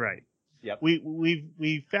 Yes, you're right. Yep.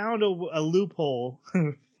 We found a loophole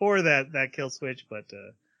for that kill switch, but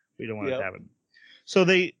we don't want it to happen. So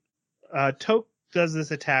Toke does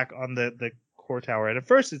this attack on the core tower. And at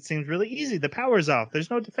first it seems really easy. The power's off. There's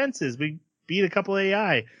no defenses. We beat a couple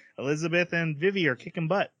AI. Elizabeth and Vivi are kicking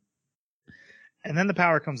butt. And then the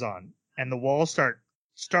power comes on, and the walls start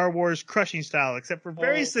Star Wars crushing style, except for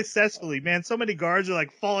very successfully. Man, so many guards are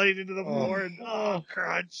like falling into the floor, and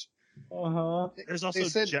crunch. There's also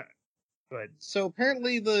go ahead. So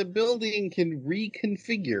apparently the building can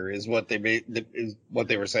reconfigure, is what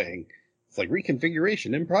they were saying. It's like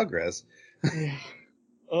reconfiguration in progress.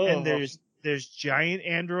 And there's giant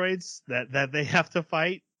androids that they have to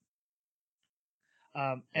fight.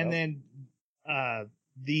 And then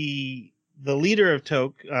the leader of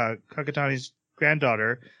Toke, Kakutani's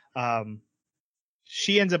granddaughter,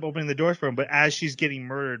 she ends up opening the doors for him, but as she's getting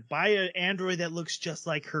murdered by an android that looks just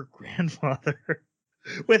like her grandfather,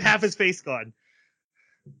 with half his face gone.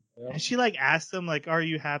 Yeah. And she like asked him like, "Are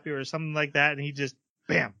you happy?" or something like that, and he just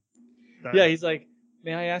bam. Done. Yeah, he's like,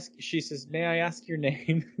 "May I ask?" She says, "May I ask your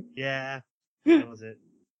name?" Yeah, that was it.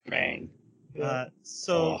 Bang.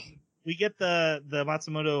 So we get the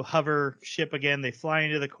Matsumoto hover ship again. They fly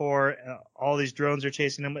into the core. All these drones are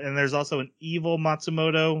chasing them, and there's also an evil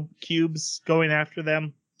Matsumoto cubes going after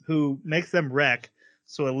them, who makes them wreck.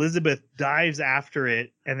 So Elizabeth dives after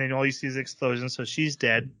it, and then all you see is explosions, so she's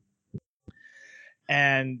dead.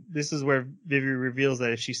 And this is where Vivi reveals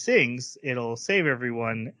that if she sings, it'll save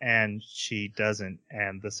everyone, and she doesn't.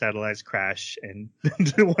 And the satellites crash and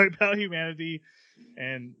wipe out humanity.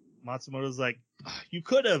 And Matsumoto's like, you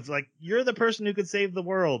could have. Like, you're the person who could save the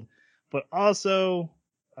world. But also,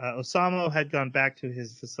 Osamu had gone back to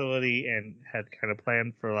his facility and had kind of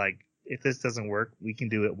planned for, like, if this doesn't work, we can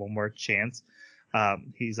do it one more chance.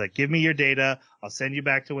 He's like, give me your data. I'll send you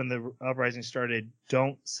back to when the uprising started.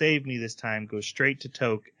 Don't save me this time. Go straight to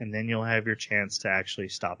Toke, and then you'll have your chance to actually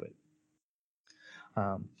stop it.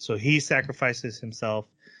 So he sacrifices himself,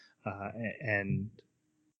 and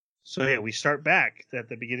So yeah, we start back at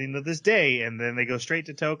the beginning of this day, and then they go straight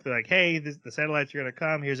to Toke. They're like, "Hey, the satellites are gonna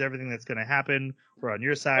come. Here's everything that's gonna happen. We're on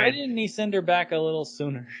your Why side." didn't he send her back a little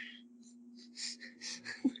sooner?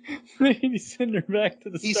 Why didn't he send her back to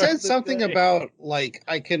the He start said of the something day? about, like,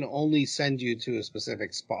 I can only send you to a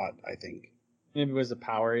specific spot, I think. Maybe it was a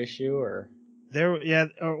power issue, or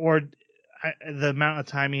The amount of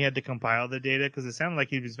time he had to compile the data, because it sounded like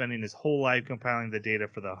he was spending his whole life compiling the data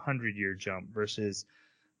for the 100-year jump versus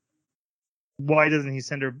why doesn't he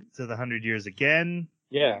send her to the 100 years again?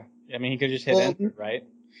 yeah. I mean, he could just hit Well, enter, right?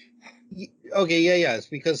 Okay, yeah, it's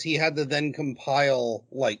because he had to then compile,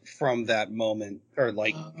 like, from that moment, or,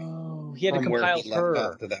 like, Oh, he had to from where compile he left her.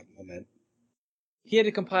 off to that moment. He had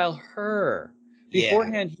to compile her. Yeah.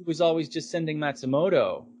 Beforehand, he was always just sending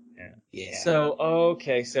Matsumoto. Yeah. So,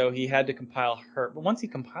 okay, so he had to compile her. But once he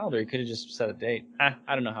compiled her, he could have just set a date. I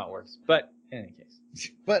don't know how it works. But in any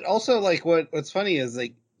case. But also, like, what's funny is,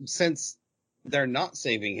 like, since they're not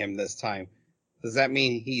saving him this time, does that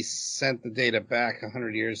mean he sent the data back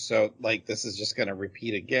 100 years? So, like, this is just going to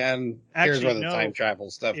repeat again? Here's Actually, where the no. time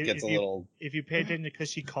travel stuff gets a little... If you pay attention, because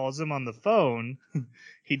she calls him on the phone,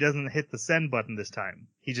 he doesn't hit the send button this time.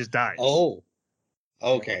 He just dies. Oh.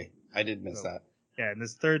 Okay. I did miss that. Yeah, in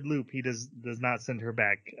this third loop, he does not send her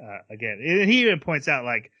back again. And he even points out,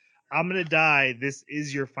 like, I'm going to die. This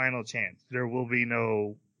is your final chance. There will be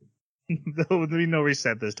no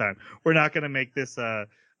reset this time. We're not going to make this a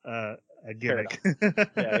gimmick.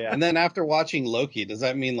 Yeah. And then after watching Loki, does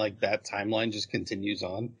that mean, like, that timeline just continues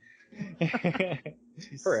on?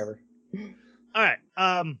 Forever. All right.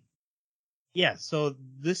 Yeah, so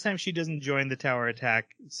this time she doesn't join the tower attack,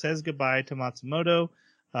 says goodbye to Matsumoto,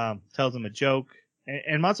 tells him a joke.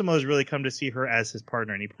 And Matsumoto's really come to see her as his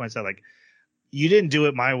partner, and he points out, like, you didn't do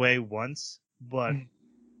it my way once, but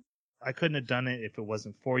I couldn't have done it if it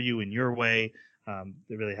wasn't for you in your way.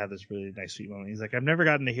 They really had this really nice, sweet moment. He's like, I've never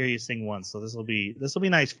gotten to hear you sing once, so this will be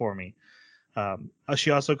nice for me.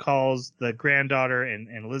 She also calls the granddaughter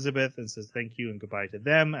and Elizabeth and says thank you and goodbye to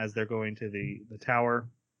them as they're going to the tower.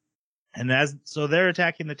 And so they're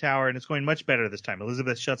attacking the tower, and it's going much better this time.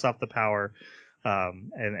 Elizabeth shuts off the power,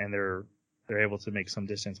 and they're able to make some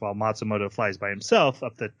distance while Matsumoto flies by himself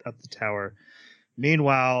up the tower.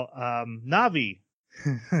 Meanwhile, Navi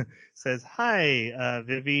says, "Hi,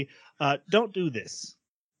 Vivi. Don't do this.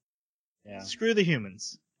 Yeah. Screw the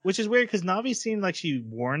humans." Which is weird because Navi seemed like she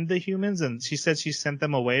warned the humans, and she said she sent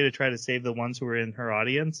them away to try to save the ones who were in her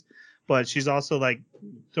audience. But she's also like,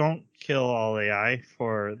 don't kill all AI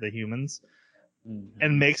for the humans. Mm-hmm.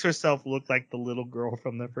 And makes herself look like the little girl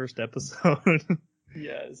from the first episode.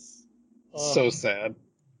 Yes. Oh. So sad.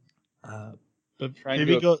 But trying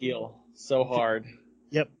Vivi to appeal so hard.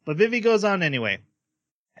 Yep. But Vivi goes on anyway.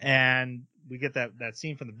 And we get that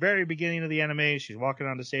scene from the very beginning of the anime. She's walking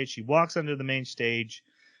onto stage. She walks under the main stage,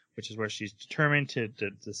 which is where she's determined to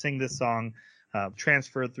sing this song,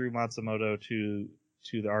 transferred through Matsumoto to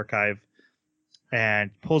the archive, and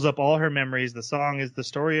pulls up all her memories. The song is the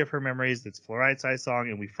story of her memories. It's Fluorite Eye song,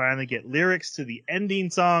 and we finally get lyrics to the ending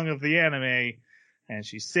song of the anime, and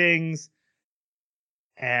she sings,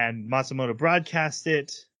 and Matsumoto broadcasts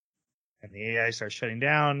it, and the AI starts shutting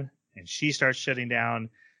down, and she starts shutting down.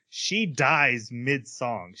 She dies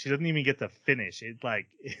mid-song. She doesn't even get to finish. It like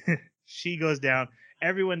she goes down.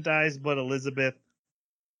 Everyone dies but Elizabeth.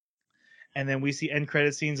 And then we see end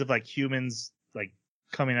credit scenes of like humans like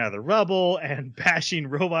coming out of the rubble and bashing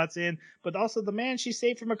robots in. But also the man she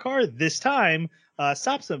saved from a car this time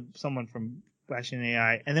stops someone from bashing an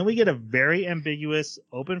AI. And then we get a very ambiguous,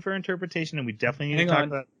 open for interpretation, and we definitely need to talk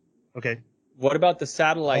about. Okay. What about the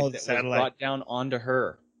satellite was brought down onto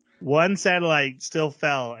her? One satellite still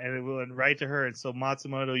fell, and it went right to her, and so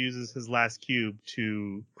Matsumoto uses his last cube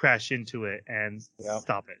to crash into it and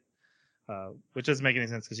stop it. Which doesn't make any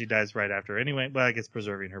sense because she dies right after anyway, but I guess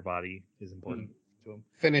preserving her body is important to him.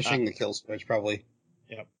 Finishing the kill switch, probably.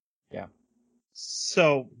 Yep. Yeah.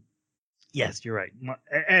 So, yes, you're right.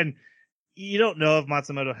 And you don't know if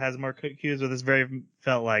Matsumoto has more cubes, but this very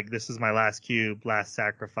felt like this is my last cube, last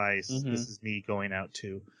sacrifice. Mm-hmm. This is me going out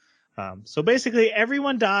too. So basically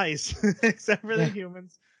everyone dies except for the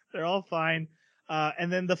humans. They're all fine.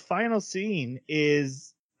 And then the final scene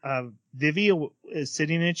is, Vivi is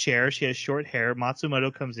sitting in a chair. She has short hair.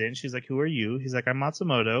 Matsumoto comes in. She's like, who are you? He's like, I'm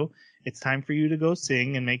Matsumoto. It's time for you to go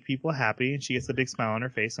sing and make people happy. And she gets a big smile on her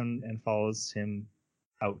face and follows him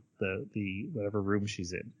out the whatever room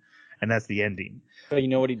she's in. And that's the ending. But you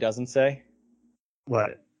know what he doesn't say?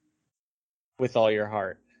 What? With all your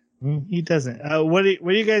heart. He doesn't. What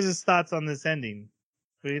are you guys' thoughts on this ending?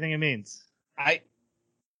 What do you think it means?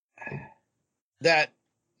 That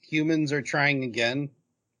humans are trying again.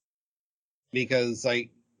 because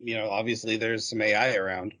obviously there's some AI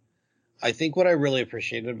around. I think what I really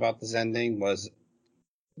appreciated about this ending was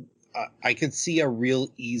I could see a real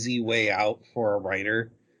easy way out for a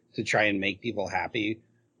writer to try and make people happy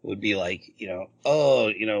would be like,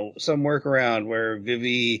 some workaround where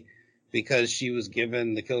Vivi, because she was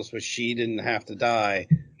given the kill switch, she didn't have to die.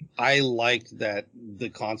 I liked that the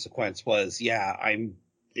consequence was,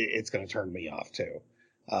 it's going to turn me off too.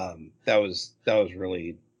 That was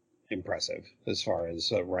really impressive as far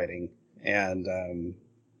as writing. And,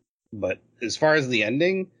 but as far as the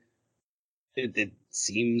ending, it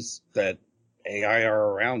seems that AI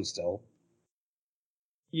are around still.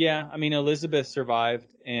 Yeah, I mean, Elizabeth survived,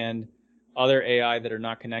 and other AI that are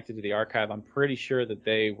not connected to the archive, I'm pretty sure that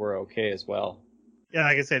they were okay as well. Yeah,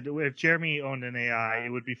 like I said, if Jeremy owned an AI, it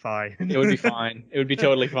would be fine. It would be fine. It would be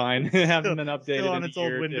totally fine. Haven't been updated still on in its a old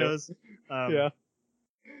year or two. Windows. Yeah.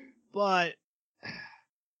 But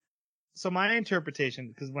so my interpretation,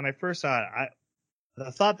 because when I first saw it, the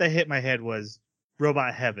thought that hit my head was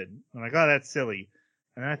Robot Heaven. I'm like, oh, that's silly.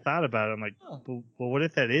 And then I thought about it. I'm like, well, what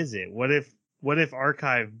if that is it? What if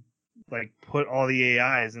Archive like put all the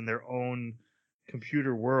AIs in their own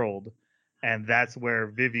computer world, and that's where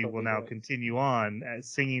Vivi will now continue on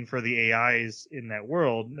singing for the AIs in that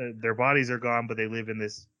world. Their bodies are gone, but they live in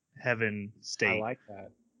this heaven state. I like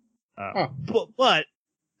that. But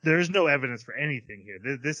there's no evidence for anything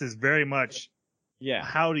here. This is very much,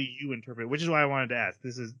 how do you interpret it? Which is why I wanted to ask.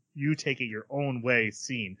 This is you take it your own way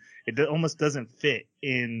scene. It almost doesn't fit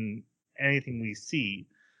in anything we see.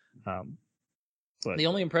 But the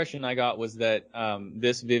only impression I got was that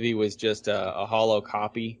this Vivi was just a hollow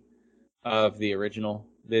copy of the original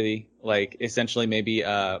Vivi, like essentially maybe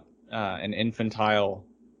an infantile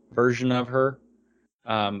version of her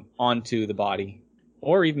onto the body,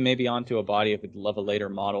 or even maybe onto a body of a later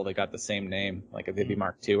model that got the same name, like a Vivi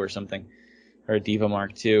Mark II or something, or a Diva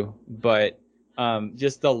Mark II. But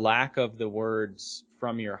just the lack of the words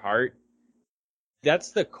 "from your heart,"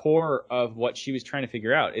 that's the core of what she was trying to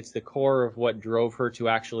figure out. It's the core of what drove her to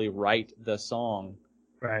actually write the song.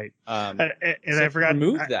 Right. And I forgot to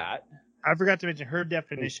remove that. I forgot to mention her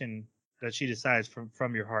definition that she decides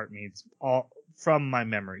from your heart means all from my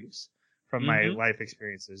memories, from my life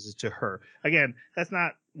experiences, is to her. Again, that's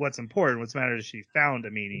not what's important. What's matters is she found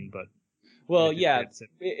a meaning, but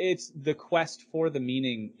it's the quest for the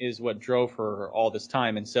meaning is what drove her all this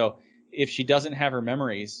time. And so if she doesn't have her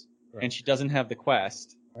memories and she doesn't have the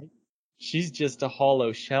quest, she's just a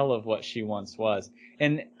hollow shell of what she once was.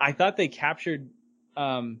 And I thought they captured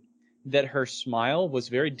that her smile was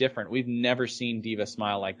very different. We've never seen Diva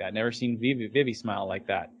smile like that. Never seen Vivi smile like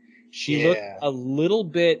that. She looked a little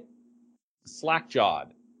bit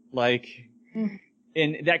slack-jawed.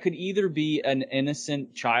 And that could either be an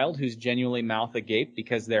innocent child who's genuinely mouth agape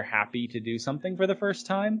because they're happy to do something for the first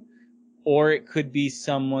time, or it could be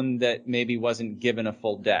someone that maybe wasn't given a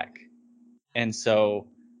full deck. And so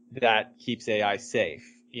that keeps AI safe,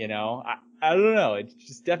 I don't know. It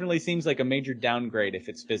just definitely seems like a major downgrade if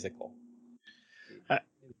it's physical.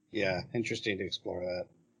 Interesting to explore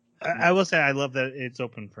that. I will say I love that it's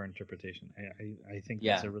open for interpretation. I think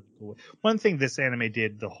that's a really cool way. One thing this anime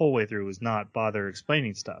did the whole way through was not bother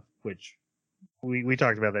explaining stuff, which we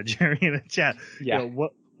talked about that, Jerry, in the chat. Yeah.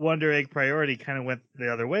 Wonder Egg Priority kind of went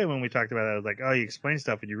the other way when we talked about it. I was like, oh, you explain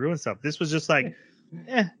stuff and you ruin stuff. This was just like,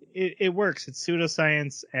 it works. It's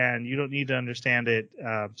pseudoscience, and you don't need to understand it.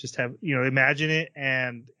 Just have, imagine it,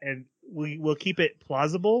 and we'll keep it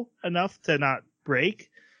plausible enough to not break,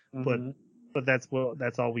 but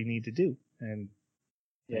that's all we need to do, and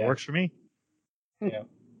it works for me. Yeah.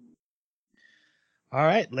 All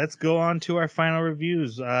right, let's go on to our final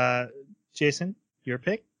reviews. Jason, your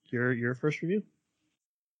pick, your first review.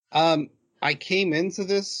 I came into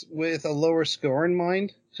this with a lower score in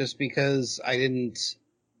mind, just because I didn't.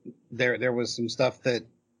 There was some stuff that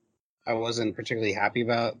I wasn't particularly happy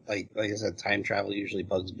about. Like I said, time travel usually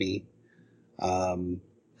bugs me.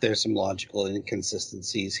 There's some logical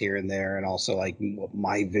inconsistencies here and there, and also like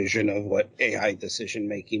my vision of what AI decision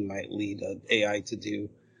making might lead an AI to do.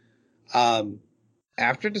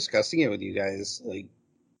 After discussing it with you guys,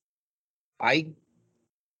 I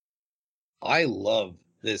love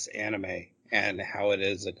this anime and how it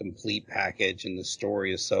is a complete package, and the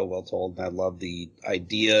story is so well told, and I love the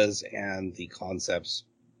ideas and the concepts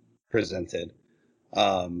presented.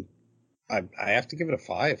 I have to give it a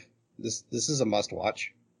 5. This is a must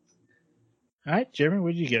watch. All right, Jeremy,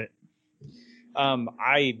 where did you get it?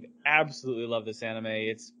 I absolutely love this anime.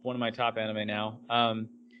 It's one of my top anime now.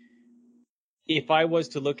 If I was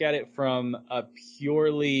to look at it from a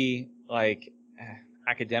purely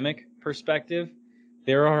academic perspective,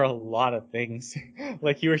 there are a lot of things,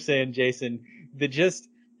 like you were saying, Jason, they just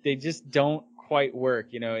don't quite work.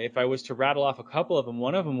 You know, if I was to rattle off a couple of them,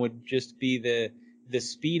 one of them would just be the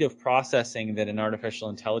speed of processing that an artificial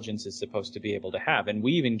intelligence is supposed to be able to have. And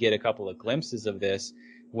we even get a couple of glimpses of this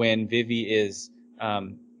when Vivi is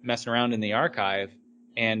messing around in the archive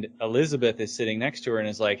and Elizabeth is sitting next to her and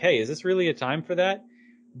is like, hey, is this really a time for that?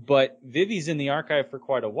 But Vivi's in the archive for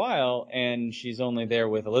quite a while, and she's only there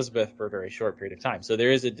with Elizabeth for a very short period of time. So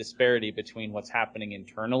there is a disparity between what's happening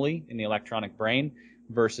internally in the electronic brain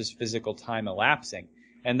versus physical time elapsing.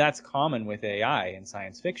 And that's common with AI in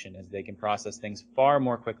science fiction, as they can process things far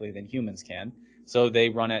more quickly than humans can. So they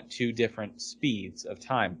run at two different speeds of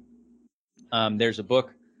time. There's a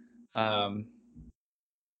book.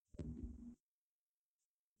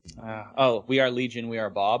 We Are Legion, We Are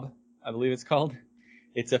Bob, I believe it's called.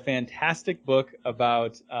 It's a fantastic book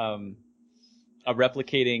about a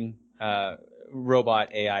replicating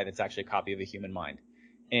robot AI that's actually a copy of a human mind.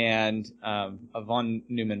 And a von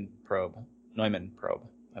Neumann probe, I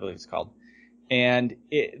believe it's called. And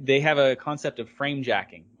they have a concept of frame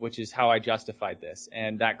jacking, which is how I justified this.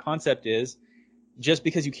 And that concept is, just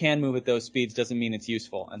because you can move at those speeds doesn't mean it's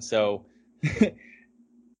useful. And so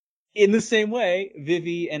in the same way,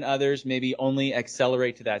 Vivi and others maybe only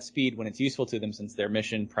accelerate to that speed when it's useful to them, since their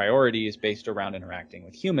mission priority is based around interacting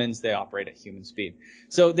with humans. They operate at human speed.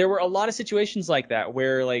 So there were a lot of situations like that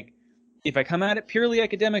where, like, if I come at it purely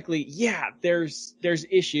academically, yeah, there's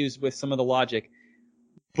issues with some of the logic,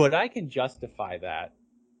 but I can justify that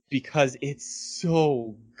because it's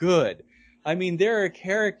so good. I mean, there are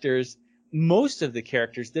characters, most of the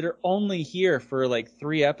characters, that are only here for like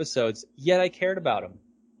 3 episodes, yet I cared about them.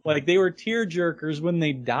 Like, they were tear-jerkers when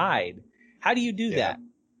they died. How do you do that?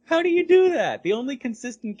 How do you do that? The only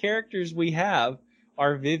consistent characters we have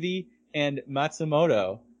are Vivi and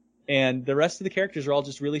Matsumoto, and the rest of the characters are all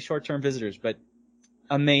just really short-term visitors, but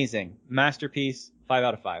amazing. Masterpiece, 5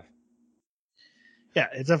 out of 5. Yeah,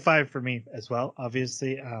 it's a 5 for me as well,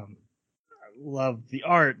 obviously. Love the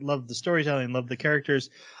art, love the storytelling, love the characters.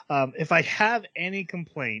 If I have any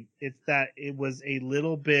complaint, it's that it was a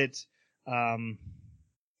little bit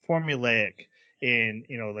formulaic. In,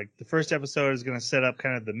 you know, like, the first episode is going to set up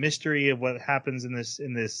kind of the mystery of what happens in this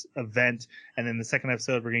event, and then the second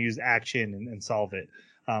episode we're going to use action and solve it.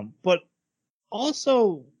 But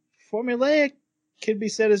also, formulaic can be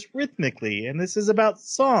said as rhythmically, and this is about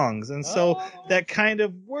songs, and so that kind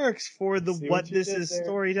of works for the what this is there.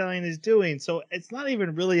 Storytelling is doing. So it's not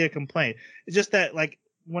even really a complaint. It's just that, like,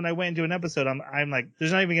 when I went into an episode, I'm like,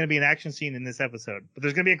 there's not even going to be an action scene in this episode, but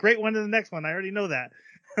there's going to be a great one in the next one. I already know that.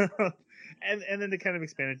 and then they kind of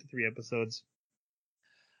expanded to 3 episodes.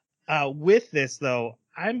 With this, though,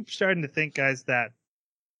 I'm starting to think, guys, that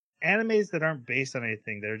animes that aren't based on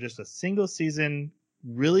anything, they're just a single season,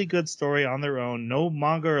 really good story on their own, no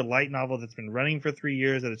manga or light novel that's been running for 3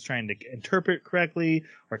 years that it's trying to interpret correctly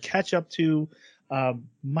or catch up to,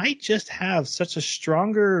 might just have such a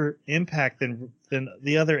stronger impact than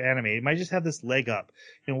the other anime. It might just have this leg up.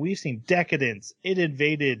 You know, we've seen Decadence, It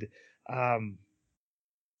Invaded,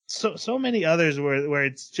 so many others where it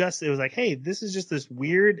was like, hey, this is just this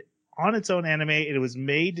weird on its own anime. It was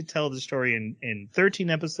made to tell the story in 13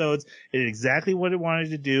 episodes. It did exactly what it wanted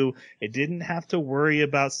to do. It didn't have to worry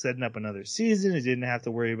about setting up another season. It didn't have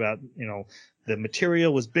to worry about, you know, the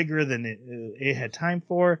material was bigger than it had time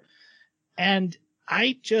for. And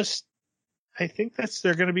I think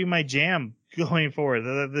they're going to be my jam going forward.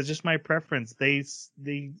 They're just my preference. They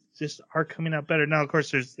just are coming out better. Now, of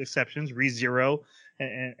course, there's exceptions, ReZero,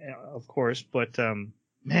 and of course, but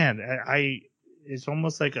man, it's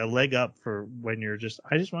almost like a leg up for when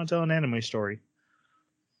I just want to tell an anime story.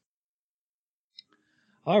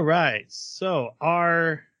 All right, so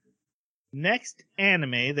our next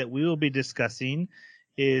anime that we will be discussing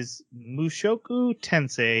is Mushoku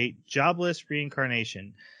Tensei Jobless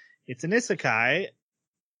Reincarnation. It's an isekai.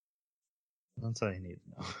 That's all you need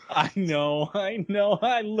to know. I know.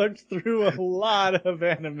 I looked through a lot of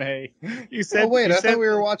anime. You said. Oh wait, I thought we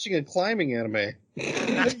were watching a climbing anime.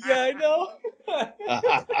 Yeah, I know.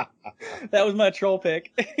 That was my troll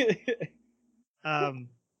pick.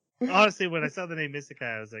 Honestly, when I saw the name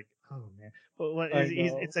Isekai, I was like, oh man. But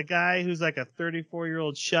it's a guy who's like a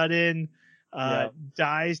 34-year-old shut-in,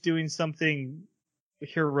 dies doing something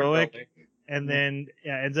heroic. And then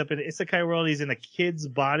ends up in an isekai world. He's in a kid's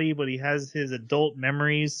body, but he has his adult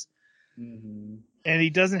memories. Mm-hmm. And he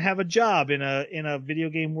doesn't have a job in a video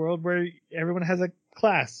game world where everyone has a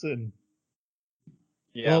class. And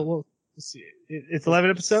well, It's 11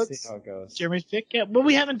 episodes. See how it goes. Jeremy's pick. Yeah, but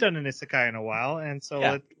we haven't done an isekai in a while, and so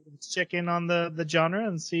Yeah. let's check in on the genre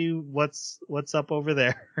and see what's up over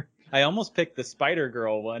there. I almost picked the Spider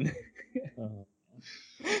Girl one.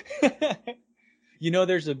 You know,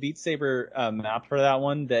 there's a Beat Saber map for that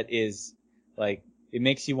one that is like, it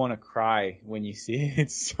makes you want to cry when you see it.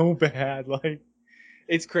 It's so bad. Like,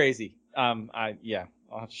 it's crazy. I'll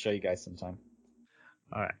have to show you guys sometime.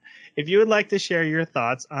 All right. If you would like to share your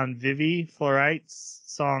thoughts on Vivi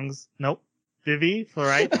Fluorite's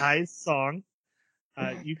High's song,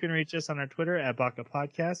 you can reach us on our Twitter at Baka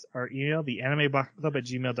Podcast, or email the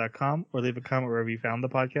animebakaclub@gmail.com, or leave a comment wherever you found the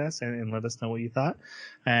podcast and let us know what you thought.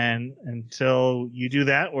 And until you do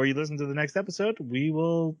that, or you listen to the next episode, we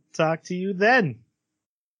will talk to you then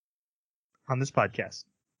on this podcast.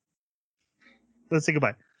 Let's say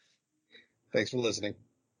goodbye. Thanks for listening.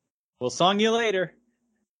 We'll song you later.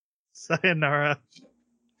 Sayonara.